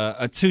a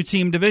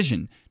 2-team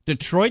division.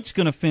 Detroit's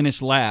going to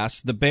finish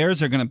last. The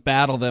Bears are going to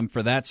battle them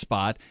for that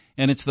spot,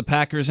 and it's the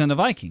Packers and the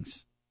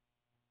Vikings.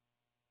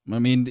 I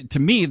mean, to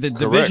me, the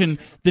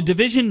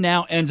division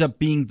now ends up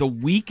being the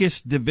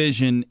weakest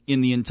division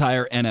in the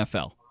entire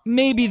NFL.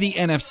 Maybe the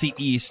NFC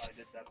East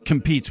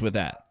competes with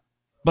that.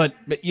 But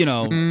you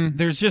know,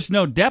 there's just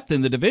no depth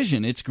in the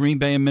division. It's Green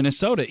Bay and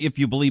Minnesota, if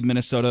you believe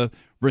Minnesota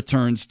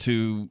returns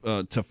to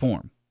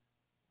form.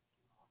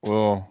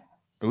 Well,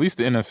 at least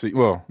the NFC.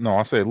 Well, no,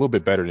 I'll say a little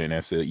bit better than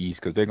NFC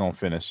East because they're going to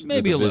finish.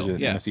 Maybe a little.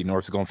 Yeah. NFC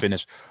North is going to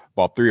finish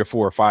about 3 or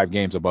 4 or 5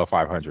 games above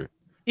 500.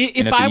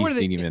 If I were to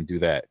didn't even do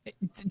that,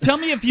 tell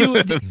me if you.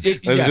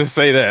 Let's just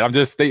say that. I'm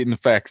just stating the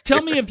facts.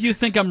 Tell me if you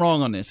think I'm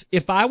wrong on this.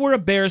 If I were a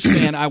Bears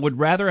fan, I would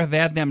rather have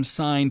had them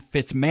sign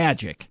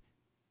Fitzmagic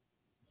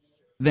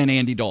than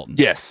Andy Dalton.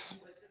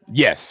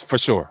 Yes, for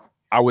sure.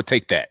 I would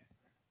take that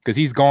because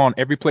he's gone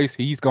every place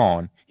he's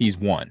gone. He's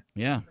won.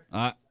 Yeah.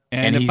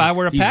 And if I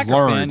were a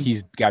Packer fan,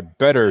 he's got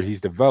better,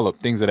 he's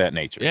developed, things of that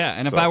nature. Yeah,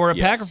 and if I were a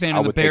Packer fan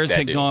and the Bears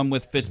had gone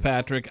with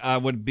Fitzpatrick, I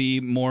would be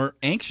more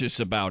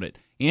anxious about it.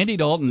 Andy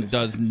Dalton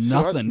does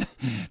nothing.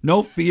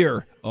 No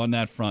fear on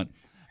that front.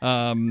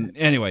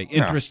 Anyway,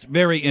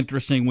 very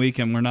interesting week,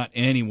 and we're not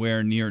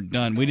anywhere near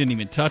done. We didn't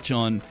even touch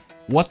on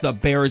what the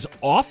Bears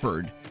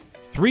offered.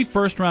 3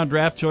 first-round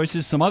draft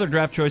choices, some other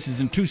draft choices,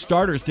 and 2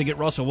 starters to get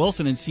Russell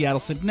Wilson, and Seattle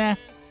said, nah,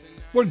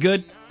 we're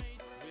good.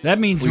 That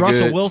means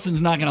Russell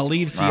Wilson's not going to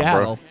leave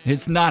Seattle.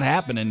 It's not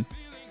happening.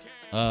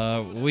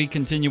 We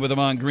continue with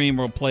Amon Green.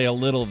 We'll play a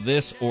little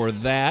this or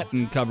that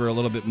and cover a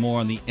little bit more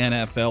on the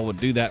NFL. We'll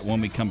do that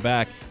when we come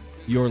back.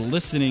 You're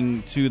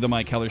listening to The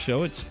Mike Keller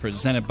Show. It's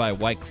presented by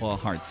White Claw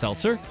Hard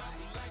Seltzer.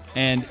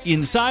 And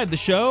inside the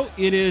show,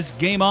 it is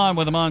Game On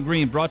with Amon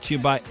Green, brought to you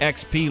by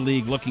XP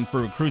League. Looking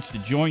for recruits to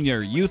join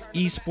your youth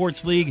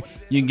esports league?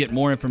 You can get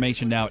more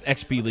information now at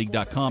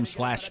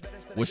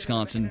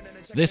xpleague.com/Wisconsin.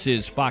 This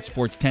is Fox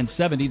Sports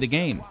 1070, The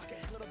Game.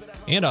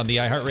 And on the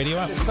iHeartRadio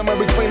app. Somewhere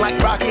between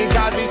like Rocky and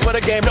Cosby's for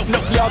the game. Nope,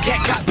 y'all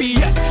can't copy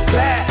yet.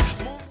 Bad.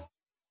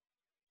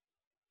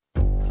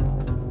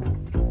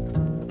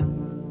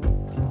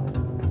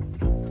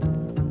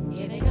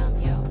 Here they come,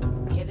 yo.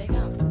 Here they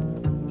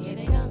come. Here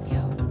they come,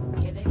 yo.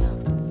 Here they come.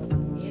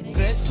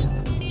 This.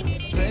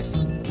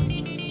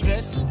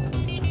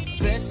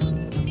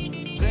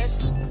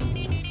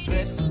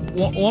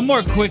 One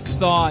more quick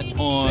thought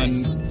on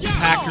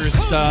Packers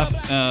stuff,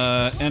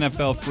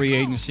 NFL free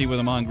agency with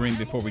Amon Green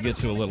before we get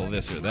to a little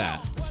this or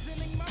that.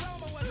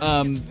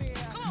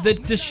 The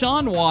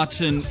Deshaun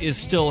Watson is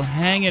still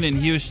hanging in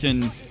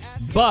Houston,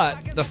 but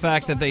the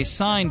fact that they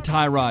signed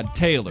Tyrod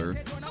Taylor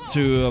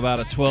to about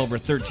a $12 or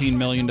 $13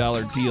 million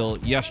deal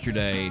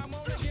yesterday,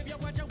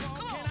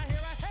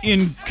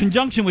 in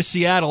conjunction with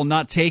Seattle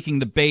not taking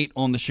the bait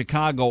on the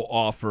Chicago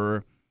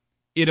offer,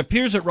 it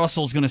appears that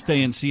Russell's going to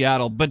stay in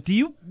Seattle. But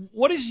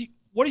what is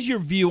your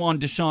view on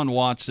Deshaun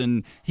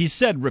Watson? He's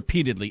said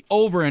repeatedly,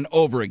 over and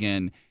over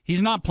again,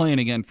 he's not playing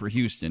again for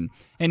Houston.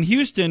 And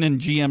Houston and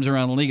GMs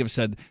around the league have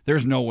said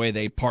there's no way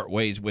they part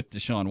ways with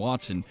Deshaun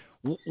Watson.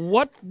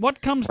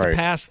 What comes to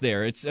pass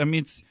there? It's a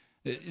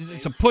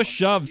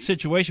push-shove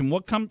situation.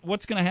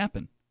 What's going to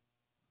happen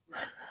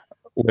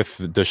with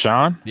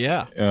Deshaun?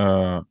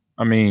 Yeah.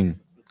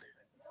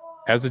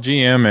 As a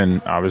GM, and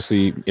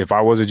obviously if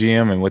I was a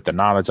GM and with the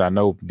knowledge I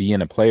know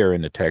being a player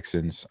in the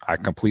Texans, I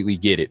completely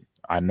get it.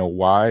 I know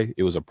why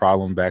it was a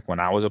problem back when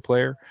I was a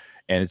player,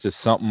 and it's just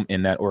something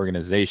in that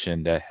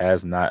organization that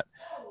has not,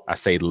 I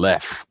say,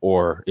 left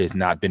or is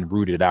not been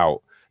rooted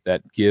out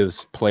that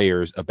gives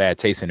players a bad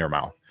taste in their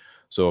mouth.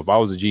 So if I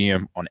was a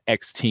GM on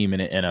X team in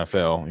the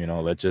NFL,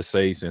 let's just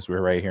say since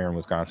we're right here in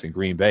Wisconsin,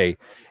 Green Bay,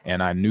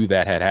 and I knew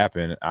that had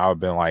happened, I would have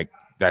been like,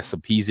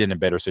 he's in a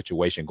better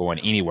situation going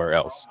anywhere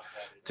else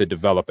to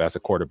develop as a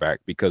quarterback,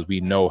 because we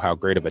know how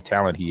great of a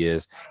talent he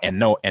is, and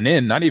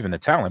then not even the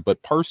talent,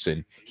 but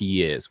person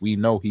he is. We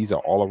know he's an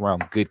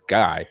all-around good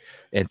guy,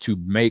 and to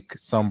make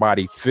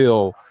somebody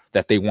feel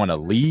that they want to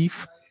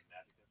leave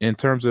in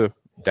terms of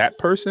that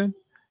person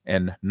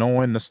and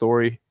knowing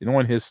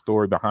his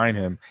story behind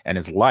him and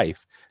his life,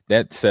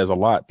 that says a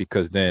lot,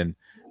 because then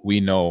we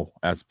know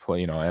as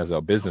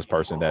a business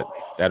person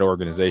that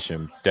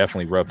organization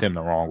definitely rubbed him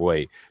the wrong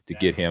way to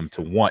get him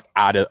to want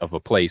out of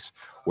a place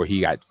where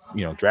he got,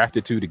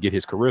 drafted to get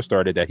his career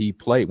started, that he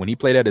played. When he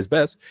played at his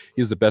best,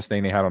 he was the best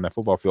thing they had on that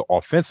football field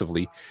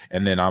offensively.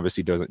 And then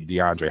obviously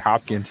DeAndre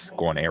Hopkins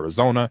going to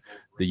Arizona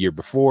the year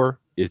before.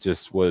 It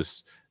just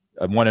was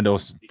one of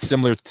those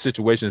similar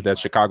situations that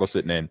Chicago's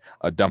sitting in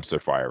a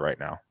dumpster fire right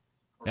now.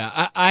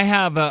 Yeah, I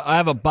have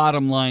a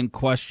bottom line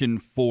question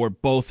for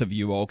both of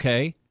you,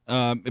 okay?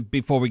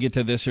 Before we get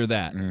to this or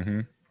that.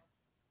 Mm-hmm.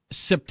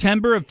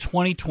 September of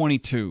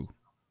 2022,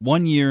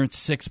 1 year and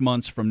 6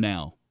 months from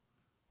now,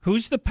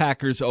 who's the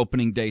Packers'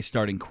 opening day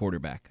starting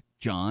quarterback?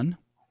 John?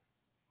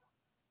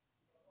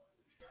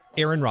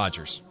 Aaron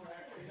Rodgers.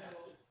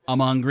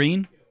 Amon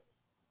Green?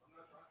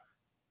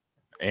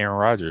 Aaron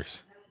Rodgers.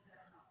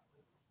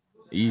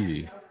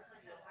 Easy.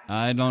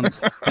 I don't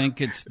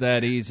think it's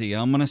that easy.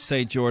 I'm going to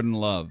say Jordan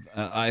Love.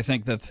 I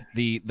think that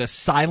the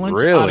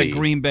silence out of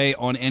Green Bay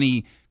on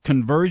any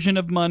conversion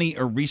of money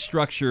or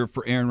restructure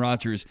for Aaron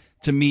Rodgers,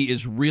 to me,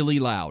 is really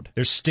loud.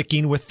 They're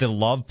sticking with the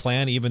Love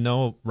plan, even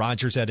though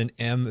Rodgers had an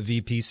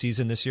MVP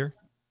season this year?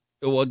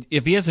 Well,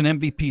 if he has an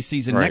MVP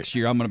season next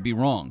year, I'm going to be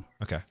wrong.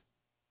 Okay.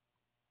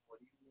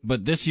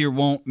 But this year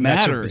won't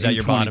matter. Is that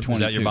your bottom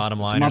line? It's my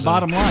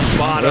bottom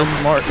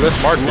line.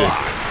 Let's mark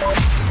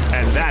this.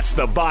 And that's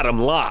the bottom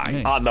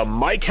line on the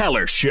Mike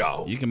Heller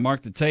Show. You can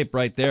mark the tape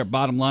right there.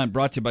 Bottom line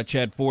brought to you by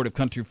Chad Ford of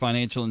Country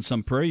Financial in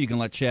Sun Prairie. You can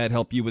let Chad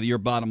help you with your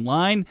bottom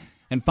line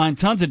and find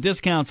tons of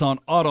discounts on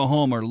auto,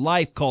 home, or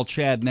life. Call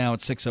Chad now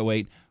at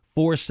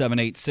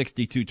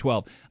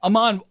 608-478-6212.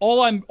 Amon,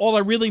 all I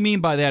really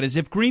mean by that is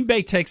if Green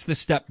Bay takes the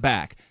step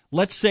back,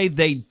 let's say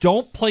they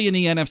don't play in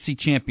the NFC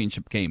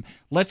Championship game.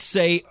 Let's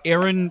say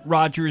Aaron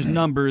Rodgers'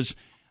 numbers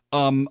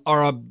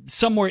are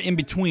somewhere in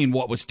between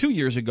what was 2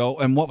 years ago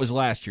and what was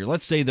last year.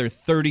 Let's say they're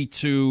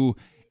 32-8,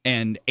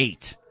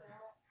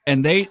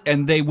 and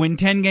they win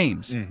 10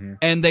 games,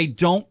 and they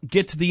don't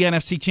get to the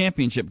NFC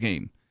Championship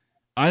game.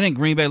 I think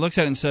Green Bay looks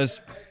at it and says,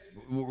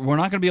 "We're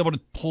not going to be able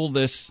to pull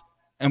this,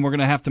 and we're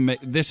going to have to make.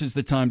 This is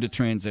the time to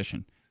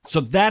transition."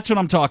 So that's what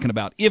I'm talking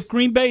about. If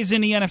Green Bay is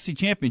in the NFC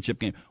Championship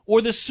game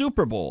or the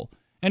Super Bowl,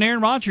 and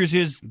Aaron Rodgers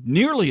is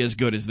nearly as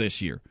good as this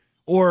year,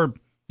 or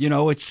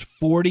it's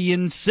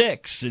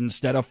 40-6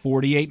 instead of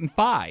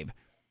 48-5.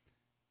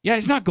 Yeah,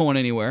 he's not going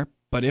anywhere.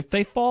 But if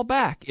they fall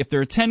back, if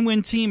they're a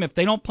 10-win team, if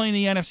they don't play in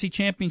the NFC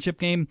Championship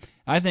game,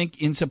 I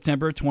think in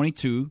September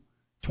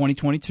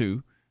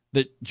 2022,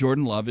 that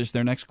Jordan Love is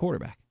their next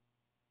quarterback.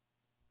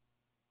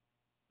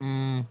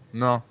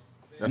 No,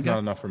 that's not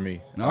enough for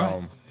me. All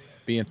right.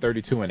 Being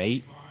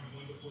 32-8,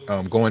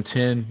 going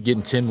 10,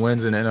 getting 10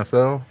 wins in the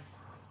NFL,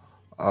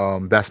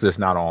 that's just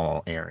not all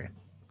on Aaron.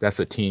 That's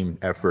a team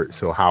effort.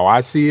 So how I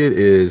see it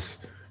is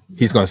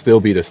he's going to still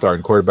be the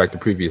starting quarterback the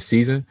previous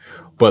season,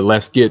 but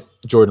let's get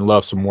Jordan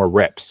Love some more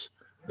reps.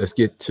 Let's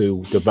get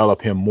to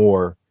develop him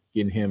more,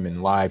 getting him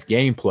in live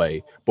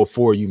gameplay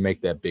before you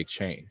make that big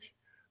change.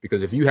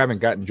 Because if you haven't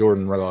gotten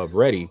Jordan Love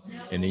ready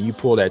and then you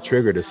pull that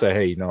trigger to say,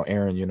 hey,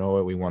 Aaron, you know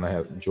what, we want to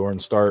have Jordan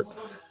start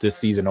this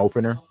season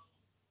opener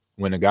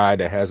when a guy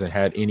that hasn't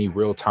had any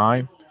real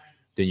time,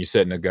 then you're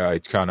setting a guy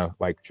kind of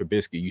like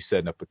Trubisky, you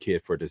setting up a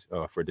kid for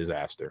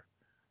disaster.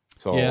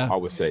 So Yeah. I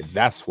would say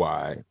that's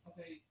why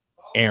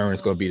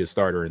Aaron's going to be the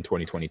starter in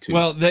 2022.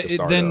 Well,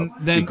 then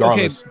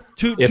regardless, okay.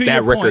 If to that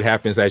your record point,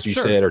 happens, as you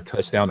sure. said, or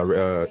touchdown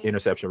or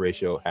interception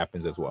ratio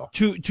happens as well.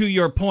 To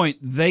your point,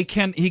 he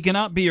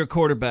cannot be your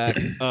quarterback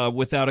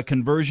without a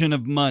conversion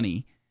of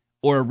money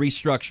or a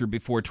restructure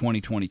before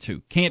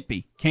 2022.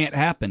 Can't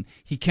happen.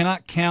 He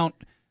cannot count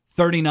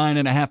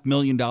 $39.5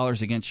 million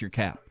against your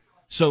cap.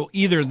 So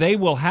either they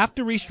will have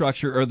to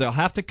restructure or they'll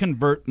have to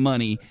convert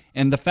money,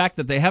 and the fact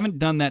that they haven't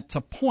done that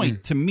to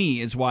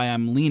me is why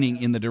I'm leaning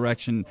in the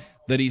direction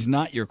that he's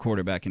not your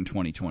quarterback in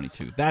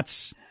 2022.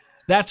 That's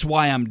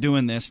why I'm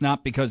doing this,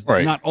 not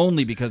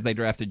only because they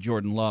drafted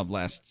Jordan Love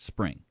last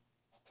spring.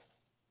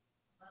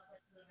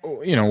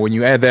 When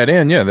you add that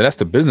in, that's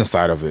the business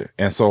side of it.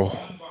 And so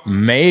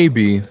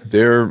maybe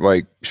they're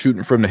like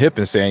shooting from the hip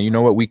and saying, you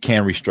know what, we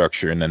can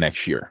restructure in the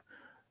next year.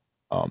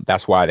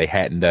 That's why they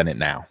hadn't done it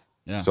now.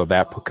 Yeah. So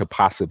that could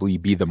possibly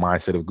be the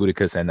mindset of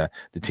Gutekunst and the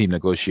team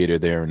negotiator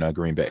there in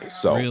Green Bay.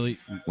 So really?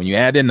 When you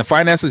add in the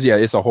finances,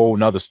 it's a whole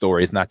nother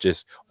story. It's not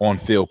just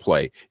on-field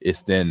play.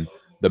 It's then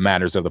the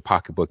matters of the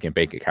pocketbook and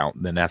bank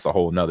account. Then that's a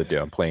whole nother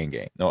damn playing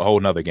game. No, a whole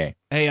nother game.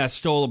 Hey, I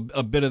stole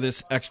a bit of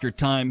this extra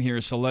time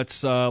here, so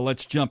let's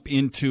jump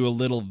into a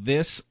little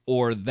this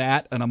or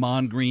that, an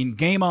Amon Green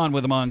game on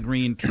with Amon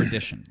Green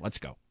tradition. Let's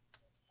go.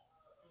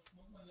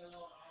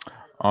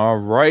 All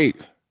right.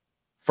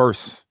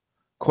 First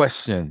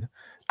question.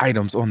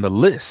 Items on the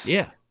list.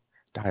 Yeah.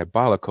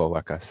 Diabolical,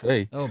 like I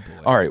say. Oh, boy.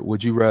 All right.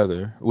 Would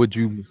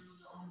you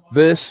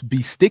this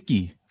be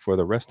sticky for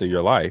the rest of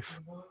your life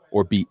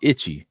or be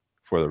itchy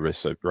for the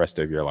rest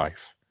of your life?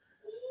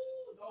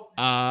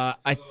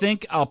 I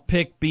think I'll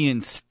pick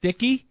being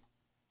sticky.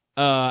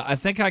 I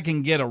think I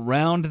can get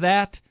around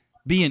that.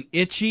 Being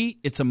itchy,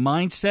 it's a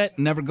mindset,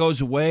 never goes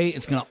away.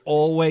 It's going to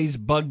always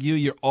bug you.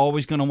 You're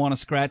always going to want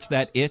to scratch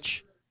that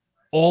itch.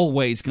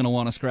 Always going to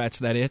want to scratch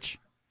that itch.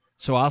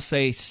 So I'll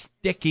say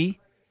sticky.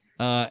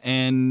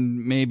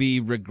 and maybe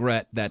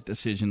regret that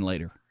decision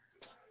later?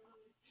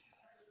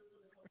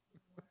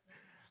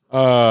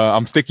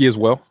 I'm sticky as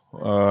well.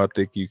 I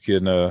think you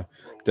can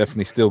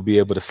definitely still be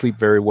able to sleep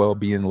very well,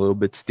 being a little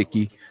bit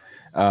sticky,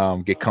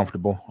 get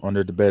comfortable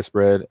under the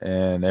bedspread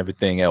and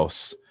everything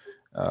else.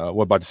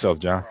 What about yourself,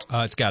 John?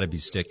 It's got to be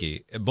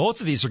sticky. Both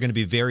of these are going to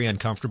be very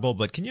uncomfortable,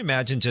 but can you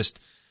imagine just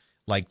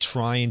like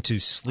trying to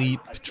sleep,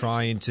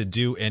 trying to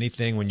do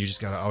anything when you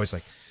just got to always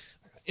like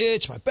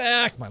itch my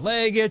back, my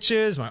leg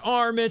itches, my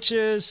arm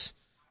itches.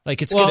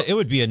 Like it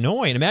would be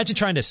annoying. Imagine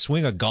trying to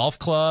swing a golf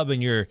club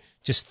and you're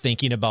just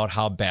thinking about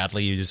how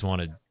badly you just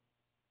want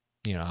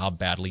to, how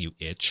badly you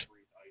itch.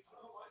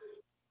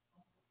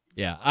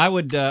 Yeah, I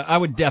would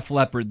Def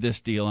Leppard this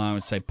deal. I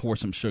would say pour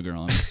some sugar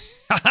on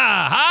it.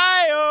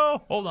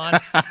 Hi-oh! Hold on.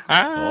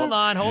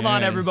 Hold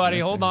on, everybody.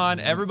 Hold on.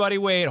 Everybody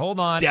wait. Hold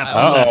on. Def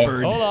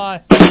Leppard. Hold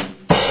on.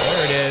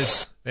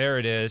 There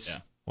it is.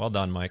 Yeah. Well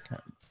done, Mike.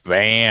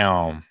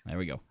 Bam. There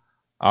we go.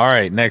 All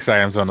right, next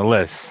item's on the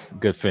list.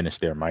 Good finish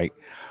there, Mike.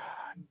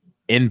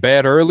 In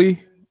bed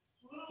early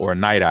or a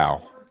night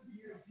owl?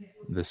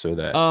 This or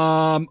that.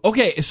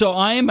 Okay, so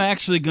I am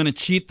actually going to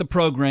cheat the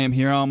program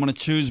here. I'm going to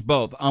choose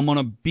both. I'm going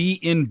to be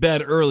in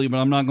bed early, but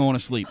I'm not going to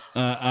sleep.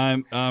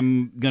 I'm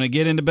going to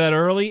get into bed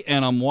early,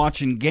 and I'm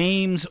watching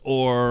games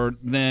or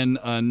then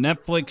a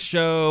Netflix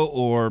show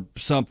or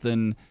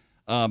something.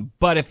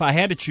 But if I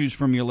had to choose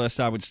from your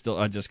list, I'd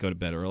just go to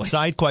bed early.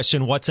 Side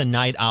question, what's a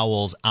night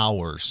owl's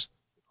hours?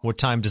 What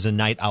time does a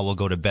night owl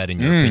go to bed,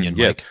 in your opinion,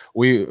 Mike?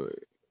 We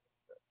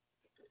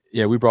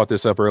brought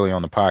this up early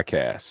on the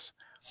podcast.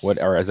 What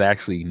is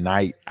actually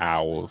night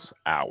owl's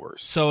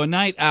hours? So a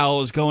night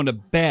owl is going to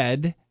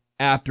bed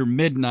after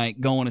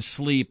midnight, going to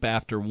sleep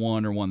after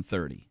 1 or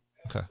 1:30.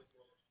 Okay.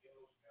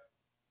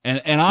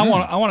 And I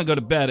want to go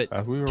to bed at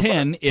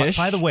 10-ish.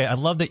 By the way, I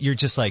love that you're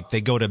just like,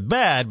 they go to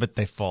bed, but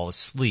they fall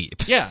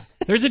asleep. Yeah,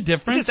 there's a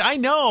difference. I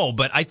know,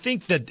 but I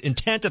think the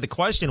intent of the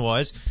question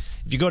was,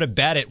 if you go to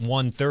bed at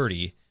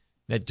 1:30,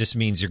 that just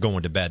means you're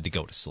going to bed to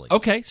go to sleep.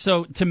 Okay,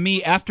 so to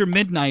me, after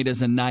midnight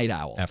is a night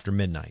owl. After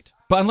midnight.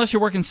 But unless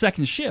you're working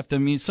second shift, I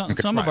mean, some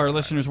of our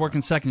listeners working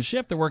second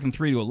shift, they're working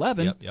 3 to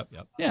 11. Yep.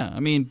 Yeah, I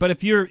mean, but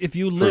if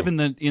you live in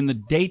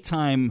the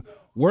daytime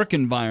work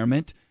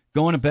environment,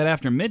 going to bed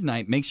after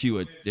midnight makes you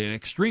an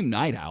extreme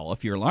night owl.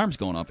 If your alarm's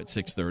going off at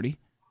 6:30,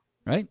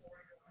 right?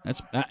 That's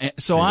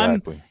so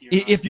exactly.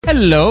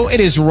 Hello,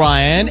 it is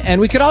Ryan, and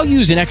we could all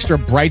use an extra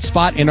bright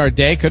spot in our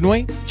day, couldn't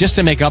we? Just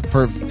to make up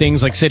for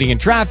things like sitting in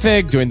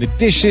traffic, doing the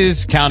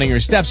dishes, counting your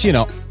steps,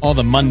 all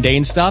the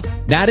mundane stuff.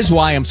 That is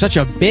why I'm such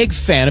a big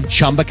fan of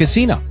Chumba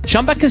Casino.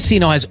 Chumba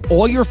Casino has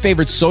all your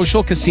favorite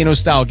social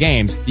casino-style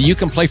games that you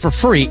can play for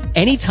free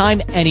anytime,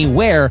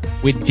 anywhere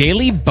with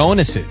daily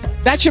bonuses.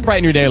 That should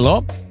brighten your day a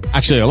little.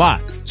 Actually, a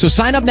lot. So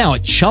sign up now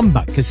at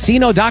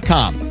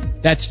ChumbaCasino.com.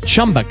 That's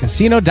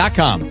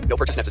ChumbaCasino.com. No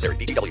purchase necessary.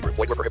 VGW Group.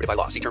 Void where prohibited by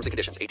law. See terms and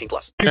conditions.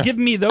 18+. You're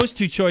giving me those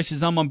two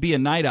choices. I'm going to be a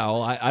night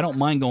owl. I don't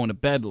mind going to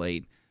bed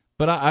late,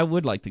 but I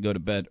would like to go to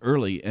bed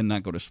early and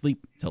not go to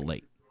sleep till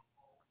late.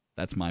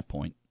 That's my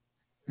point.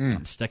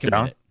 I'm sticking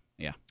with it.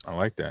 Yeah. I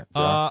like that.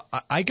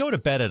 I go to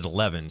bed at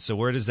 11, so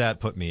where does that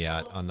put me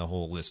at on the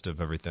whole list of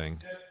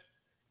everything?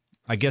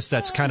 I guess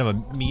that's kind of a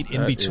meet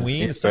in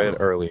between. It's bed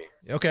early.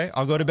 Okay,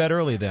 I'll go to bed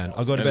early then.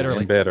 I'll go to bed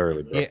early. In bed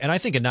early, bro. Yeah, and I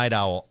think a night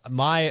owl,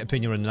 my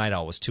opinion on a night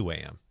owl was 2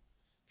 a.m.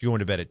 If you're going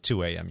to bed at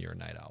 2 a.m., you're a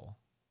night owl.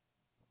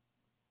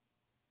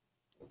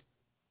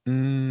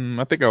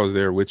 I think I was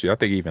there with you. I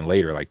think even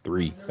later, like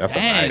 3. That's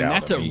Dang, a night owl.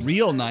 That's a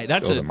real night.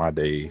 Those are my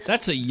days.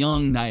 That's a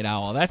young night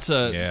owl. That's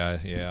a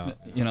yeah.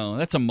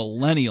 That's a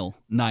millennial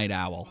night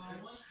owl.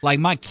 Like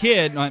my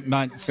kid,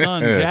 my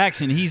son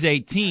Jackson, he's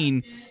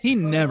 18. He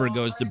never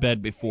goes to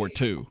bed before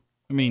 2.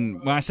 I mean,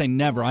 when I say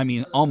never, I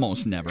mean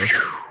almost never.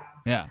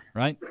 Yeah,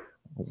 right?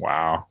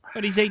 Wow.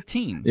 But he's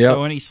 18, yep.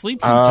 so and he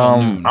sleeps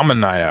until noon. I'm a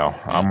night owl.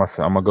 I'm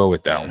gonna go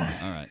with that one.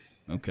 All right.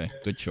 Okay,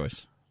 good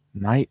choice.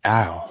 Night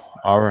owl.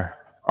 All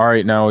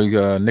right. Now we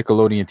got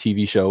Nickelodeon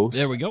TV shows.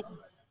 There we go.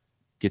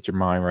 Get your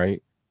mind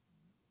right.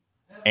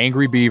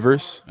 Angry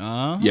Beavers.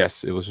 Uh-huh.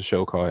 Yes, it was a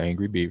show called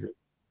Angry Beavers.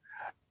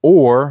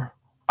 Or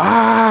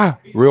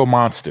Real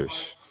Monsters.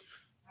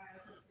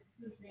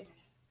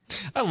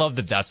 I love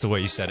that that's the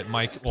way you said it,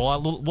 Mike.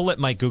 Well, we'll let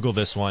Mike Google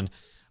this one.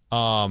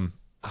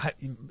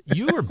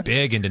 You were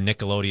big into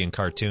Nickelodeon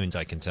cartoons,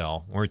 I can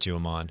tell, weren't you,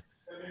 Amon?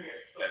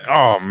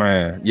 Oh,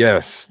 man.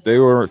 Yes. They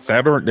were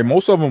Saturday.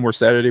 Most of them were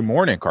Saturday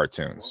morning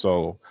cartoons.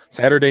 So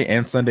Saturday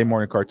and Sunday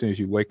morning cartoons,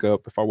 you wake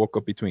up. If I woke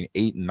up between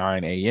 8 and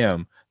 9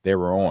 a.m., they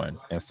were on.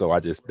 And so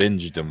I just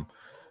binged them,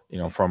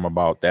 from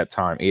about that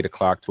time, 8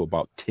 o'clock to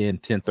about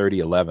 10:30,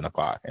 11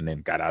 o'clock. And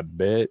then got out of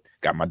bed,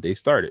 got my day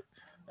started.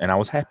 And I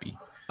was happy.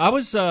 I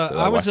was my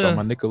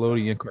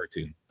Nickelodeon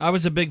cartoon. I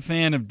was a big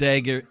fan of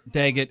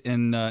Daggett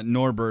and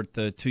Norbert,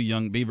 the two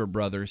young Beaver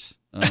brothers,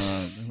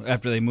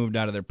 after they moved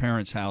out of their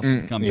parents' house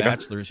to become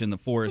bachelors in the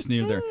forest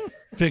near their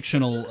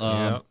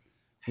fictional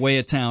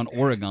Wayatown,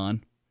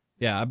 Oregon.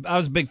 Yeah, I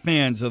was big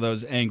fans of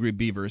those Angry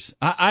Beavers.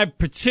 I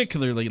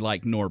particularly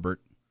liked Norbert.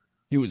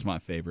 He was my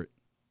favorite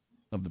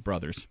of the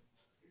brothers.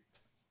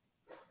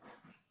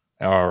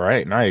 All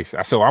right, nice.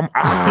 So I'm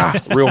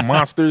Real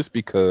Monsters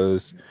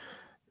because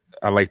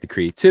I like the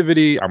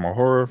creativity. I'm a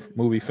horror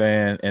movie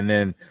fan, and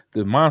then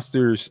the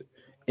monsters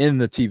in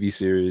the TV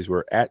series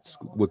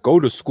would go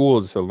to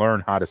school to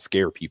learn how to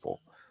scare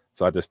people.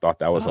 So I just thought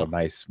that was a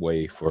nice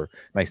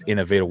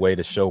innovative way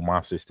to show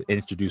monsters, to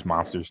introduce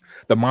monsters,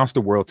 the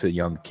monster world to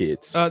young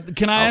kids.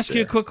 Can I ask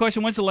you a quick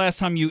question? When's the last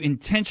time you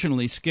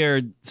intentionally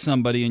scared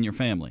somebody in your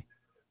family?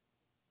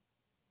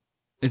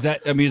 Does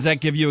that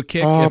give you a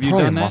kick? Have you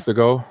done that? A month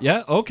ago.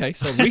 Yeah. Okay.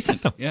 So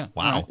recent. Yeah.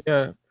 Wow.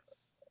 Yeah.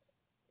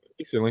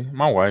 Recently,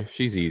 my wife,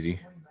 she's easy.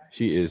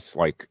 She is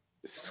like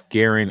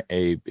scaring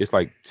it's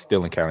like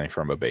stealing candy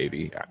from a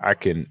baby. I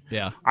can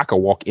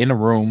walk in a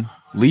room,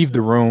 leave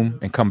the room,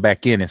 and come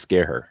back in and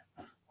scare her.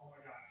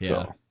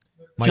 Yeah.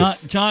 So,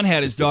 John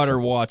had his daughter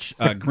watch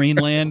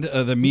Greenland,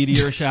 the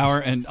meteor shower,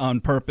 and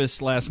on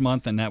purpose last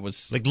month, and that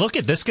was like, look,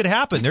 this could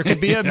happen. There could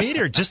be a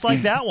meteor just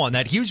like that one,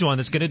 that huge one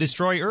that's going to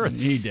destroy Earth.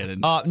 He didn't.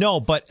 No,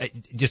 but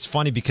it's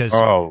funny because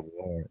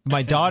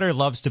my daughter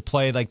loves to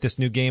play like this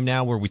new game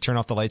now where we turn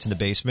off the lights in the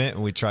basement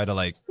and we try to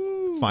like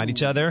find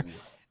each other.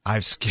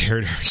 I've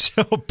scared her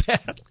so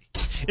badly.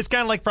 It's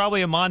kind of like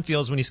probably Amon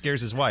feels when he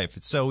scares his wife.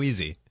 It's so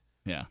easy.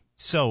 Yeah.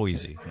 So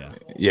easy. Yeah.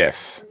 Yes,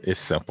 it's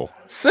simple.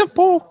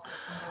 Simple.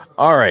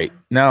 All right.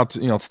 Now,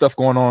 stuff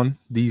going on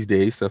these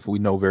days, stuff we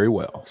know very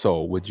well.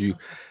 So would you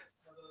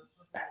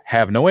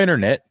have no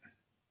internet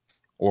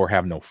or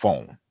have no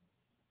phone?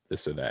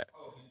 This or that?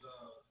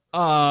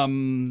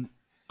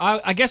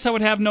 I guess I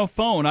would have no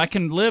phone. I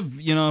can live,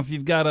 if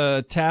you've got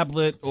a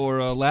tablet or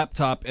a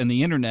laptop and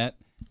the internet,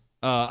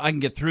 I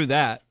can get through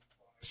that.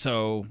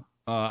 So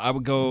I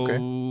would go,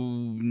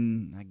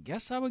 I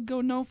guess I would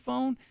go no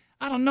phone.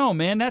 I don't know,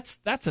 man. That's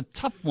a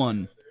tough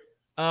one.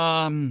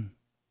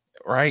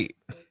 Right.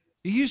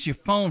 You use your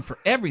phone for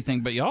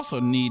everything, but you also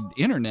need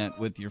internet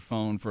with your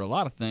phone for a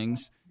lot of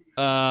things.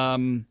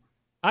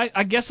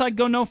 I guess I'd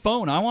go no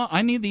phone.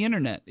 I need the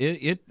internet.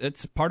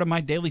 It's part of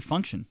my daily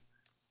function.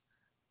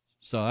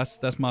 So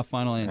that's my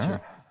final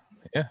answer.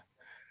 Yeah.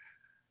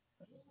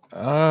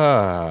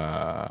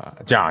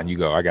 John, you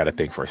go. I got to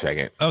think for a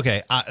second.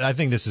 Okay, I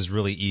think this is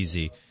really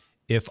easy.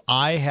 If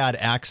I had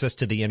access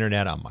to the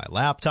internet on my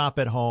laptop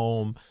at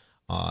home,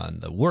 on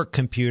the work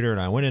computer, and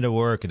I went into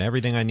work and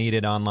everything I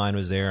needed online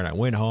was there, and I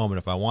went home and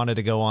if I wanted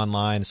to go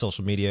online,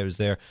 social media was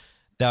there,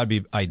 that would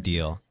be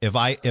ideal. If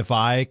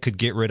I could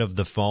get rid of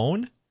the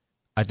phone,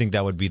 I think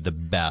that would be the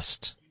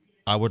best.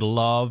 I would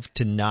love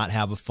to not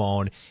have a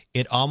phone.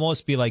 It'd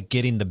almost be like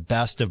getting the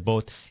best of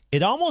both.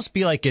 It'd almost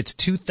be like it's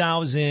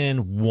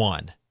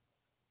 2001.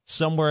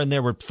 Somewhere in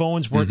there where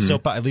phones weren't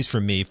at least for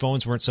me,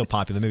 phones weren't so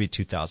popular, maybe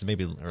 2000,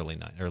 maybe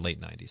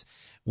late 90s,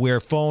 where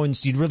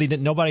phones,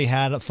 nobody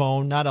had a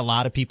phone. Not a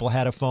lot of people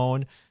had a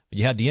phone, but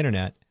you had the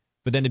internet.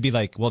 But then to be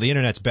like, well, the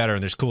internet's better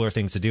and there's cooler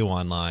things to do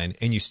online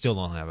and you still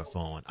don't have a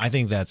phone. I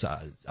think that's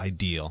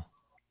ideal.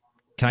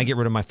 Can I get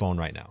rid of my phone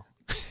right now?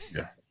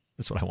 Yeah.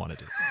 That's what I want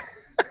to do.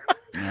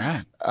 All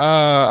right.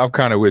 I'm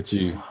kind of with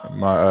you,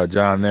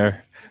 John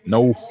there.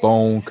 No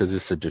phone because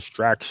it's a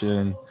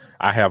distraction.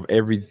 I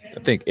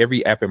think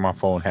every app in my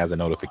phone has a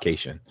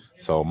notification.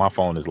 So my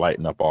phone is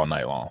lighting up all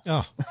night long.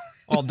 Oh,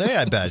 all day,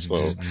 I bet. So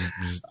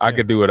I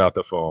could do without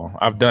the phone.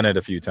 I've done it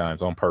a few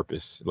times on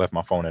purpose. Left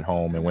my phone at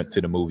home and went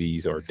to the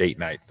movies or date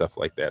night, stuff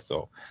like that.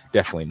 So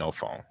definitely no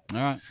phone.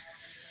 All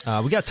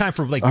right. We got time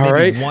for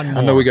maybe one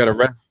more. I know we got to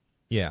wrap.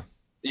 Yeah.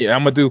 Yeah,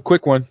 I'm going to do a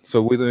quick one.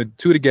 So we're going to do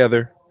two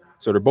together.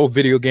 So they're both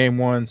video game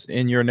ones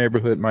in your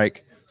neighborhood,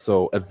 Mike.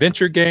 So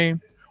adventure game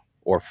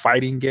or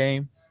fighting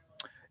game,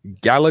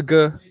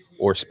 Galaga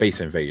or Space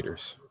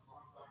Invaders?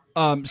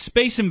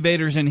 Space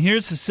Invaders, and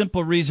here's the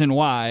simple reason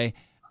why.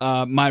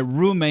 My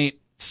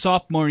roommate,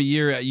 sophomore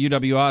year at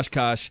UW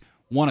Oshkosh,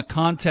 won a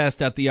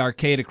contest at the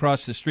arcade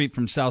across the street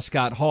from South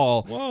Scott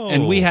Hall,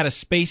 and we had a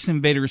Space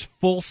Invaders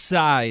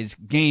full-size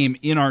game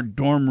in our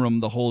dorm room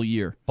the whole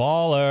year.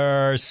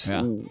 Ballers.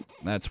 Yeah,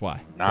 that's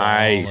why.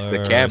 Nice. Ballers.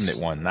 The cabinet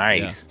one.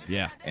 Nice.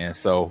 Yeah. And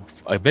so,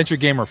 adventure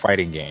game or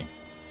fighting game?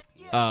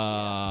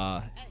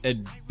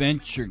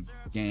 Adventure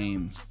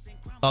game.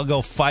 I'll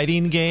go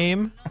fighting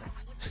game.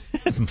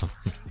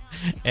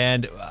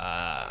 And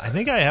I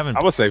think I haven't.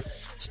 I would say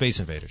Space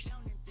Invaders.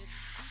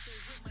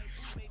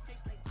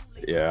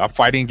 Yeah, a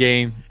fighting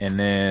game, and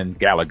then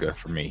Galaga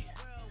for me.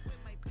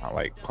 I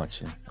like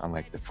punching. I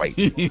like the fight.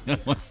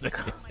 It's the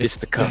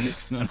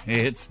cuffs.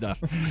 It's stuff.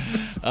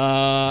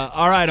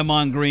 All right,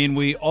 Amon Green.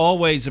 We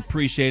always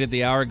appreciate it.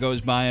 The hour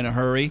goes by in a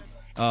hurry.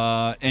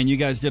 And you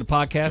guys did a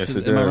podcast,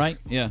 Yes, am I right?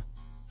 Yeah.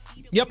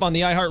 Yep, on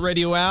the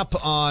iHeartRadio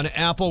app, on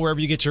Apple, wherever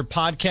you get your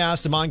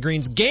podcast. Amon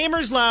Green's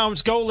Gamers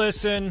Lounge. Go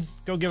listen.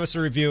 Go give us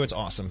a review. It's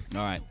awesome.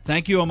 All right.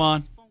 Thank you,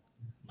 Amon.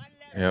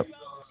 Yep.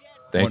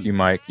 Thank you,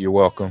 Mike. You're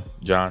welcome.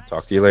 John,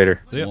 talk to you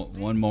later.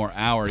 One more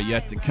hour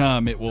yet to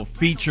come. It will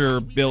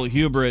feature Bill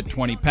Huber at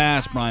 20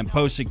 past, Brian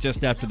Posick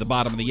just after the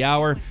bottom of the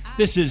hour.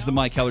 This is the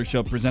Mike Heller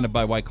Show presented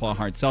by White Claw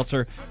Hard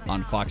Seltzer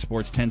on Fox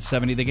Sports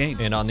 1070 The Game.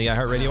 And on the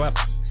iHeartRadio app.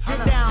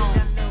 Sit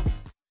down.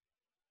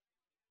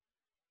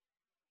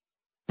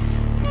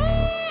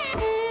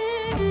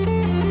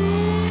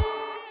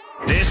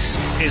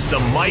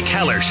 Mike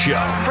Heller Show.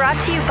 Brought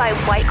to you by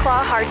White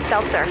Claw Hard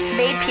Seltzer,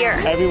 made pure.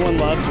 Everyone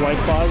loves White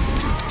Claws.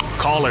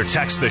 Call or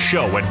text the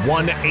show at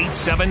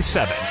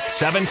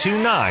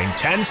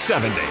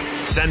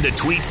 1-877-729-1070. Send a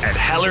tweet at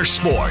Heller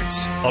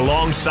Sports.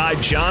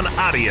 Alongside John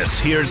Adias,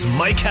 here's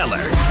Mike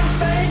Heller.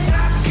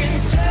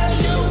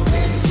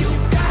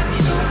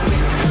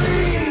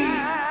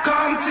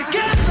 Come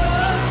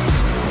together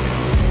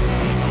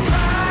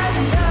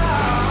right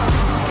now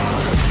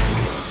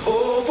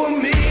over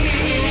me.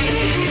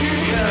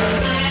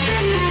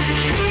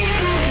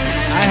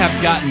 I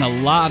have gotten a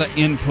lot of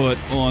input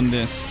on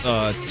this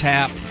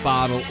tap,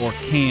 bottle, or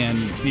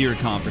can beer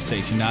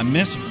conversation. Now, I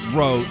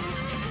miswrote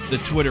the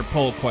Twitter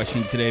poll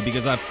question today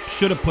because I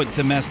should have put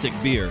domestic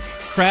beer.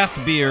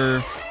 Craft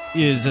beer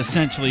is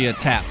essentially a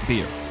tap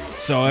beer.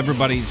 So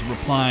everybody's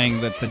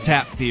replying that the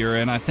tap beer,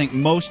 and I think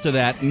much of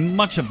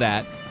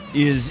that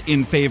is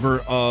in favor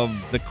of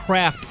the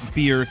craft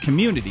beer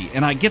community,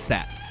 and I get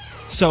that.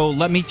 So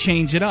let me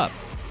change it up.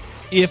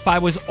 If I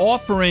was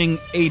offering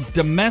a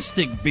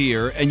domestic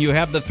beer and you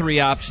have the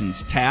three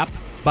options, tap,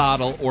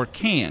 bottle, or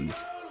can,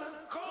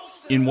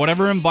 in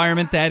whatever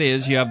environment that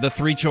is, you have the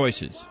three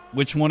choices.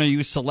 Which one are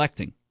you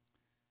selecting?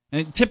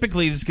 And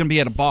typically, this is going to be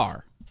at a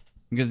bar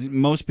because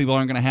most people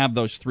aren't going to have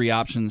those three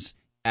options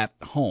at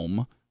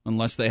home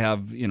unless they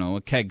have,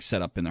 a keg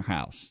set up in their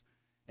house.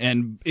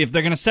 And if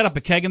they're going to set up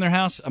a keg in their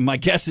house, my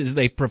guess is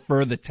they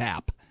prefer the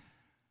tap.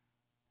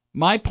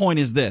 My point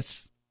is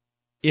this.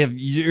 If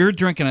you're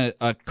drinking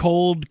a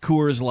cold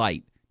Coors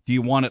Light, do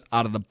you want it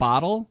out of the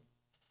bottle,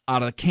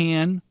 out of the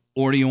can,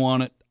 or do you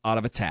want it out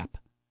of a tap?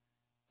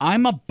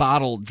 I'm a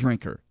bottle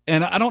drinker.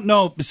 And I don't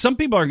know, some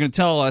people are going to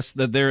tell us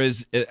that there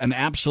is an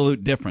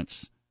absolute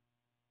difference.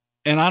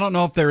 And I don't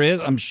know if there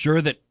is. I'm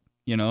sure that,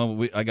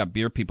 I got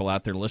beer people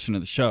out there listening to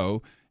the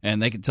show,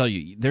 and they can tell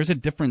you there's a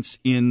difference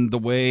in the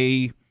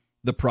way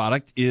the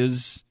product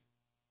is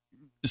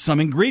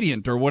some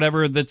ingredient or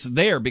whatever that's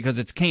there because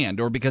it's canned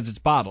or because it's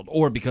bottled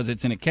or because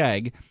it's in a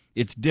keg.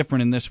 It's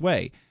different in this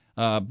way.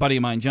 A buddy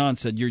of mine, John,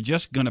 said you're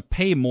just going to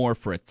pay more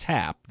for a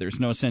tap. There's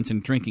no sense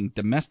in drinking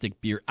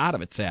domestic beer out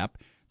of a tap.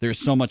 There's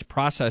so much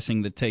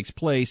processing that takes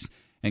place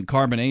and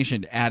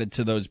carbonation added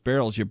to those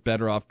barrels. You're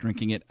better off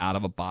drinking it out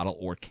of a bottle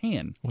or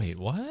can. Wait,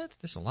 what?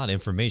 There's a lot of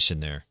information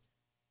there.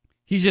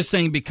 He's just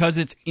saying because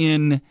it's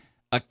in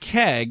a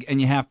keg and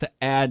you have to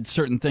add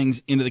certain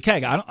things into the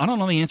keg. I don't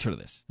know the answer to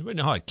this. You wouldn't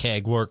know how a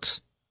keg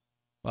works.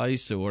 Well, I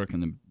used to work in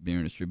the beer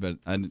industry, but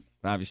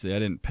obviously I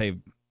didn't pay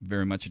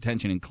very much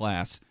attention in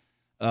class.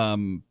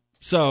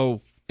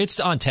 So it's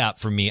on tap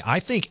for me. I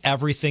think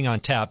everything on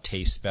tap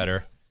tastes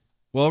better.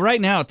 Well,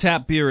 right now,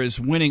 tap beer is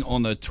winning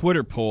on the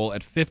Twitter poll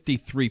at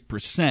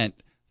 53%.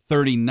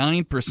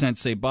 39%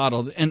 say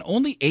bottled, and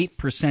only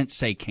 8%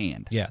 say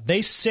canned. Yeah,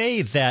 they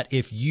say that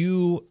if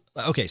you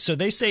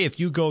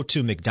go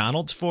to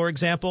McDonald's, for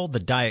example,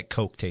 the Diet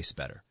Coke tastes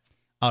better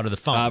out of the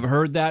fountain. I've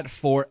heard that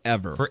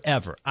forever.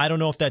 Forever. I don't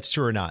know if that's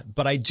true or not,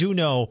 but I do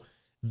know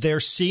there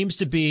seems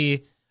to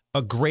be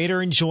a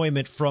greater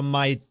enjoyment from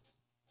my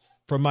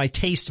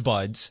taste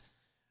buds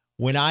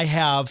when I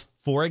have,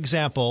 for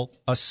example,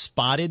 a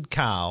Spotted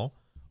Cow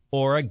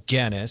or a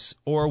Guinness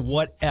or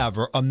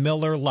whatever, a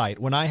Miller Lite.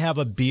 When I have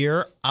a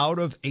beer out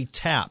of a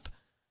tap,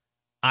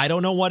 I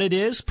don't know what it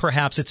is.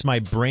 Perhaps it's my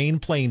brain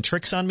playing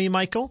tricks on me,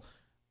 Michael,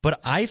 but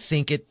I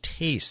think it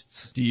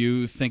tastes. Do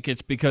you think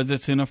it's because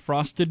it's in a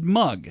frosted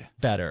mug?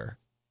 Better.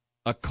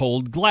 A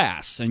cold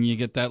glass, and you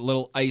get that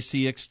little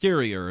icy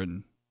exterior.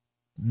 And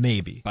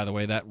maybe. By the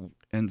way, that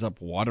ends up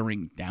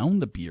watering down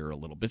the beer a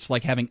little bit. It's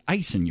like having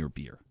ice in your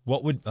beer.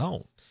 What would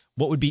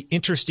be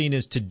interesting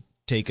is to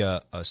take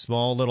a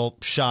small little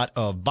shot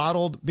of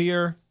bottled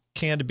beer,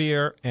 canned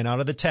beer, and out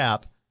of the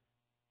tap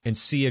and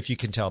see if you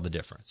can tell the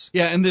difference.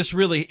 Yeah, and this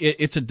really,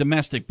 it's a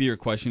domestic beer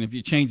question. If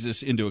you change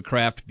this into a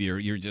craft beer,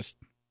 you're just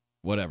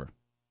whatever.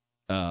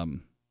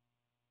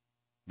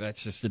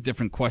 That's just a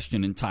different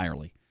question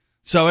entirely.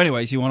 So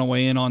anyways, you want to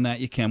weigh in on that,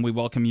 you can. We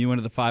welcome you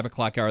into the 5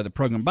 o'clock hour of the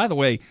program. By the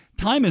way,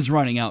 time is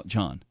running out,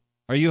 John.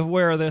 Are you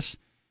aware of this?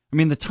 I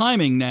mean, the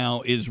timing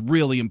now is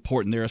really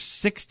important. There are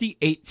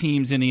 68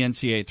 teams in the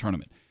NCAA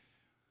tournament.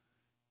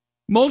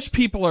 Most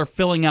people are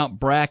filling out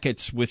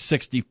brackets with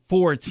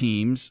 64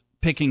 teams,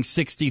 picking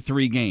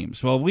 63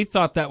 games. Well, we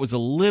thought that was a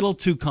little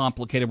too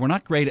complicated. We're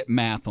not great at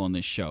math on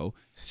this show,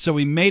 so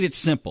we made it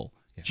simple.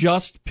 Yeah.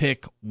 Just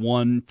pick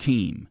one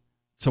team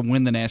to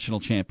win the national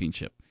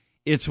championship.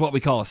 It's what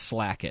we call a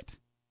slacket.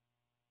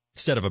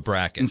 Instead of a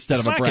bracket. It's a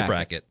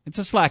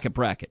slacket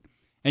bracket.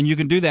 And you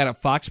can do that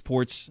at Fox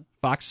Sports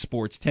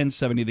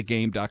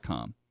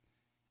 1070thegame.com.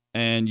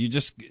 And you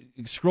just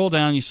scroll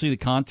down, you see the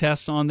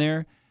contests on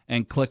there,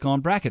 and click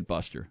on Bracket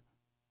Buster.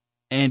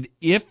 And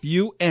if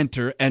you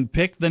enter and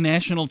pick the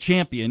national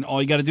champion,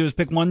 all you got to do is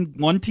pick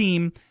one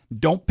team.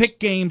 Don't pick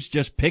games,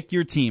 just pick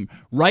your team.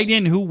 Write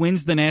in who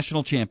wins the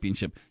national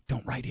championship.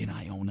 Don't write in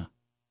Iona.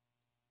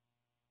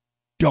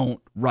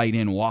 Don't write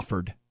in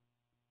Wofford.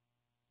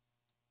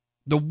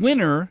 The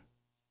winner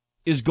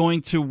is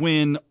going to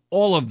win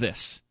all of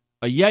this.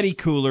 a Yeti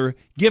cooler,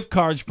 gift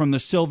cards from the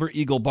Silver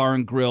Eagle Bar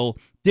and Grill,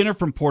 dinner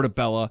from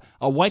Portobello,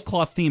 a White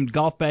Claw-themed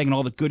golf bag and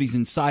all the goodies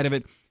inside of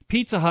it,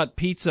 Pizza Hut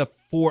pizza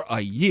for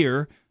a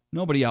year.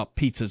 Nobody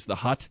out-pizzas the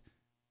Hut.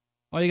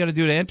 All you got to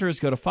do to enter is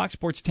go to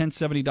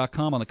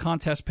foxsports1070.com on the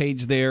contest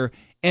page there.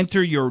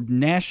 Enter your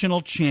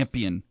national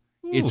champion.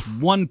 Ooh. It's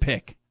one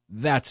pick.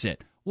 That's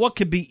it. What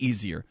could be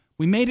easier?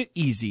 We made it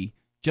easy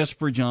just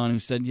for John, who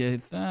said, yeah,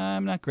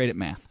 I'm not great at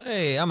math.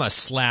 Hey, I'm a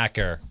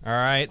slacker. All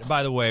right.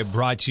 By the way,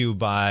 brought to you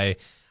by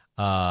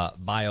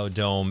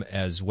Biodome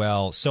as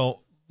well. So,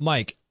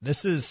 Mike,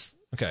 this is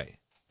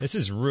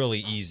really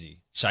easy.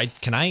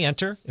 Can I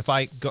enter? If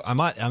I go, I'm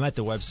at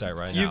the website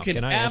right now. You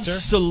can I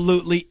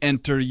absolutely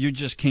enter? You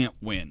just can't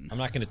win. I'm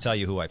not going to tell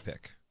you who I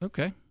pick.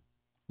 Okay.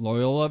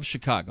 Loyola of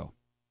Chicago.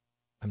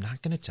 I'm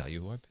not going to tell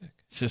you who I pick.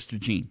 Sister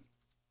Jean.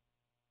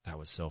 That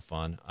was so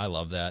fun. I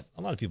love that.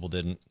 A lot of people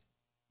didn't.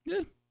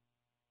 Yeah.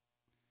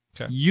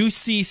 Okay.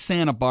 UC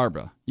Santa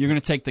Barbara. You're going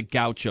to take the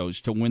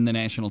Gauchos to win the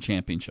national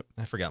championship.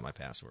 I forgot my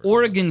password.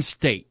 Oregon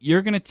State.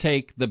 You're going to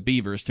take the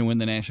Beavers to win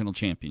the national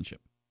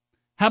championship.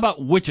 How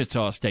about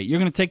Wichita State? You're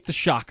going to take the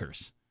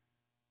Shockers.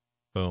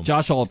 Boom.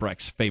 Josh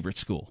Albrecht's favorite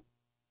school.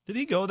 Did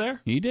he go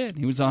there? He did.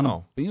 He was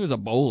he was a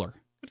bowler.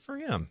 Good for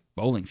him.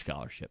 Bowling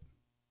scholarship.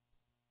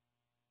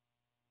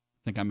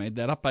 Think I made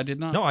that up? I did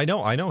not. No,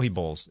 I know he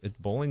bowls.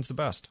 Bowling's the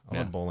best. I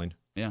love bowling.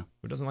 Yeah.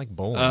 Who doesn't like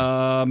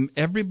bowling?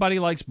 Everybody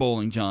likes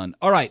bowling, John.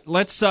 All right,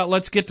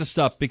 let's get to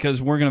stuff because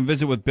we're going to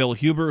visit with Bill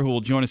Huber, who will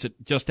join us at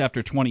just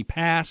after 20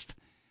 past.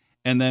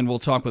 And then we'll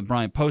talk with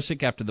Brian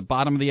Posick after the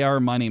bottom of the hour.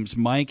 My name's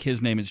Mike.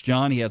 His name is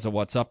John. He has a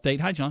What's Update.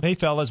 Hi, John. Hey,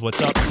 fellas.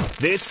 What's up?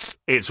 This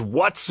is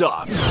What's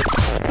Up.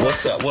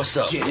 What's up? What's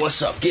up?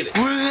 What's up? Get it.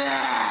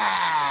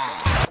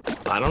 I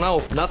don't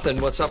know.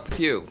 Nothing. What's up with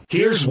you?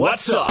 Here's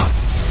What's Up.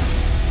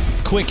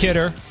 Quick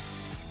hitter.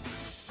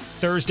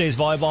 Thursday's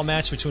volleyball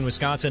match between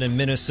Wisconsin and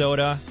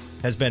Minnesota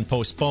has been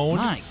postponed.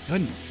 My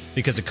goodness.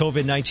 Because of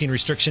COVID-19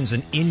 restrictions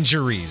and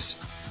injuries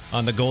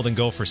on the Golden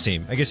Gophers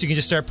team. I guess you can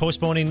just start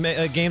postponing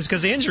games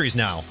because of injuries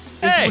now.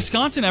 Is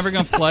Wisconsin ever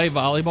going to play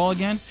volleyball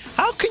again?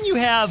 How can you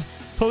have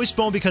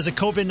postponed because of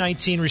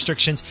COVID-19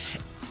 restrictions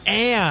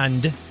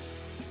and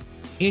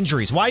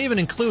injuries? Why even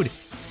include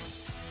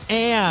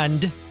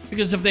and?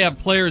 Because if they have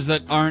players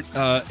that aren't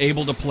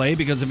able to play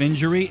because of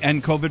injury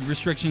and COVID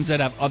restrictions that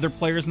have other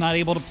players not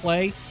able to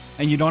play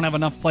and you don't have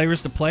enough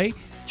players to play,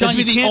 John,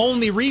 that'd be the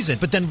only reason.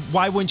 But then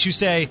why wouldn't you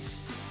say,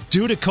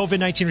 due to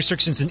COVID-19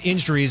 restrictions and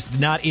injuries,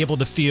 not able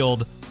to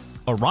field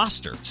a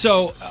roster?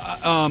 So,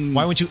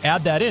 why wouldn't you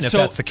add that in if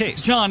that's the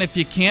case? John, if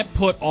you can't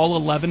put all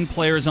 11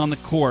 players on the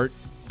court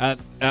at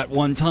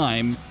one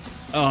time,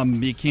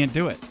 you can't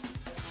do it.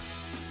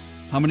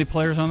 How many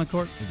players on the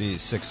court? It'd be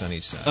 6 on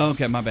each side. Oh,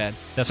 okay, my bad.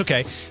 That's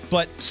okay.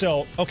 But,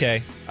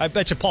 I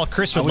bet you Paul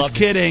Chris would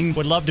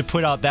love to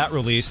put out that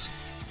release.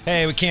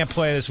 Hey, we can't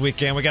play this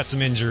weekend. We got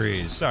some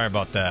injuries. Sorry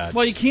about that.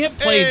 Well, you can't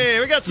play. Hey,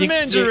 we got some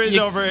injuries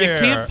over here. You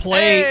can't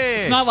play.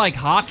 Hey. It's not like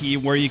hockey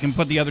where you can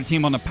put the other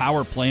team on the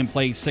power play and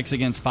play 6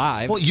 against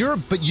 5. Well,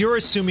 you're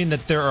assuming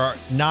that there are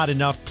not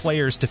enough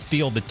players to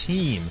field the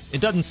team.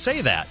 It doesn't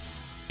say that.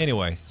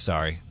 Anyway,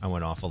 sorry, I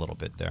went off a little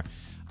bit there.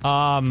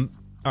 All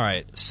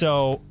right,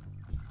 so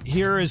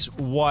here is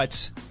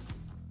what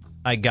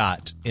I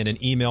got in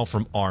an email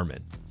from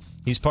Armin.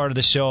 He's part of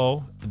the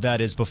show that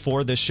is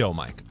before this show,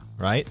 Mike,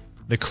 right?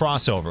 The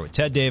crossover with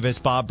Ted Davis,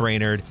 Bob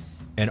Brainerd,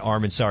 and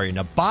Armin Sari.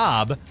 Now,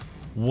 Bob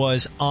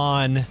was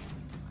on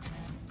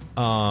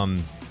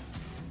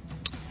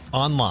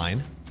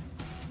online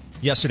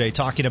yesterday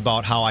talking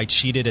about how I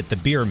cheated at the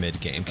Pyramid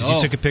game because you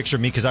took a picture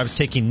of me because I was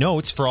taking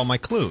notes for all my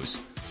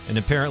clues. And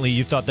apparently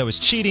you thought that was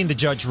cheating. The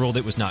judge ruled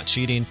it was not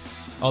cheating,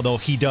 although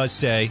he does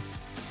say,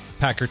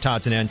 Packer,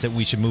 Tots, and Ends, that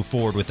we should move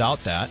forward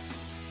without that.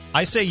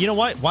 I say, you know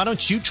what? Why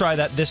don't you try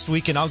that this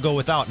week and I'll go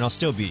without and I'll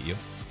still beat you.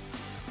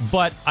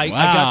 But I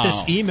got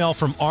this email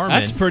from Armin.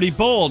 That's pretty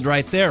bold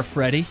right there,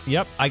 Freddie.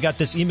 Yep. I got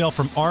this email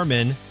from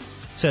Armin.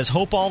 Says,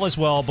 hope all is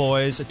well,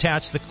 boys.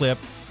 Attach the clip.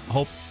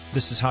 Hope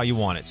this is how you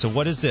want it. So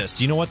what is this?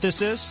 Do you know what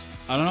this is?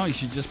 I don't know. You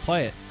should just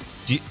play it.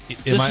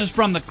 This is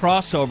from the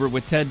crossover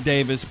with Ted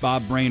Davis,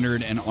 Bob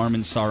Brainerd, and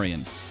Armin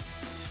Sarian.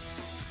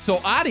 So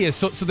Audius,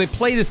 so they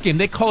play this game.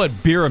 They call it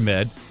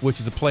Pyramid,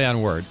 which is a play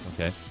on words,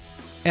 okay?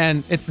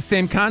 And it's the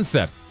same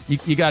concept.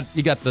 You got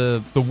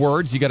the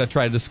words. You got to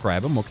try to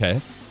describe them,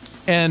 okay?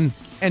 And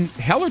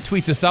Heller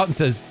tweets this out and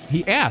says,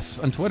 he asks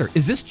on Twitter,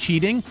 is this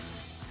cheating?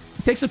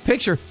 He takes a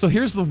picture. So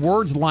here's the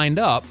words lined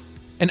up.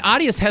 And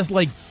Audius has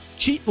like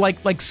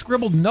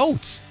scribbled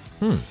notes.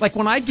 Like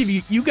when I give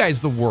you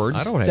guys the words.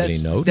 I don't have any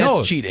notes.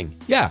 That's cheating.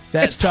 Yeah.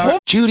 That's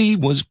Judy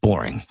was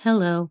boring.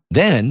 Hello.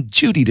 Then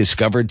Judy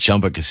discovered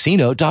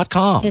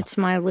ChumbaCasino.com. It's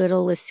my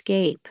little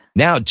escape.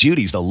 Now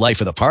Judy's the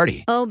life of the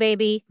party. Oh,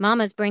 baby,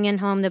 mama's bringing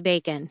home the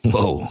bacon.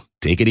 Whoa,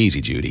 take it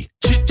easy, Judy.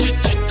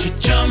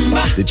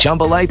 The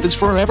Chumba life is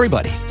for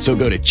everybody. So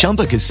go to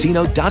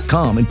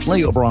ChumbaCasino.com and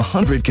play over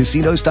 100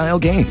 casino-style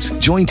games.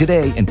 Join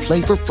today and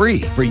play for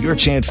free for your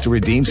chance to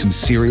redeem some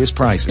serious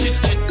prizes.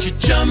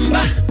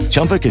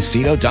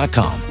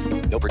 ChumbaCasino.com.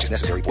 No purchase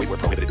necessary. Void where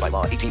prohibited by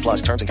law. 18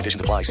 plus terms and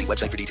conditions apply. See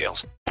website for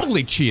details.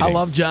 Totally cheating. I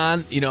love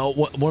John.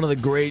 One of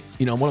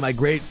my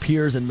great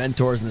peers and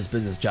mentors in this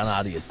business, John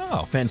Adias.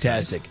 Oh,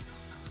 fantastic. Nice.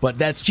 But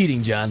that's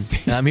cheating, John.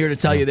 And I'm here to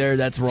tell you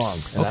that's wrong.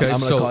 And Okay, I'm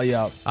going to call you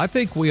out. I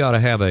think we ought to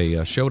have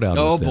a showdown.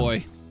 Oh, with them.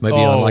 boy. Maybe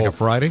on like a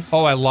Friday.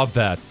 Oh, I love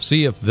that.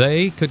 See if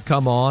they could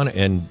come on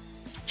and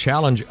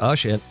challenge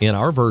us in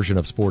our version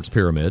of Sports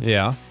Pyramid.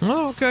 Yeah.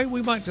 Oh, okay.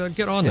 We might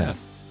get on that.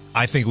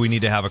 I think we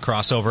need to have a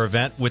crossover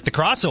event with the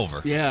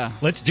crossover. Yeah.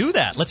 Let's do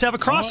that. Let's have a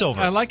crossover.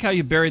 I like how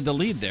you buried the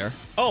lead there.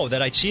 Oh,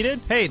 that I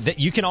cheated? Hey,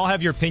 you can all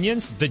have your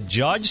opinions. The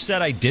judge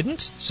said I didn't,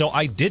 so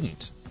I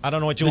didn't. I don't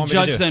know what you want me to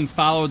do. The judge then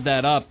followed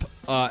that up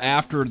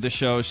after the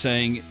show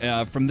saying,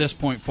 from this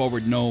point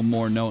forward, no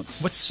more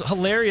notes. What's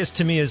hilarious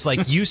to me is,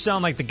 you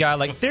sound like the guy,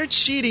 they're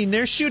cheating.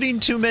 They're shooting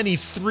too many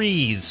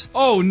threes.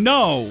 Oh,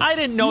 no. I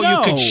didn't know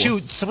you could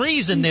shoot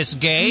threes in this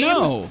game.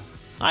 No.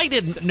 I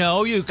didn't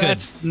know you could.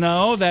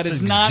 That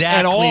is not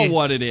at all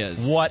what it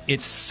is. What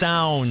it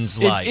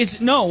sounds like.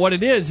 What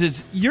it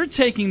is you're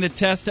taking the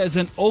test as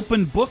an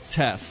open book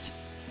test,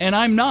 and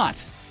I'm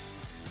not.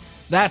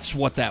 That's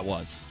what that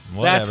was.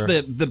 Whatever.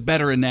 That's the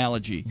better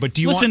analogy. But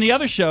the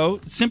other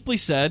show simply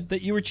said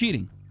that you were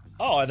cheating.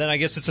 Oh, then I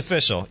guess it's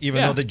official,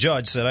 even though the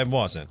judge said I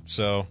wasn't.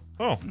 So,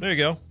 there you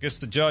go. Guess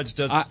the judge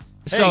does.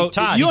 Hey,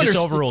 Todd, he just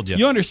overruled you.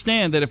 You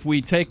understand that if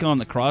we take on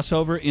the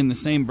crossover in the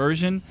same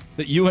version,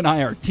 that you and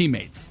I are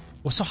teammates.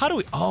 Well, so how do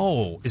we...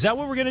 Oh, is that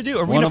what we're going to do?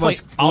 Are we going to play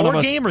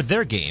our game or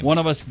their game? One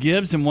of us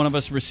gives and one of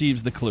us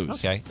receives the clues.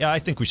 Okay. Yeah, I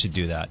think we should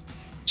do that.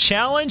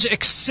 Challenge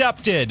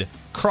accepted,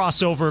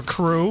 crossover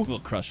crew. We'll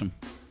crush them.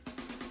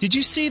 Did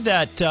you see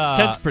that...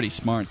 Ted's pretty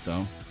smart,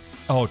 though.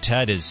 Oh,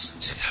 Ted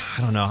is...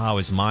 I don't know how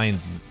his mind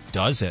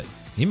does it.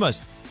 He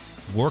must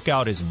work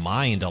out his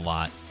mind a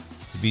lot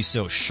to be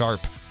so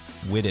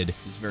sharp-witted.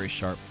 He's very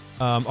sharp.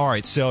 All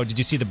right, so did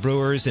you see the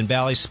Brewers and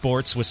Bally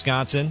Sports,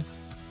 Wisconsin,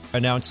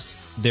 announced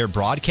their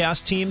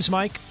broadcast teams,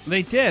 Mike?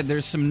 They did.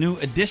 There's some new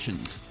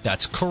additions.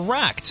 That's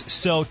correct.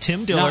 So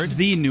Tim Dillard... Not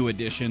the new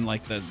addition,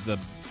 like the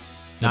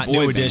not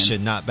new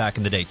edition, not back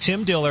in the day.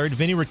 Tim Dillard,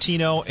 Vinny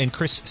Rottino, and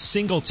Chris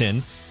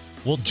Singleton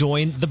will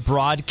join the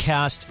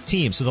broadcast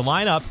team. So the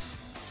lineup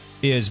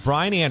is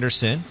Brian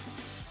Anderson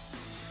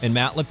and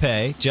Matt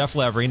LePay, Jeff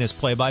Levering as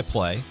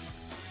play-by-play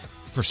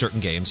for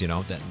certain games,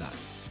 that not.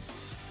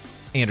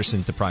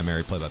 Anderson's the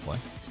primary play-by-play.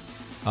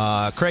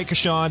 Craig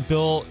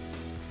Kashan,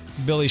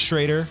 Billy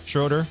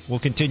Schroeder will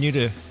continue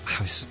to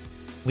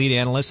lead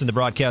analyst in the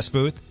broadcast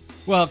booth.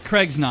 Well,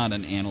 Craig's not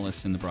an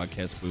analyst in the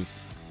broadcast booth.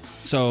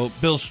 So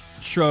Bill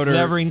Schroeder...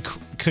 Levering,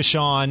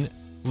 Kashan,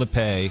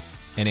 LePay,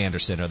 and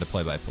Anderson are the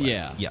play-by-play.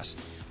 Yeah. Yes.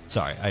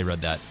 Sorry, I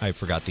read that. I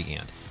forgot the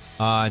and.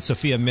 And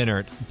Sophia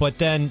Minert. But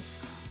then,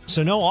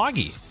 so no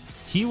Augie.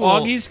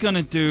 Augie's going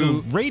to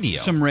do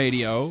some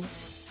radio.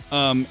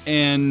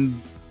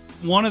 And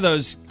one of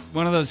those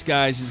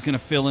guys is going to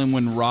fill in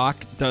when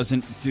Rock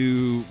doesn't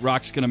do...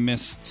 Rock's going to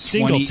miss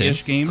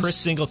 20-ish games. Chris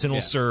Singleton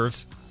will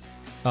serve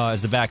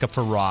as the backup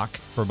for Rock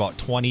for about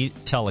 20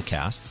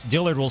 telecasts.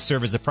 Dillard will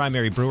serve as the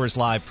primary Brewers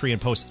Live pre-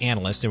 and post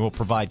analyst and will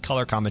provide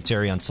color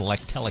commentary on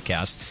select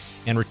telecasts.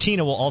 And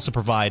Rottino will also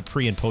provide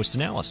pre- and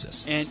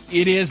post-analysis. And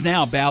it is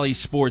now Bally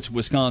Sports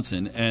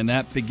Wisconsin, and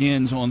that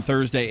begins on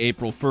Thursday,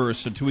 April 1st,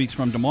 so 2 weeks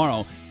from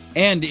tomorrow.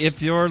 And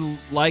if you're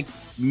like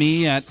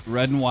me at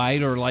Red and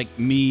White or like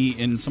me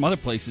in some other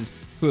places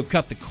who have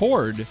cut the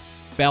cord,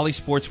 Bally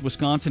Sports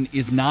Wisconsin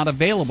is not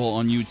available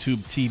on YouTube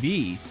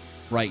TV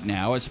right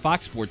now, as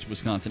Fox Sports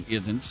Wisconsin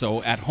isn't.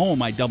 So at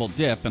home, I double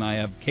dip, and I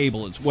have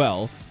cable as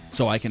well,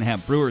 so I can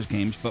have Brewers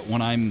games. But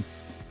when I'm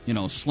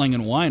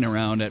slinging wine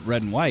around at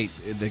Red and White,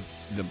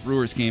 the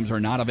Brewers games are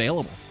not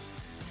available.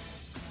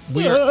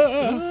 We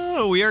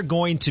are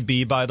going to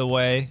be, by the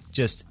way,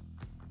 just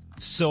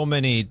so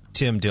many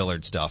Tim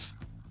Dillard stuff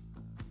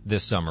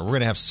this summer. We're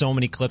going to have so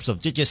many clips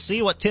of, did you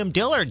see what Tim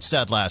Dillard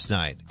said last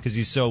night? Because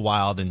he's so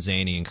wild and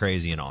zany and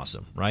crazy and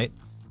awesome, right?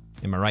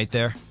 Am I right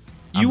there?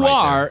 I'm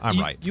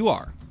right. You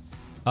are.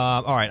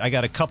 All right, I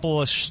got a couple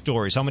of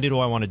stories. How many do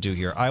I want to do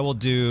here? I will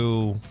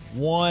do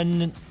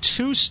 3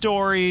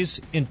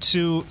 stories in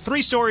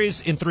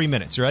 3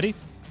 minutes. Ready?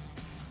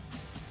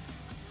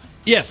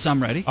 Yes,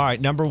 I'm ready. All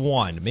right, number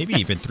 1, maybe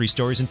even 3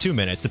 stories in 2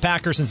 minutes. The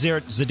Packers and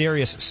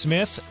Zadarius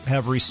Smith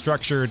have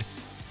restructured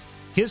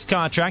his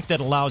contract that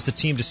allows the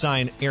team to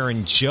sign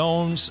Aaron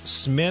Jones.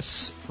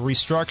 Smith's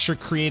restructure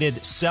created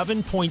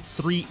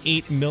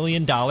 $7.38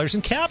 million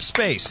in cap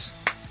space.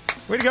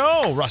 Way to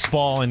go, Russ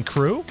Ball and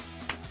crew.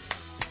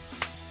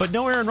 But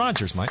no Aaron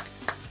Rodgers, Mike.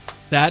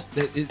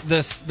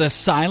 The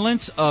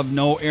silence of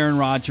no Aaron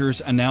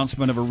Rodgers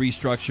announcement of a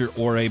restructure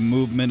or a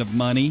movement of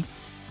money,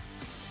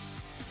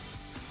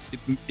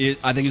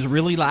 I think is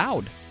really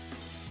loud.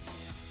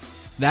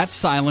 That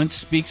silence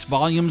speaks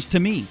volumes to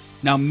me.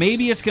 Now,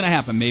 maybe it's going to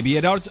happen. Maybe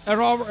it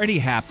already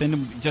happened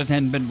and just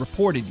hadn't been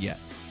reported yet.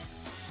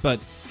 But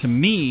to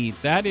me,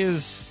 that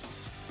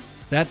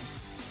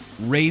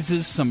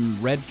raises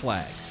some red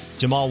flags.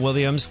 Jamal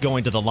Williams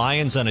going to the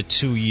Lions on a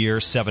 2-year,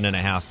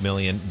 $7.5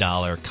 million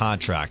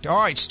contract. All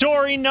right,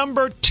 story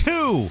number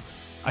 2.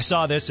 I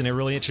saw this and it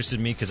really interested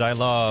me because I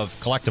love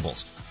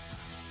collectibles.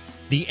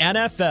 The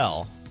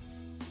NFL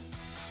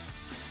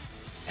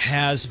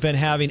has been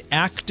having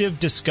active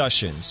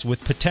discussions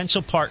with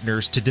potential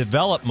partners to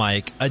develop,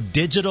 Mike, a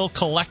digital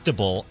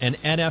collectible and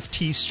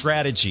NFT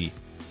strategy.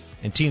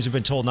 And teams have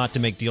been told not to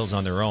make deals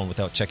on their own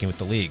without checking with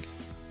the league.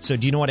 So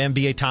do you know what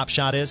NBA Top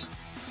Shot is?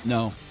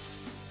 No.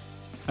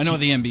 I know what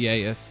the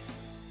NBA is.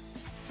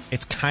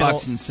 It's kind of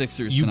Bucks and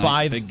Sixers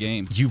tonight, big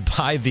game. You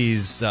buy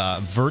these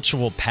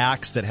virtual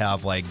packs that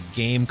have like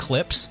game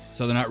clips.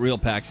 So they're not real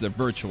packs, they're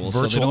virtual.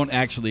 So they don't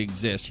actually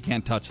exist. You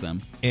can't touch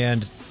them.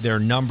 And they're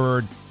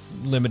numbered,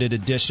 limited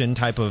edition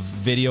type of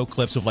video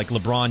clips of like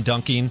LeBron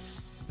dunking.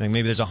 Like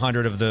maybe there's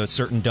 100 of the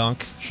certain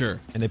dunk. Sure.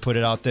 And they put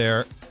it out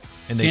there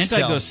and they Can't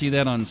sell. I go see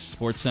that on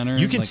SportsCenter?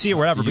 You can like see it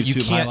wherever, but you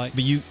YouTube can't. highlight?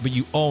 But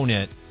you own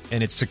it,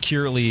 and it's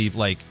securely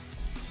like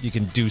you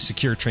can do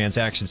secure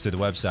transactions through the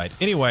website.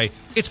 Anyway,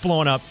 it's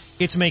blowing up.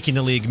 It's making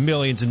the league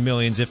millions and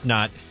millions, if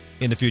not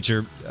in the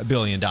future $1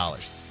 billion.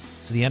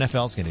 So the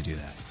NFL's going to do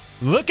that.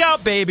 Look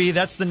out, baby!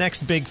 That's the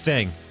next big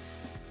thing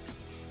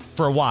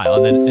for a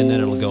while, and then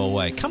it'll go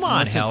away. Come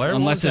on, Heller.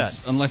 Unless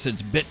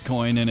it's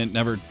Bitcoin, and it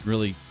never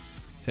really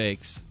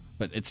takes,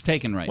 but it's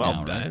taken right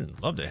now. Right?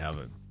 I'd love to have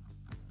it.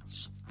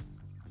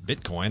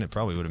 Bitcoin, it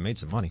probably would have made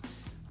some money.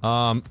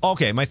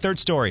 Okay, my third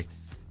story.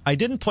 I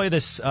didn't play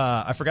this.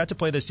 I forgot to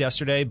play this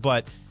yesterday,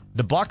 but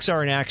the Bucks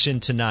are in action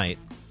tonight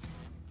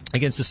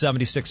against the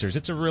 76ers.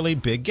 It's a really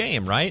big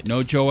game, right?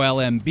 No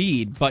Joel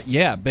Embiid, but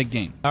yeah, big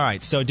game. All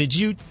right. So did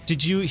you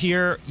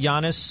hear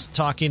Giannis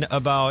talking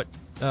about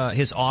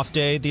his off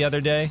day the other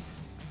day?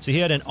 So he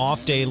had an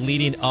off day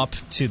leading up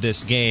to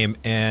this game,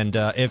 and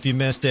if you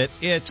missed it,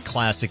 it's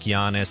classic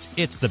Giannis.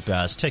 It's the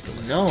best. Take a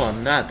listen. No,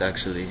 I'm not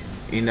actually.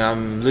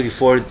 I'm looking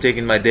forward to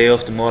taking my day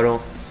off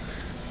tomorrow.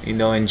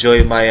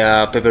 Enjoy my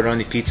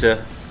pepperoni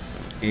pizza.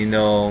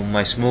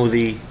 My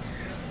smoothie,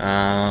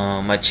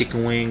 my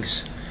chicken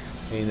wings.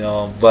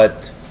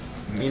 But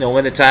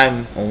when the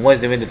time on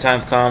Wednesday, when the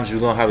time comes, we're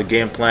gonna have a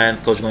game plan.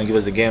 Coach is gonna give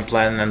us the game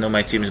plan, and I know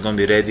my team is gonna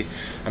be ready.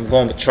 I'm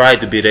going to try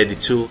to be ready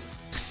too.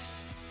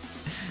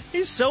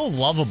 He's so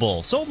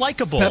lovable, so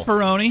likable.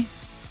 Pepperoni,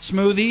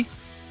 smoothie,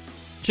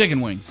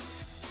 chicken wings.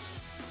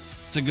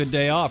 It's a good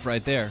day off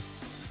right there.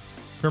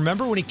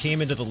 Remember when he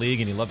came into the league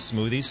and he loved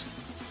smoothies?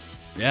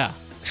 Yeah.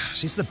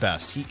 Gosh, he's the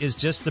best. He is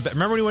just the best.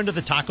 Remember when he went to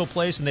the taco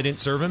place and they didn't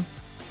serve him?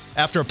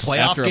 After a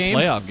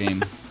playoff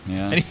game?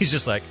 Yeah. And he's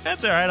just like,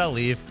 that's all right, I'll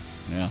leave.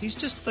 Yeah. He's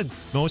just the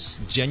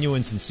most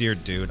genuine, sincere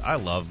dude. I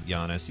love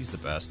Giannis. He's the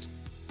best.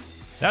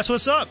 That's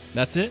what's up.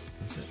 That's it?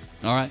 That's it.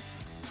 All right.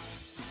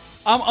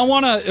 I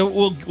want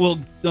to.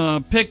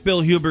 We'll pick Bill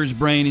Huber's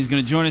brain. He's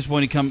going to join us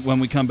when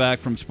we come back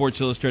from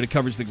Sports Illustrated.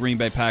 Covers the Green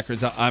Bay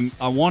Packers. I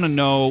want to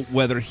know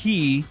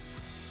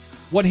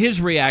what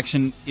his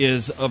reaction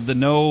is of the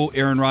no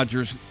Aaron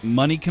Rodgers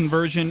money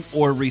conversion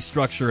or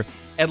restructure,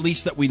 at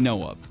least that we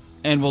know of.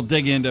 And we'll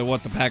dig into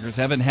what the Packers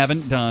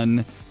haven't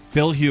done.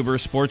 Bill Huber,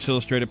 Sports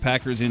Illustrated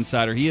Packers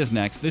Insider. He is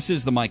next. This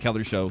is the Mike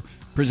Heller Show,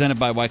 presented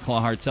by White Claw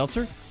Hard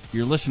Seltzer.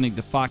 You're listening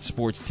to Fox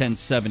Sports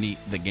 1070,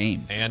 The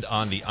Game. And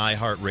on the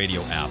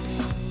iHeartRadio app.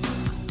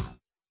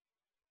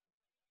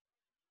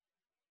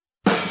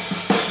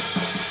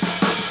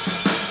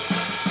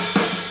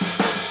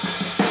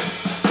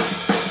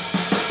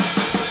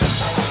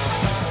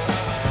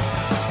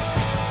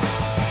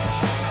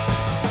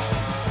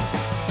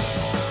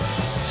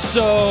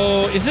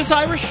 So, is this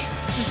Irish,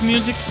 this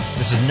music?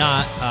 This is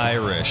not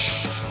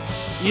Irish.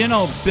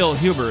 Bill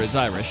Huber is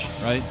Irish,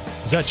 right?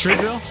 Is that true,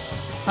 Bill?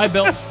 Hi,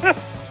 Bill.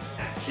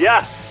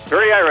 Yeah,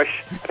 very Irish.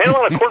 I've had a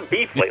lot of corned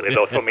beef lately,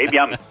 though, so maybe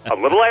I'm a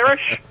little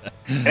Irish.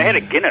 And I had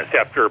a Guinness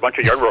after a bunch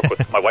of yard work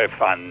with my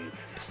wife on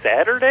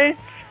Saturday.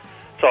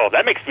 So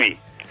that makes me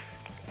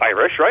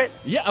Irish, right?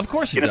 Yeah, of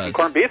course it Guinness does. and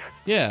corned beef?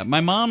 Yeah, my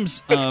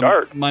mom's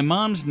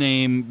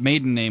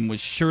maiden name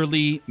was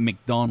Shirley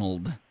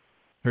McDonald.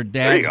 Her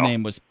dad's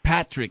name was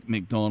Patrick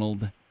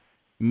McDonald.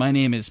 My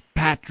name is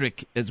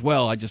Patrick as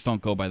well. I just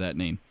don't go by that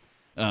name.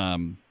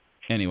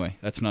 Anyway,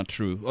 that's not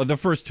true. The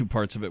first two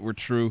parts of it were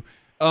true.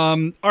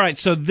 All right,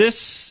 so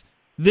this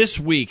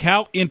week,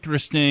 how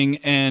interesting,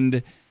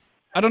 and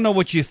I don't know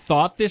what you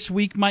thought this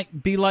week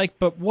might be like,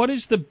 but what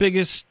is the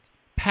biggest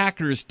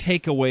Packers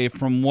takeaway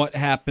from what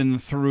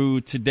happened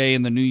through today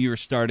and the new year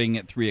starting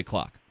at 3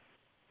 o'clock?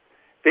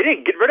 They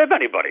didn't get rid of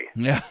anybody.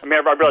 Yeah. I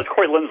realized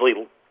Corey Linsley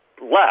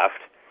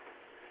left,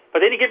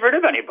 but they didn't get rid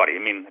of anybody.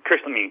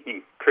 Christian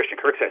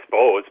Kirk, I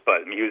suppose,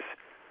 but he was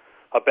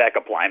a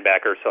backup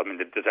linebacker, so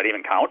does that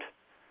even count?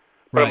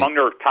 But among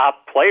their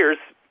top players,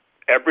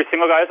 every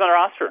single guy is on the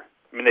roster.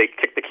 They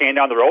kicked the can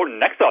down the road, and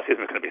next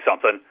offseason is going to be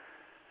something.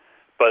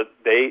 But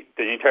the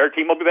entire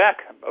team will be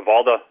back of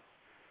all the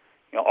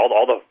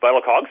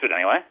vital cogs did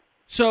anyway.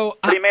 So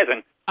pretty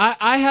amazing.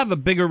 I have a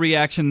bigger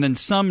reaction than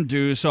some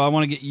do, so I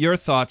want to get your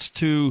thoughts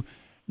to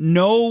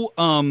at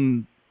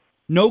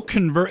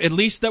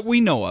least that we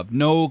know of,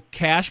 no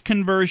cash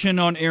conversion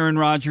on Aaron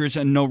Rodgers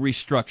and no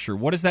restructure.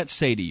 What does that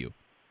say to you?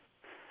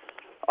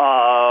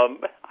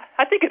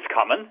 I think it's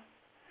coming.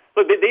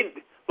 Look,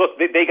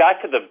 they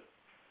got to the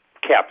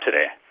cap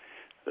today.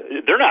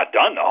 They're not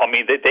done though. I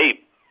mean,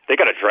 they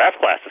got a draft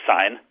class to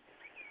sign.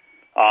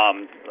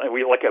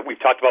 We've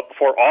talked about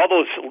before, all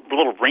those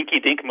little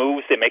rinky-dink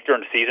moves they make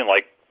during the season,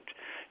 like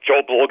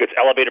Joe Blow gets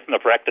elevated from the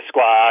practice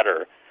squad,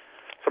 or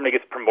somebody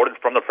gets promoted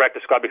from the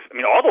practice squad. I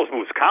mean, all those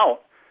moves count.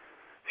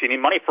 So you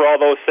need money for all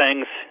those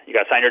things. You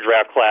got to sign your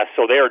draft class.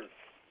 So they're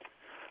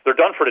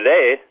done for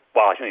today.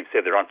 Well, I shouldn't even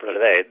say they're done for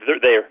today.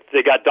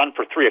 They got done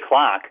for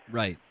 3:00.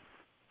 Right.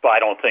 But I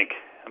don't think.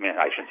 I mean,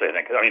 I shouldn't say I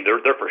think. I mean,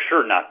 they're for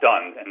sure not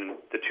done. And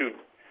the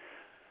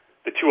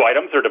two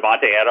items are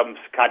Devontae Adams'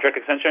 contract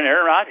extension and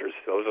Aaron Rodgers.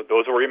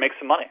 Those are where you make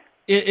some money.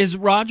 Is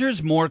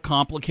Rodgers more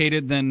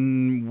complicated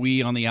than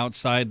we on the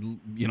outside?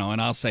 You know, and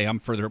I'll say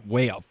I'm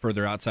way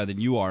further outside than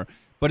you are.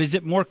 But is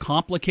it more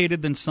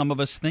complicated than some of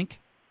us think?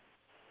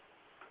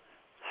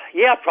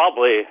 Yeah,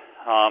 probably.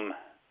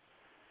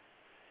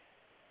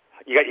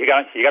 You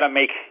got to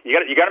make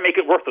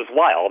it worth his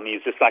while. I mean,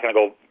 he's just not going to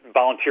go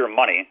volunteer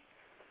money,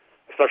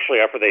 especially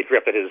after they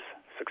drafted his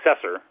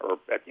successor or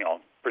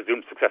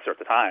presumed successor at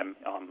the time.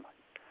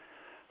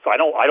 So I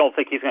don't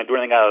think he's going to do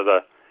anything out of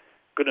the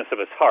goodness of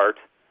his heart.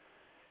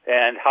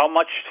 And how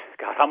much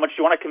do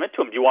you want to commit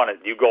to him? Do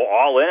you go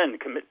all in and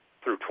commit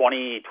through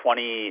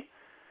 2023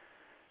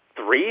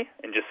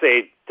 and just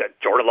say that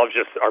Jordan Love's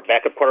just our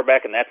backup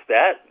quarterback and that's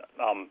that?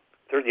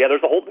 There's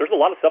a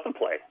lot of stuff in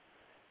play.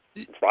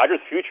 It's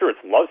Rodgers' future,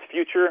 it's Love's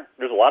future.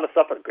 There's a lot of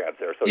stuff that grabs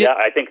there. So yeah,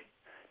 I think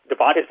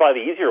Devontae's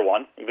probably the easier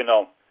one, even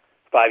though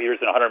 5 years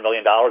and $100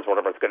 million,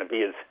 whatever it's going to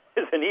be,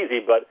 isn't easy,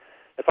 but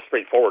it's a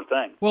straightforward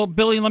thing. Well,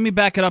 Billy, let me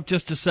back it up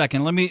just a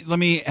second. Let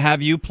me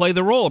have you play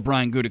the role of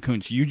Brian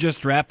Gutekunst. You just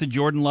drafted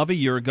Jordan Love a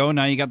year ago.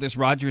 Now you got this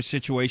Rodgers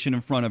situation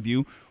in front of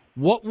you.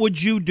 What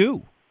would you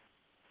do?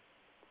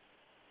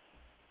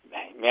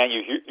 Man,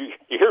 you're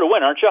here to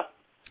win, aren't you?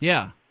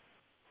 Yeah.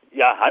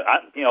 Yeah,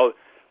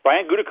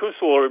 Brian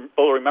Gutekunst will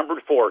be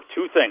remembered for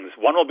two things.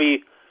 One will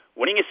be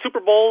winning a Super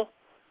Bowl,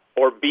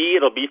 or B,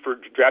 it'll be for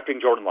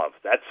drafting Jordan Love.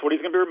 That's what he's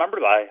going to be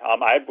remembered by.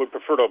 I would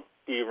prefer to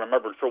be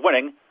remembered for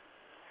winning.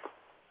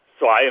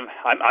 So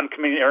I'm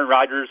committing to Aaron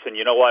Rodgers, and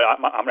you know what?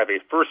 I'm going to have a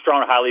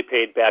first-round, highly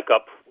paid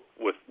backup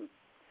with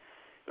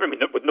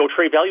no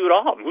trade value at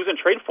all. Who's in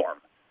trade for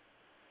him?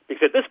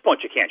 Because at this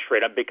point you can't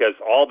trade him because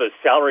all of his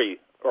salary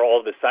or all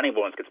of his signing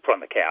bonus gets put on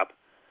the cap.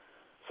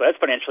 So that's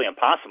financially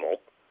impossible.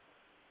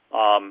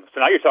 So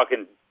now you're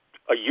talking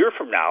a year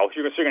from now,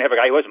 you're going to have a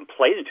guy who hasn't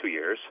played in 2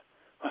 years.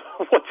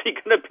 What's he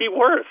going to be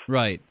worth?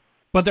 Right.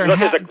 But let's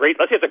say it's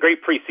a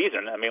great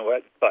preseason. I mean,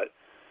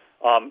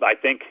 I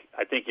think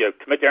you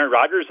commit to Aaron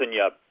Rodgers and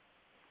you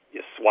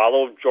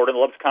swallow Jordan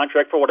Love's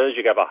contract for what it is.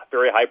 You have a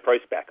very high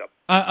price backup.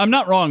 I'm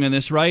not wrong in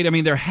this, right? I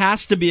mean, there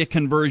has to be a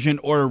conversion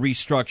or a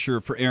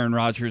restructure for Aaron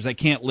Rodgers. I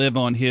can't live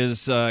on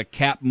his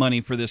cap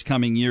money for this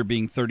coming year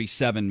being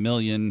 $37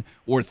 million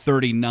or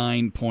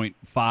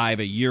 $39.5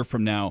 a year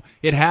from now.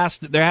 There has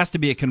to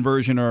be a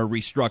conversion or a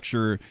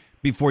restructure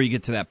before you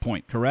get to that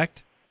point.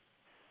 Correct?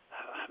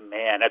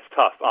 Man, that's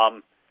tough.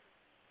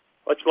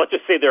 Let's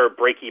just say they're a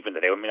break-even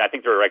today. I mean, I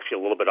think they're actually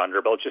a little bit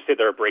under, but let's just say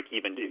they're a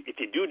break-even. If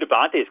you do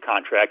Devontae's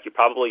contract, you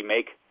probably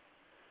make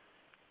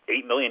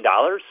 $8 million.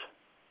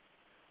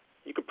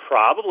 You could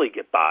probably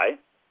get by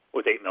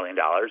with $8 million,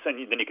 and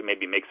then you can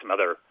maybe make some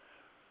other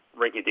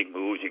rinky-dink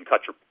moves. You can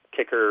cut your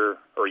kicker,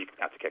 or you can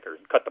not the kicker, you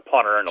can cut the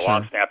punter and the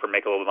long snapper,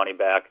 make a little money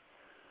back.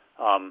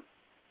 I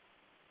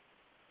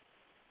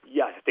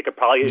think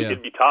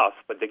it'd be tough,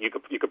 but you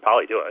could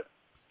probably do it.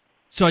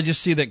 So I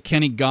just see that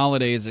Kenny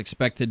Golladay is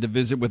expected to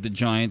visit with the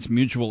Giants,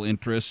 mutual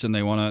interest, and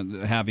they want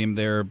to have him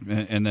there,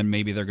 and then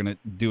maybe they're going to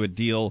do a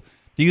deal.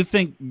 Do you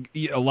think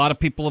a lot of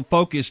people have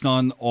focused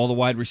on all the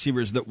wide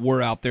receivers that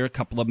were out there? A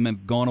couple of them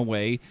have gone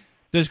away.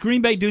 Does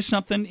Green Bay do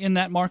something in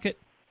that market?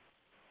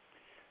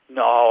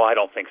 No, I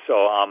don't think so.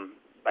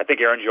 I think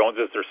Aaron Jones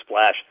is their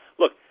splash.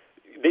 Look,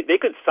 they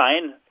could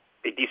sign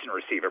a decent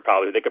receiver,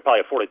 probably. They could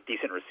probably afford a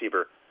decent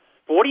receiver.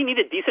 But what do you need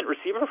a decent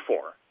receiver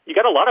for? You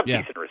got a lot of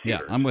decent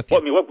receivers. Yeah, I'm with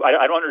you. Well,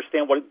 I don't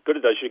understand what good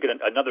it does you get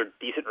another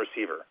decent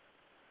receiver.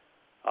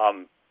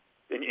 And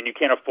you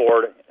can't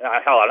afford.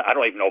 Hell, I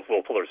don't even know if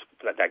Will Fuller's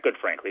that good,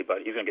 frankly, but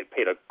he's going to get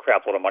paid a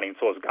crap load of money, and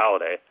so is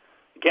Golladay.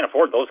 You can't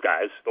afford those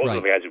guys. Those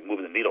are the guys who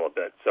move the needle a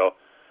bit. So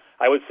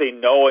I would say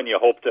no, and you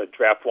hope to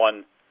draft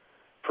one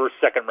first,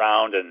 second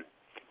round, and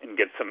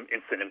get some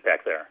instant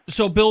impact there.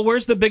 So, Bill,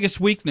 where's the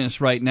biggest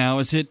weakness right now?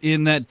 Is it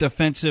in that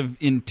defensive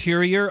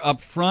interior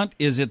up front?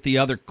 Is it the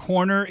other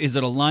corner? Is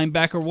it a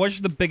linebacker? What's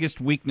the biggest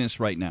weakness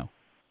right now?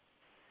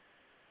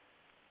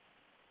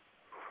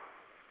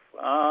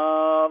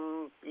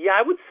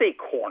 I would say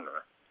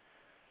corner.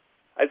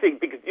 I think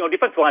because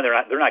defensive line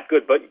they're not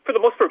good, but for the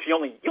most part you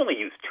only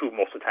use two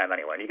most of the time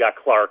anyway. And you got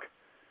Clark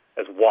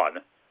as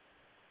one.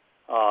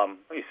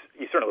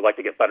 You certainly would like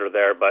to get better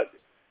there, but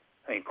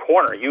I mean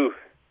corner you're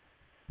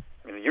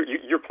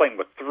playing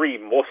with three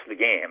most of the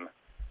game.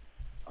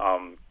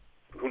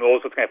 Who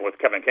knows what's going to happen with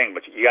Kevin King,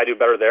 but you got to do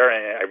better there.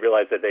 And I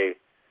realize that they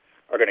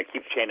are going to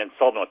keep Shane and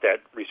Sullivan with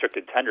that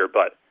restricted tender,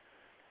 but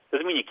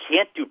doesn't mean you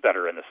can't do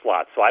better in the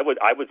slot. So I would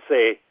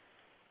say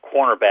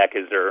cornerback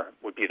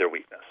would be their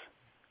weakness.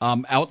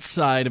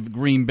 Outside of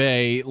Green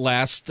Bay,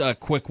 last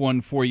quick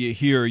one for you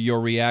here, your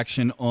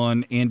reaction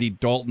on Andy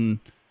Dalton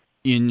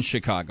in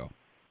Chicago.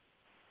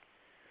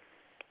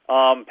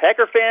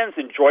 Packer fans,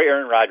 enjoy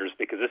Aaron Rodgers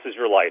because this is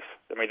your life.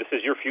 I mean, this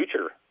is your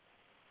future.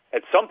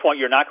 At some point,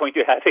 you're not going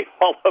to have a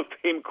Hall of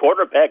Fame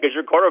quarterback as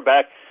your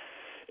quarterback,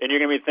 and you're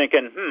going to be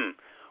thinking,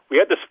 we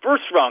had this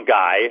first-round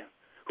guy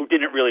who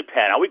didn't really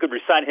pan out. We could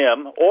re-sign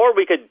him, or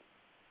we could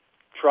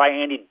try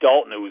Andy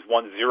Dalton, who's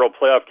won 0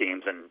 playoff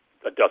games in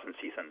a dozen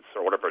seasons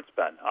or whatever it's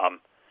been.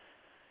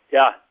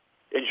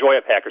 Enjoy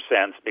it, Packers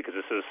fans, because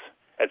this is,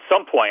 at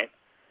some point,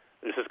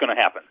 this is going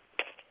to happen.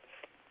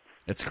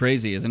 It's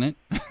crazy, isn't it?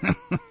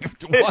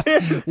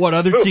 what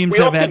other teams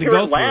have had to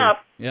go through? Laugh.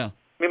 Yeah.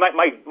 I mean,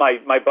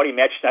 my buddy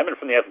Matt Steinman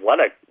from The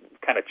Athletic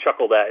kind of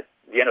chuckled at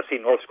the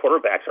NFC North's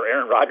quarterbacks are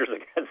Aaron Rodgers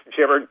against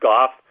Jared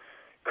Goff,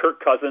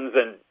 Kirk Cousins,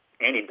 and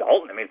Andy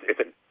Dalton. I mean, it's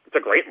a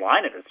great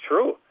line, and it's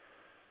true.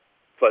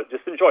 But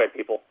just enjoy it,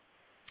 people.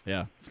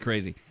 Yeah, it's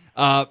crazy.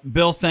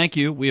 Bill, thank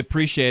you. We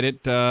appreciate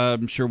it.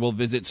 I'm sure we'll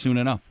visit soon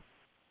enough.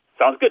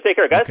 Sounds good. Take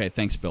care, guys. Okay,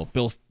 thanks, Bill.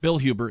 Bill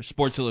Huber,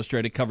 Sports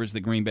Illustrated, covers the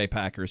Green Bay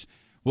Packers.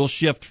 We'll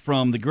shift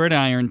from the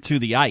gridiron to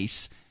the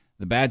ice.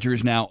 The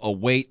Badgers now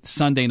await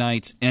Sunday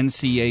night's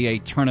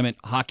NCAA tournament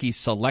hockey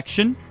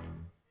selection.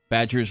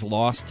 Badgers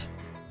lost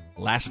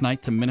last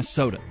night to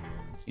Minnesota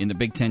in the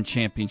Big Ten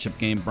championship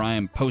game.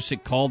 Brian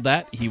Posick called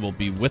that. He will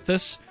be with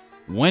us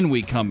when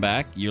we come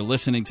back. You're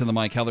listening to the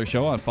Mike Heller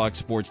Show on Fox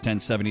Sports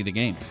 1070 The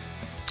Game.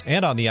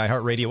 And on the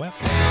iHeartRadio app.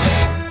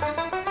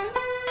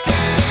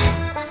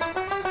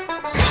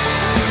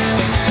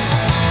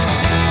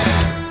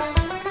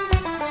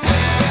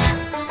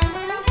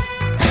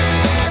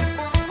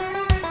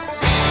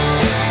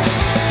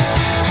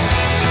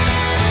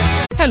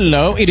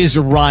 Hello, it is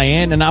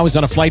Ryan, and I was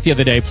on a flight the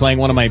other day playing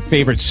one of my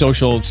favorite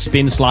social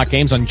spin slot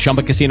games on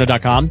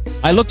ChumbaCasino.com.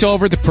 I looked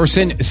over at the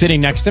person sitting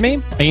next to me,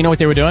 and you know what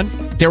they were doing?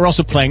 They were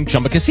also playing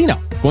Chumba Casino.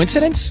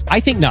 Coincidence? I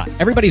think not.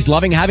 Everybody's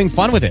loving having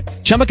fun with it.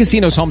 Chumba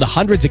Casino is home to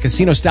hundreds of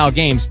casino-style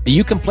games that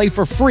you can play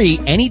for free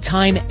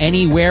anytime,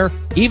 anywhere,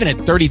 even at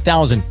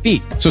 30,000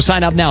 feet. So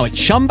sign up now at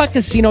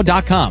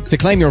ChumbaCasino.com to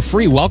claim your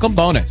free welcome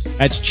bonus.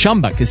 That's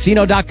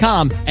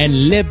ChumbaCasino.com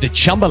and live the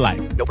Chumba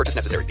life. No purchase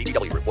necessary.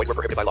 VGW. Void where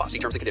prohibited by law. See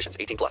terms and conditions.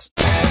 18+.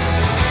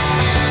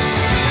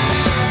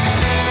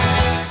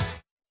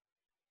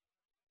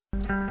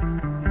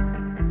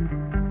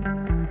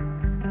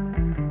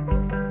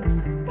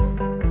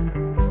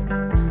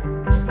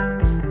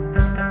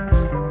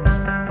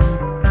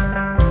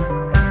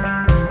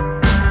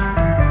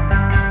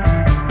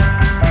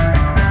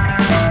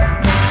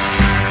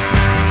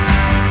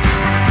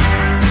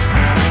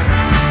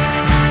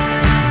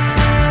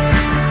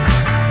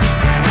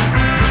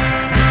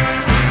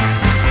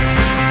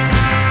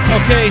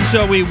 Okay,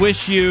 so we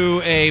wish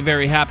you a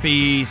very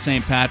happy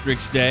St.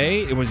 Patrick's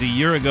Day. It was a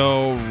year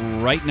ago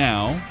right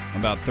now,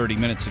 about 30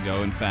 minutes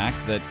ago, in fact,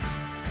 that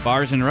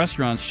bars and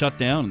restaurants shut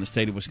down in the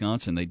state of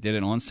Wisconsin. They did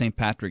it on St.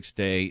 Patrick's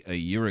Day a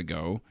year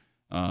ago.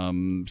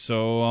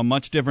 So a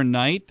much different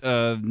night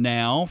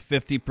now.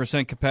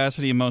 50%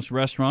 capacity in most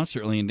restaurants,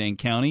 certainly in Dane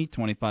County,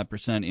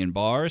 25% in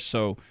bars.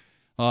 So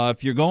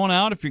if you're going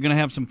out, if you're going to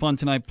have some fun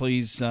tonight,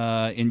 please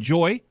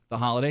enjoy the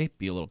holiday.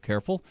 Be a little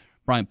careful.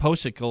 Brian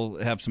Posick will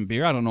have some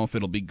beer. I don't know if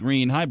it'll be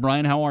green. Hi,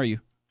 Brian. How are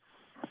you?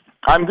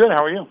 I'm good.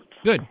 How are you?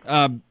 Good.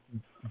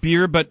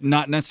 Beer, but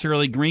not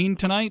necessarily green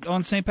tonight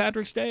on St.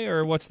 Patrick's Day,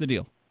 or what's the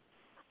deal?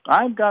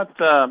 I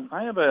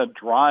have a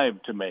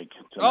drive to make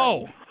tonight.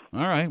 Oh,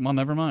 all right. Well,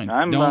 never mind.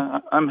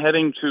 I'm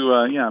heading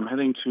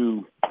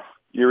to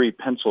Erie,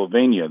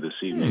 Pennsylvania this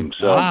evening.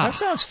 So that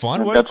sounds fun.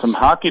 I've got some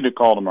hockey to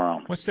call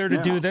tomorrow. What's there to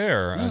do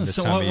there this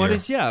time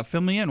of year? Fill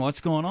me in. What's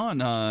going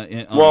on?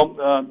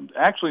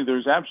 Actually,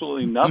 there's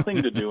absolutely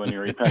nothing to do in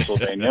Erie,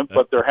 Pennsylvania,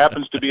 but there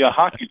happens to be a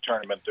hockey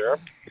tournament there,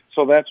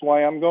 so that's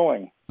why I'm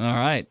going. All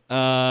right.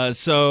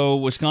 So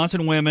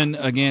Wisconsin women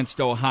against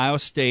Ohio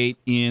State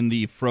in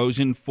the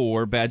Frozen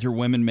Four. Badger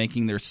women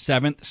making their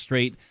 7th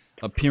straight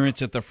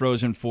appearance at the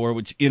Frozen Four,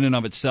 which in and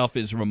of itself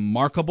is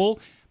remarkable.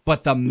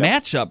 But the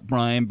matchup,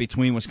 Brian,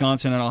 between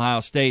Wisconsin and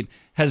Ohio State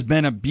has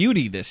been a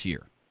beauty this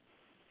year.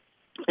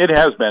 It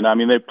has been. I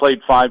mean, they've played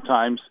 5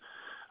 times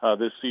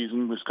this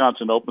season.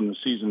 Wisconsin opened the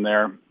season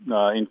there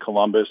in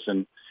Columbus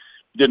and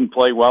didn't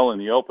play well in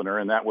the opener,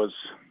 and that was,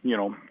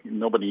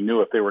 nobody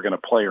knew if they were going to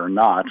play or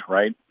not,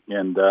 right?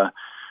 And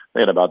they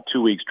had about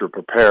 2 weeks to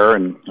prepare,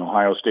 and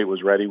Ohio State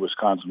was ready,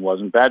 Wisconsin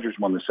wasn't. Badgers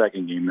won the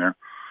second game there.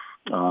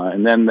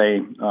 And then they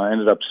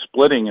ended up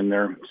splitting in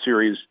their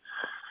series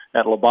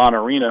at LeBron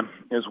Arena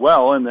as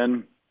well, and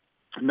then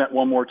met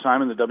one more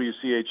time in the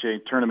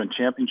WCHA Tournament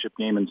Championship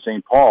game in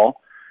St. Paul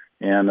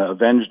and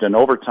avenged an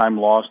overtime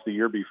loss the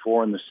year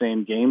before in the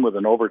same game with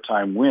an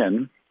overtime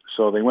win.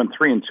 So they went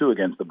 3-2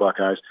 against the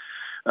Buckeyes.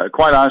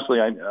 Quite honestly,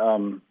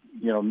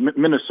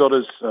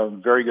 Minnesota's a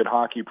very good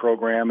hockey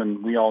program,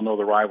 and we all know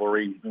the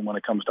rivalry when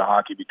it comes to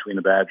hockey between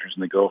the Badgers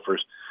and the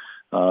Gophers.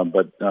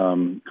 But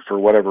for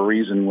whatever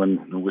reason,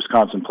 when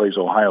Wisconsin plays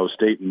Ohio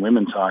State in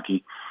women's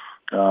hockey,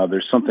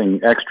 there's something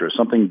extra,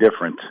 something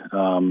different.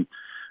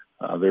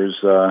 There's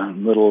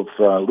little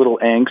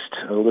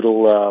angst, a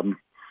little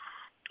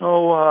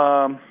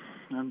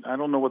I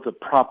don't know what the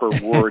proper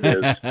word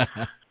is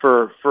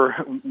for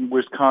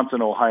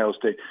Wisconsin, Ohio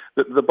State.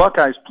 The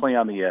Buckeyes play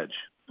on the edge.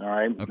 All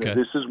right, Okay.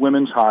 This is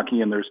women's hockey,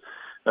 and there's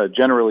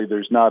generally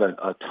there's not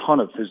a ton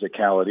of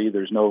physicality.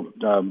 There's no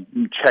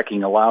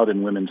checking allowed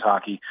in women's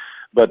hockey,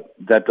 but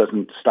that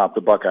doesn't stop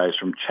the Buckeyes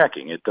from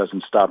checking. It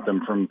doesn't stop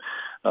them from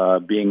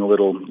being a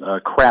little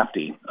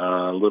crafty,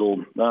 a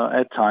little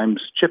at times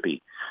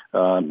chippy.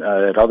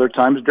 At other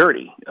times,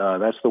 dirty.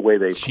 That's the way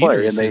they play.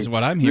 Cheaters And is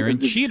what I'm hearing.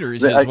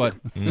 Cheaters is what.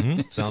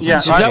 Sounds Yeah,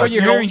 is that what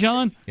you're hearing,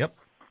 John? Yep.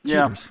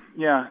 Cheaters.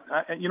 Yeah.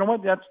 You know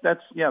what?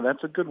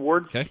 That's a good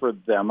word for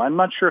them. I'm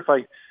not sure if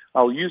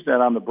I'll use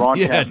that on the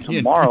broadcast Yeah,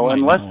 tomorrow,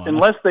 you might not wanna.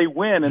 unless they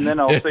win, and then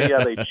I'll say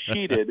they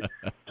cheated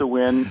to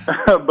win.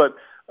 But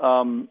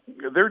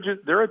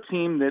they're a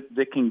team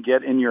that can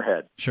get in your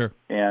head. Sure.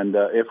 And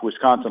if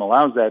Wisconsin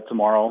allows that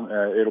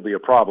tomorrow, it'll be a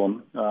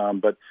problem.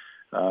 But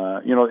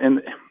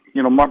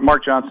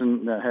Mark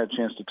Johnson had a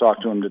chance to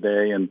talk to him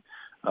today, and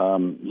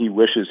he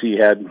wishes he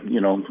had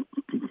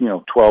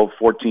 12,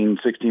 14,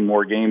 16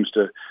 more games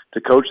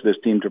to coach this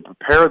team to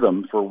prepare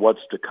them for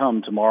what's to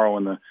come tomorrow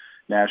in the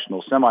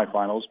national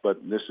semifinals.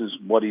 But this is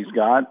what he's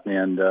got,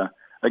 and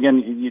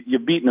again,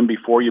 you've beaten him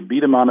before. You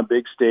beat him on a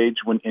big stage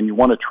and you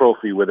won a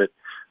trophy with it.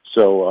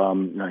 So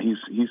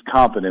he's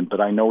confident, but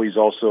I know he's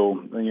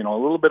also a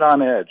little bit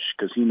on edge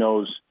because he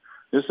knows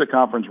this is a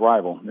conference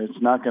rival. It's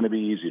not going to be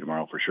easy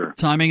tomorrow for sure.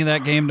 Timing of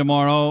that game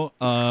tomorrow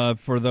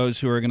for those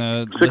who are going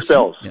to 6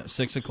 bells. Yeah,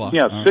 6 o'clock.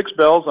 Yeah, All 6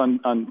 bells on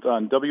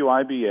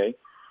WIBA.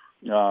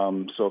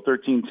 So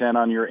 1310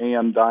 on your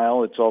AM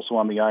dial. It's also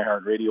on the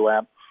iHeartRadio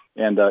app,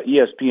 and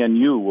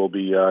ESPNU will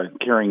be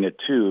carrying it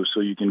too,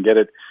 so you can get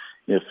it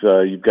if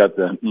you've got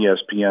the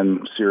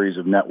ESPN series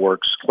of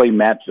networks. Clay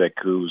Matvick,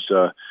 who's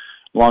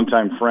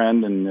longtime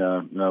friend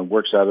and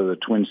works out of the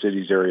Twin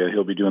Cities area.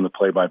 He'll be doing the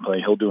play-by-play.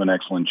 He'll do an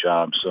excellent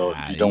job. So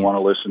if you don't want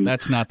to listen,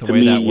 that's not the to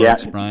way me that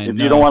works, Brian. If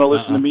No, you don't want to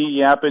listen to me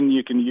yapping,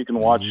 you can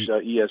watch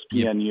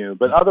ESPNU.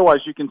 But otherwise,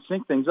 you can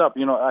sync things up.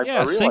 I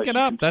realize sync it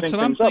you up. can That's sync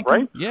what I'm things up, thinking.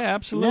 right? Yeah,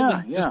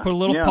 absolutely. Yeah, Just put a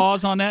little yeah.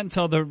 pause on that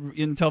until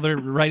they're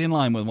right in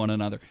line with one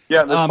another.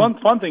 Yeah, the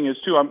fun thing is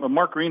too.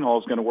 Mark Greenhall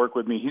is going to work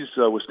with me. He's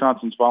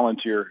Wisconsin's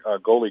volunteer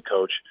goalie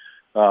coach.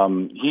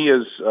 He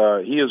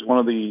is one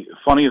of the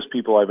funniest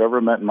people I've ever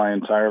met in my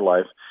entire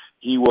life.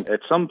 He will,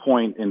 at some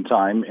point in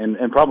time,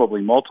 and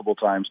probably multiple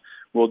times,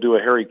 will do a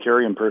Harry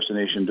Carey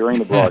impersonation during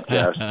the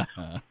broadcast,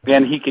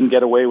 and he can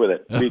get away with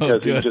it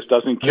because he just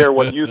doesn't care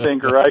what you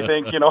think or I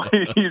think.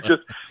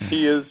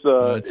 He is.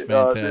 That's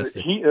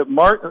fantastic.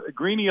 Mark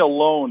Greeny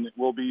alone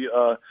will be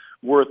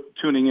worth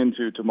tuning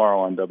into tomorrow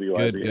on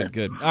WIBA.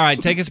 Good. All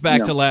right, take us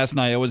back to last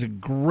night. It was a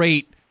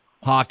great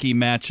hockey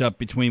matchup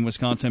between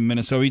Wisconsin and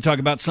Minnesota. You talk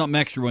about something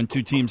extra when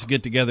two teams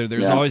get together.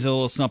 There's always a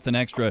little something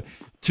extra.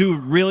 Two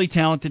really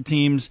talented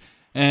teams,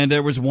 and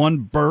there was one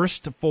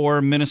burst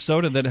for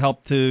Minnesota that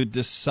helped to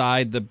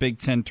decide the Big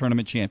Ten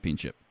tournament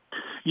championship.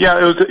 Yeah,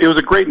 it was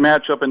a great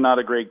matchup and not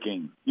a great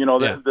game.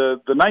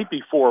 The night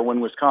before when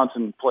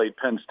Wisconsin played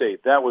Penn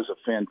State, that was a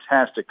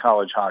fantastic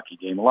college hockey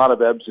game. A lot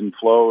of ebbs and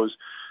flows.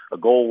 A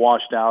goal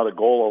washed out, a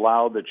goal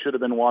allowed that should have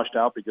been washed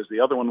out because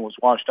the other one was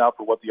washed out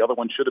for what the other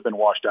one should have been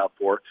washed out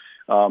for.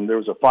 There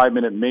was a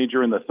 5-minute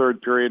major in the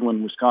third period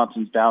when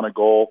Wisconsin's down a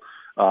goal.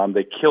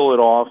 They kill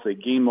it off. They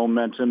gain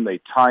momentum.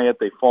 They tie it.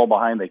 They fall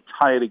behind. They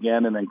tie it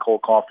again, and then Cole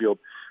Caulfield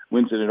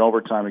wins it in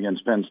overtime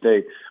against Penn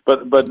State.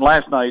 But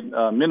last night,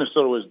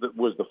 Minnesota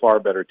was the far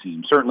better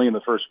team. Certainly in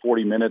the first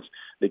 40 minutes,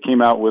 they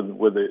came out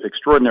with an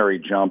extraordinary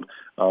jump.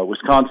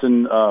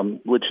 Wisconsin,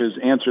 which has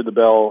answered the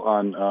bell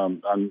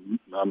on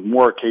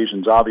more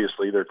occasions,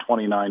 obviously, they're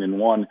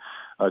 29-1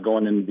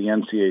 going into the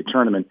NCAA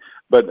tournament.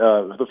 But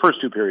the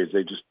first two periods,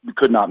 they just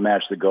could not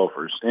match the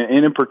Gophers.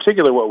 And in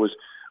particular, what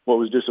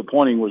was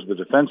disappointing was the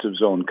defensive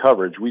zone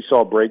coverage. We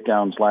saw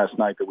breakdowns last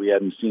night that we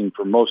hadn't seen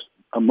for most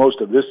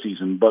of this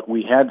season, but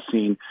we had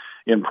seen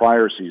in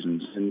prior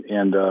seasons.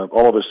 And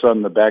all of a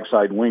sudden, the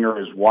backside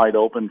winger is wide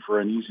open for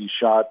an easy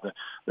shot.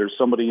 There's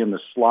somebody in the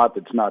slot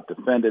that's not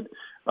defended.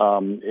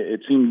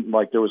 It seemed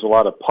like there was a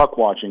lot of puck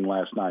watching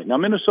last night. Now,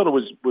 Minnesota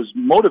was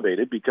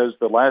motivated because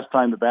the last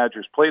time the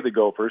Badgers played the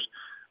Gophers,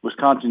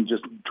 Wisconsin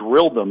just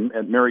drilled them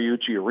at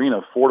Mariucci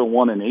Arena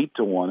 4-1 and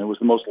 8-1. It was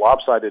the most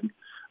lopsided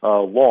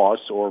loss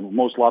or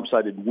most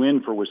lopsided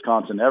win for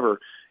Wisconsin ever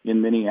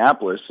in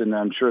Minneapolis, and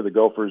I'm sure the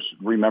Gophers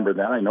remember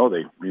that. I know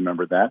they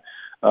remember that.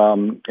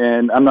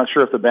 And I'm not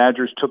sure if the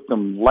Badgers took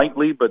them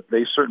lightly, but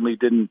they certainly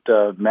didn't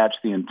match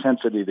the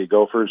intensity of the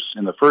Gophers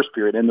in the first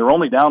period, and they're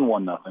only down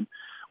 1-0,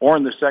 or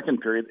in the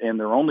second period, and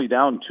they're only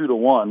down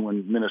 2-1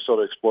 when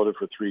Minnesota exploded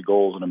for 3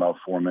 goals in about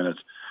 4 minutes.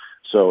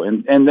 So,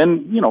 and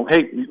then,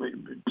 hey,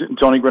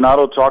 Tony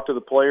Granato talked to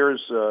the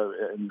players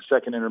in the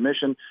second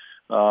intermission,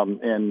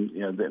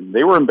 and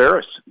they were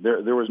embarrassed.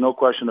 There was no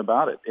question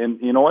about it.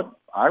 And you know what?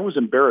 I was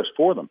embarrassed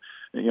for them.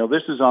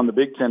 This is on the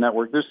Big Ten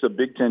Network. This is a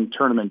Big Ten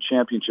tournament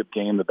championship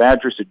game. The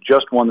Badgers had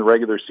just won the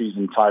regular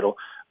season title.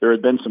 There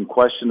had been some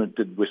question,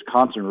 did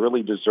Wisconsin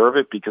really deserve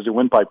it? Because it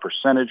went by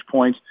percentage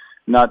points.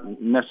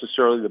 not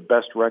necessarily the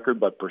best record,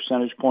 but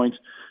percentage points,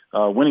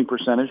 winning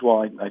percentage.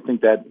 Well, I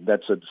think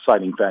that's a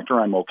deciding factor.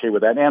 I'm okay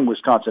with that. And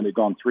Wisconsin had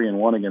gone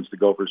 3-1 against the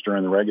Gophers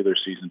during the regular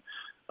season.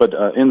 But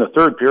in the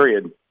third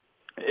period,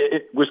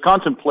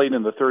 Wisconsin played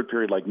in the third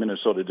period like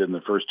Minnesota did in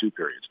the first two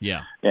periods.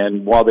 Yeah.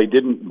 And while they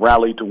didn't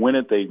rally to win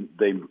it,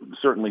 they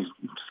certainly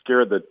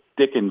scared the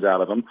dickens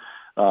out of them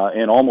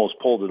and almost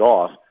pulled it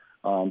off.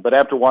 But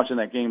after watching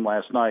that game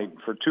last night,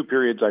 for two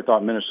periods, I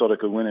thought Minnesota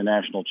could win a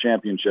national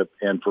championship.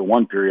 And for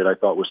one period, I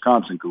thought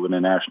Wisconsin could win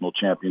a national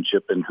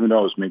championship. And who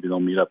knows, maybe they'll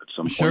meet up at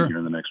some point here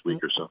in the next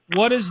week or so.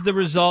 What is the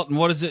result, and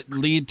what does it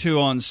lead to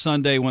on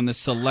Sunday when the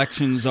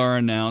selections are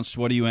announced?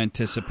 What do you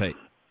anticipate?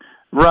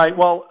 Right.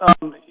 Well,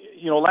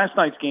 last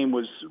night's game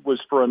was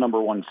for a number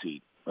one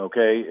seed.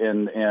 Okay.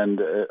 And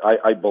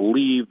I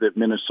believe that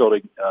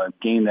Minnesota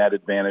gained that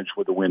advantage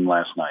with the win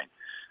last night.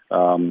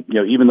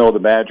 Even though the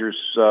Badgers,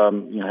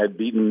 had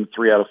beaten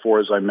 3 out of 4,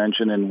 as I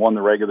mentioned, and won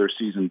the regular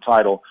season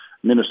title,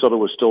 Minnesota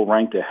was still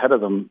ranked ahead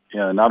of them,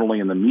 not only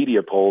in the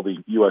media poll, the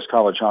U.S.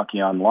 College Hockey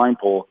Online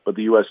poll, but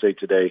the USA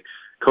Today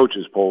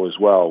coaches poll as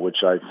well, which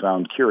I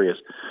found curious.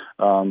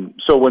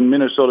 So when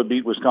Minnesota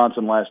beat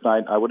Wisconsin last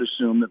night, I would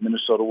assume that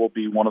Minnesota will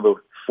be one of the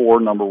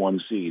 4 number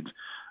one seeds.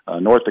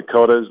 North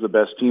Dakota is the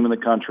best team in the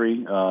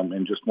country,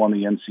 and just won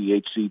the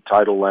NCHC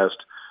title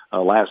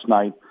last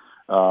night.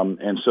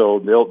 And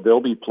so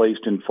they'll be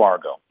placed in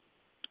Fargo.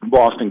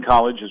 Boston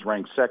College is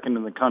ranked second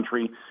in the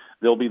country.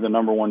 They'll be the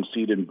number one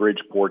seed in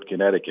Bridgeport,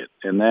 Connecticut.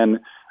 And then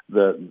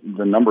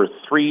the number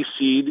 3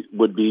 seed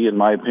would be, in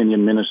my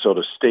opinion,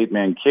 Minnesota State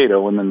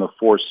Mankato, and then the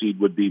 4 seed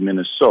would be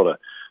Minnesota.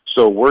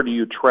 So where do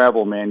you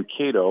travel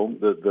Mankato?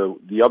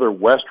 The other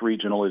West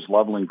regional is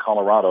Loveland,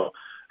 Colorado.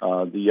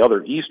 The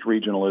other East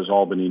regional is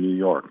Albany, New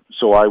York.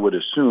 So I would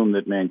assume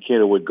that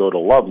Mankato would go to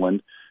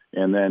Loveland,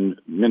 and then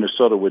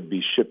Minnesota would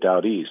be shipped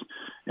out east.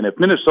 And if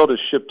Minnesota's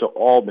shipped to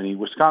Albany,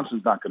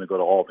 Wisconsin's not going to go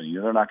to Albany.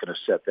 They're not going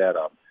to set that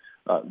up.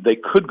 They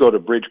could go to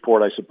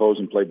Bridgeport, I suppose,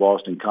 and play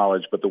Boston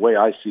College, but the way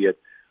I see it,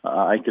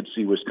 I could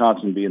see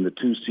Wisconsin being the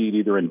 2 seed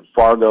either in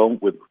Fargo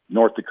with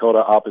North Dakota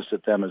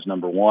opposite them as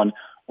number 1,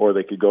 or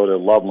they could go to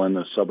Loveland,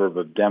 a suburb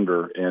of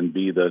Denver, and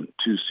be the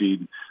 2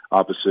 seed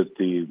opposite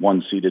the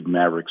 1-seeded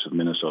Mavericks of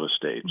Minnesota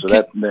State.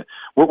 So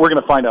we're going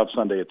to find out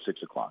Sunday at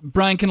 6:00.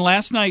 Brian, can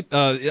last night,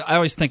 I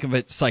always think of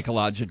it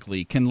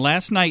psychologically, can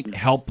last night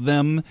help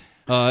them?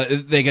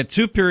 They get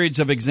 2 periods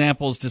of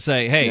examples to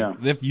say, hey,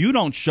 if you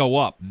don't show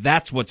up,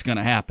 that's what's going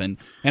to happen.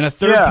 And a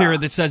third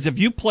period that says, if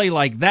you play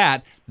like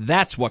that,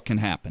 that's what can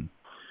happen.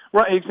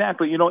 Right,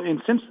 exactly.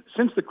 And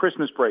since the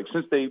Christmas break,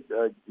 since they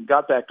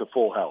got back to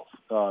full health,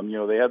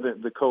 they had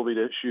the COVID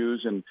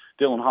issues, and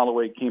Dylan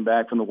Holloway came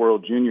back from the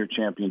World Junior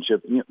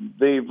Championship.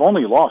 They've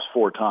only lost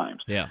 4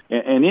 times. Yeah.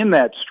 And in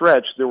that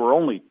stretch, there were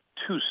only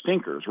 2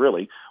 stinkers,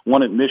 really.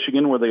 One at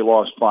Michigan, where they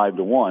lost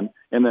 5-1,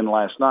 and then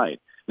last night.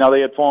 Now,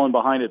 they had fallen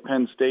behind at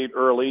Penn State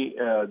early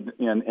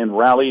and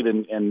rallied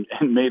and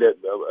made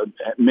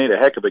a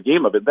heck of a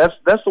game of it.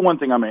 That's the one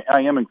thing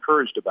I am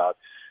encouraged about.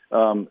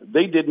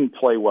 They didn't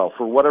play well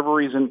for whatever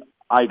reason.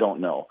 I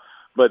don't know,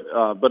 but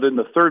in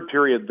the third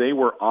period they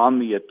were on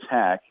the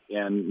attack,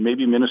 and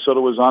maybe Minnesota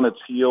was on its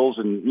heels.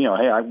 And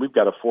hey, we've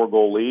got a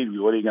 4-goal lead.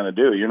 What are you going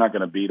to do? You're not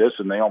going to beat us,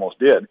 and they almost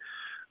did.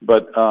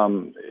 But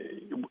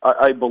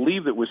I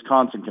believe that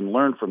Wisconsin can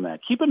learn from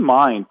that. Keep in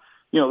mind,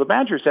 the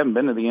Badgers haven't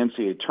been to the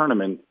NCAA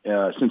tournament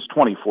since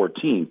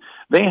 2014.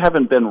 They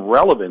haven't been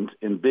relevant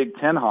in Big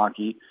Ten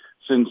hockey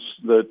since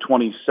the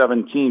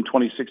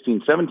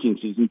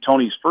 2016-17 season,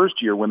 Tony's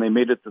first year, when they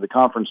made it to the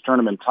conference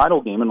tournament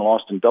title game and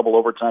lost in double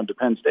overtime to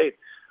Penn State.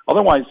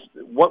 Otherwise,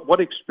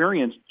 what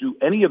experience do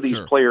any of these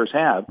players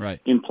have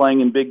in playing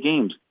in big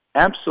games?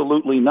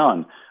 Absolutely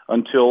none,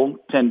 until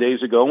 10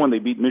 days ago when they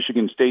beat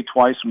Michigan State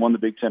twice and won the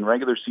Big Ten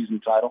regular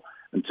season title,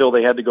 until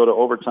they had to go to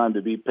overtime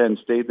to beat Penn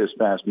State this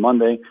past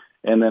Monday,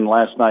 and then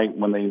last night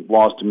when they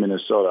lost to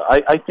Minnesota.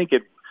 I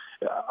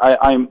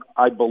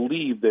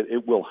believe that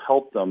it will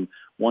help them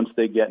once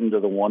they get into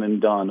the one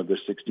and done of the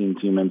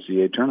 16-team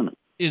NCAA tournament.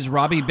 Is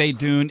Robbie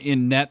Beydoun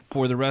in net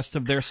for the rest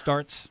of their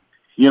starts?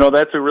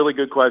 That's a really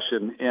good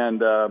question,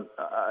 and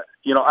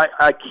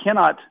I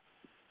cannot.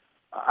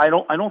 I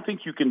don't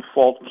think you can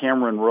fault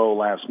Cameron Rowe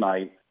last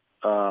night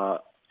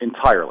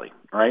entirely.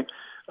 Right?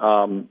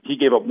 He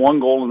gave up 1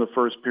 goal in the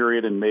first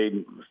period and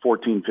made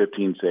 14,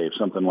 15 saves,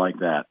 something like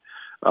that.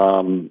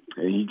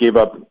 He gave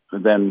up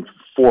then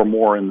 4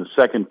 more in the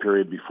second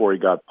period before he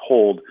got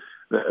pulled.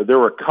 There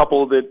were a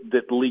couple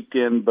that leaked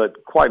in,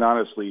 but quite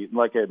honestly,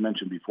 like I had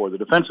mentioned before, the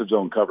defensive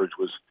zone coverage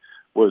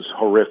was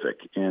horrific,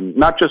 and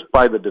not just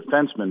by the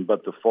defensemen,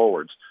 but the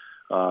forwards.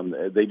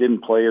 They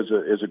didn't play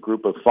as a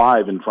group of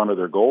 5 in front of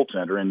their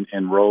goaltender,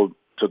 and Rowe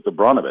took the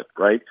brunt of it,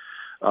 right?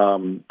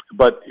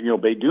 But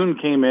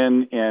Beydoun came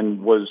in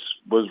and was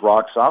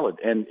rock solid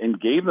and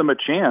gave them a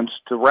chance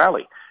to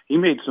rally. He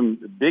made some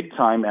big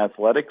time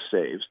athletic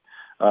saves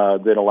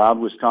that allowed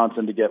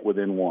Wisconsin to get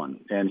within 1,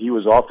 and he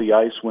was off the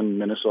ice when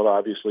Minnesota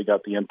obviously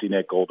got the empty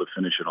net goal to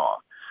finish it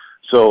off.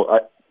 So,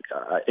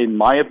 in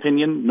my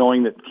opinion,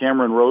 knowing that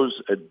Cameron Rowe's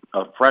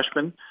a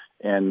freshman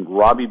And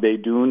Robbie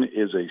Beydoun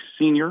is a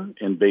senior,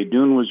 and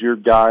Beydoun was your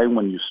guy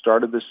when you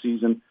started the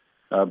season.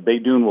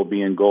 Beydoun will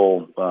be in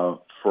goal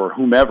for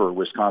whomever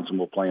Wisconsin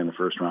will play in the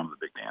first round of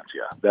the Big Dance.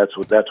 Yeah,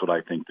 that's what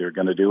I think they're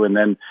going to do. And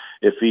then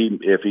if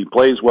he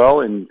plays well,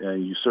 and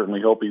you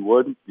certainly hope he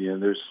would,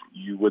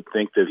 you would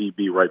think that he'd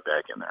be right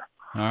back in there.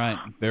 All right,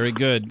 very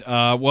good.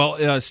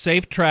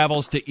 Safe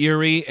travels to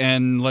Erie,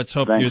 and let's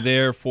hope Thanks. you're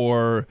there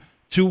for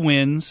 2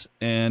 wins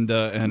and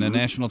a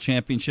national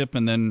championship,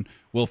 and then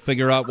we'll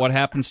figure out what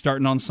happens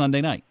starting on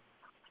Sunday night.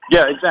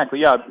 Yeah,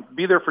 exactly. Yeah,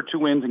 be there for 2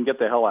 wins and get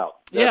the hell out.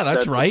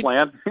 That's right. The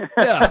plan.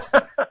 Yeah.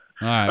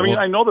 All right. I mean,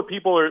 I know that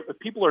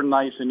people are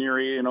nice in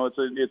Erie. You know, it's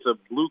a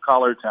blue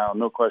collar town,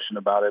 no question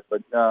about it.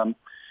 But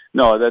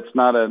no, that's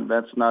not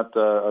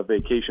a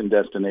vacation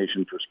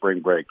destination for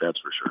spring break. That's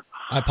for sure.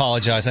 I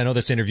apologize. I know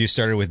this interview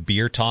started with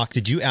beer talk.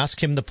 Did you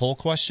ask him the poll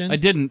question? I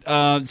didn't.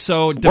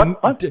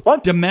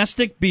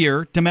 Domestic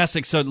beer,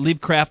 so leave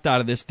craft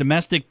out of this.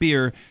 Domestic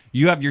beer,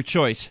 you have your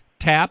choice: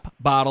 tap,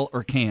 bottle,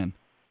 or can.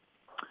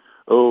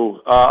 Oh,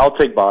 I'll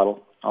take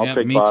bottle. I'll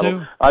take me bottle.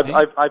 too.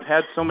 I've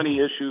had so many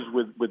issues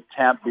with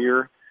tap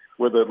beer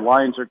where the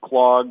lines are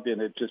clogged and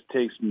it just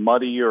tastes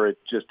muddy or it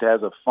just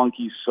has a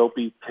funky,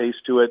 soapy taste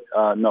to it.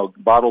 No,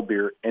 bottle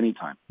beer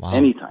anytime. Wow.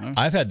 Anytime.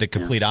 I've had the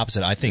complete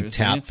opposite. I think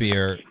tap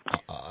beer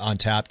on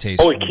tap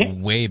tastes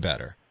way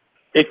better.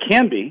 It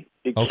can be.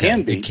 It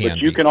can be. But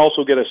you can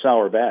also get a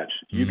sour batch.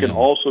 You can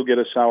also get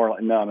a sour.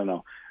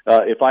 No.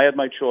 If I had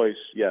my choice,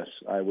 yes,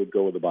 I would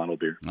go with the bottle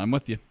beer. I'm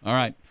with you. All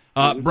right.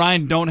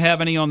 Brian, don't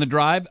have any on the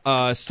drive.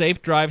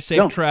 Safe drive,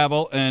 safe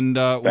travel, and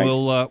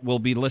we'll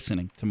be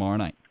listening tomorrow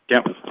night.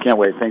 Can't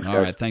wait. Thanks, guys.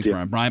 All right, thanks,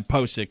 Brian. Brian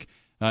Posick.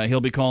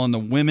 He'll be calling the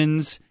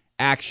women's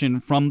action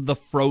from the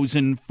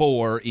Frozen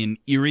Four in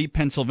Erie,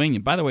 Pennsylvania.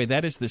 By the way,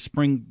 that is the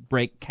spring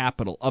break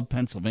capital of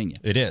Pennsylvania.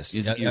 It is.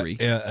 Erie.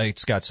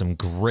 It's got some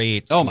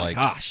great. Oh my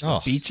gosh,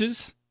 the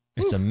beaches.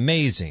 It's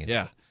amazing.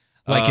 Yeah.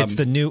 It's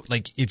the new,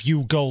 if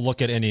you go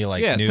look at any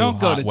new don't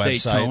go hot to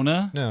website.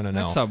 Daytona.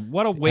 No.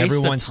 What a waste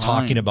Everyone's of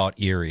time. talking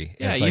about Erie.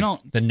 Yeah,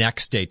 it's the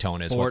next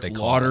Daytona is Fort what they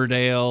call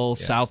Lauderdale,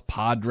 South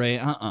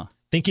Padre.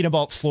 Thinking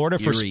about Florida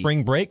for Erie.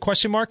 spring break?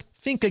 Question mark.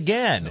 Think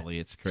again. Silly,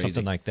 it's crazy.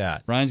 Something like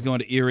that. Brian's going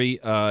to Erie.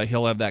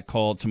 He'll have that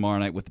call tomorrow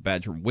night with the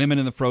Badger women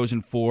in the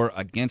Frozen Four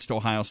against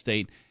Ohio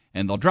State.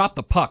 And they'll drop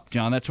the puck,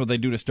 John. That's what they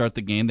do to start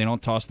the game. They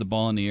don't toss the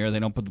ball in the air. They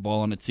don't put the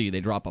ball on the tee. They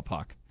drop a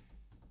puck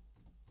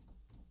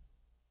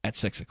at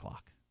 6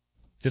 o'clock.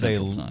 Do they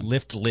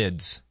lift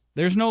lids?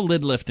 There's no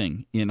lid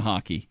lifting in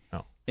hockey.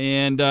 Oh.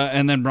 And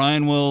then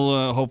Brian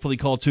will hopefully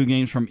call 2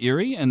 games from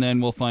Erie, and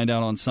then we'll find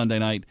out on Sunday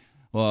night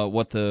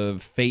what the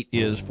fate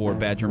is for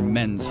Badger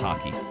men's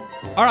hockey.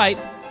 All right,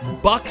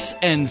 Bucks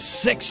and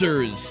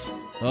Sixers.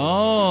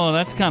 Oh,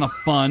 that's kind of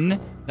fun.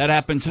 That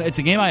happens. It's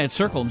a game I had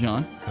circled,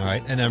 John. All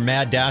right, and a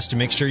mad dash to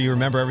make sure you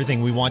remember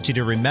everything we want you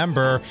to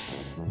remember.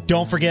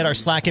 Don't forget our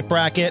Slack It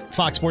bracket,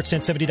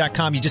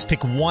 foxsports1070.com. You just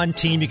pick one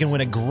team. You can win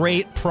a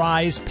great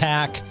prize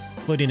pack,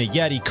 including a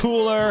Yeti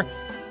cooler,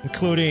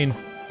 including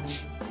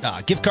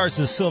gift cards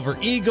to the Silver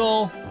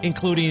Eagle,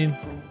 including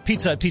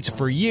pizza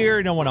for a year.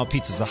 You don't want out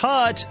Pizza's the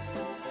Hut.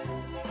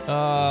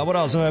 What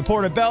else?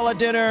 Portobello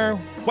dinner,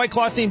 White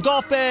Claw themed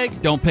golf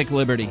bag. Don't pick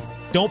Liberty.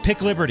 Don't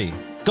pick Liberty.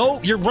 Go.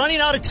 You're running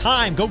out of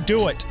time. Go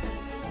do it.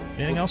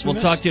 Anything else We'll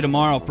talk to you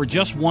tomorrow for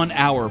just 1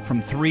 hour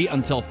from 3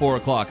 until 4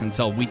 o'clock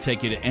until we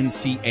take you to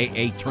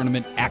NCAA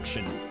tournament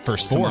action.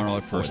 First four. Tomorrow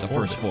at 4. The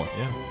first four.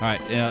 Yeah. All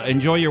right.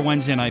 Enjoy your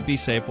Wednesday night. Be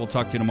safe. We'll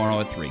talk to you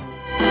tomorrow at 3.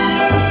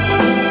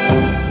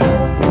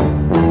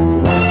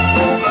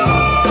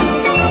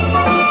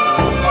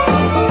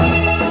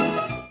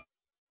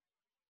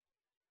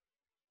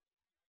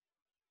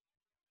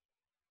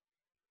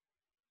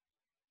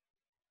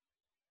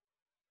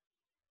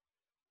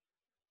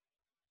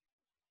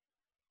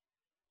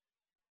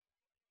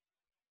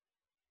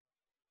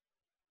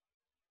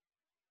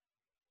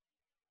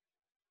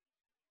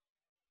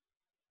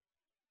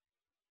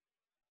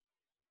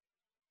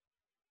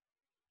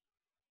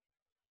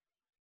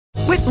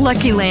 With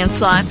Lucky Land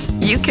Slots,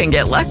 you can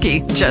get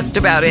lucky just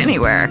about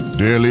anywhere.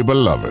 Dearly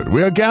beloved,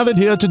 we are gathered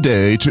here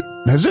today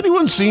to... Has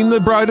anyone seen the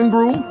bride and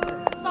groom?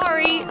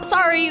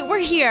 Sorry, we're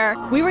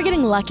here. We were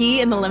getting lucky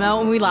in the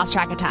limo and we lost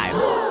track of time.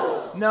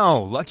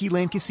 No, Lucky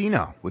Land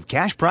Casino, with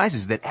cash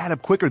prizes that add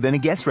up quicker than a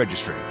guest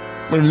registry.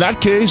 In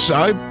that case,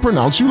 I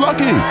pronounce you lucky.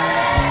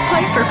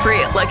 Play for free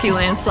at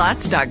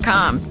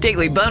LuckyLandSlots.com.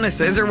 Daily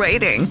bonuses are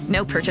waiting.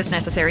 No purchase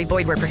necessary.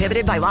 Void where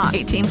prohibited by law.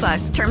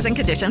 18+. Terms and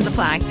conditions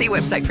apply. See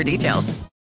website for details.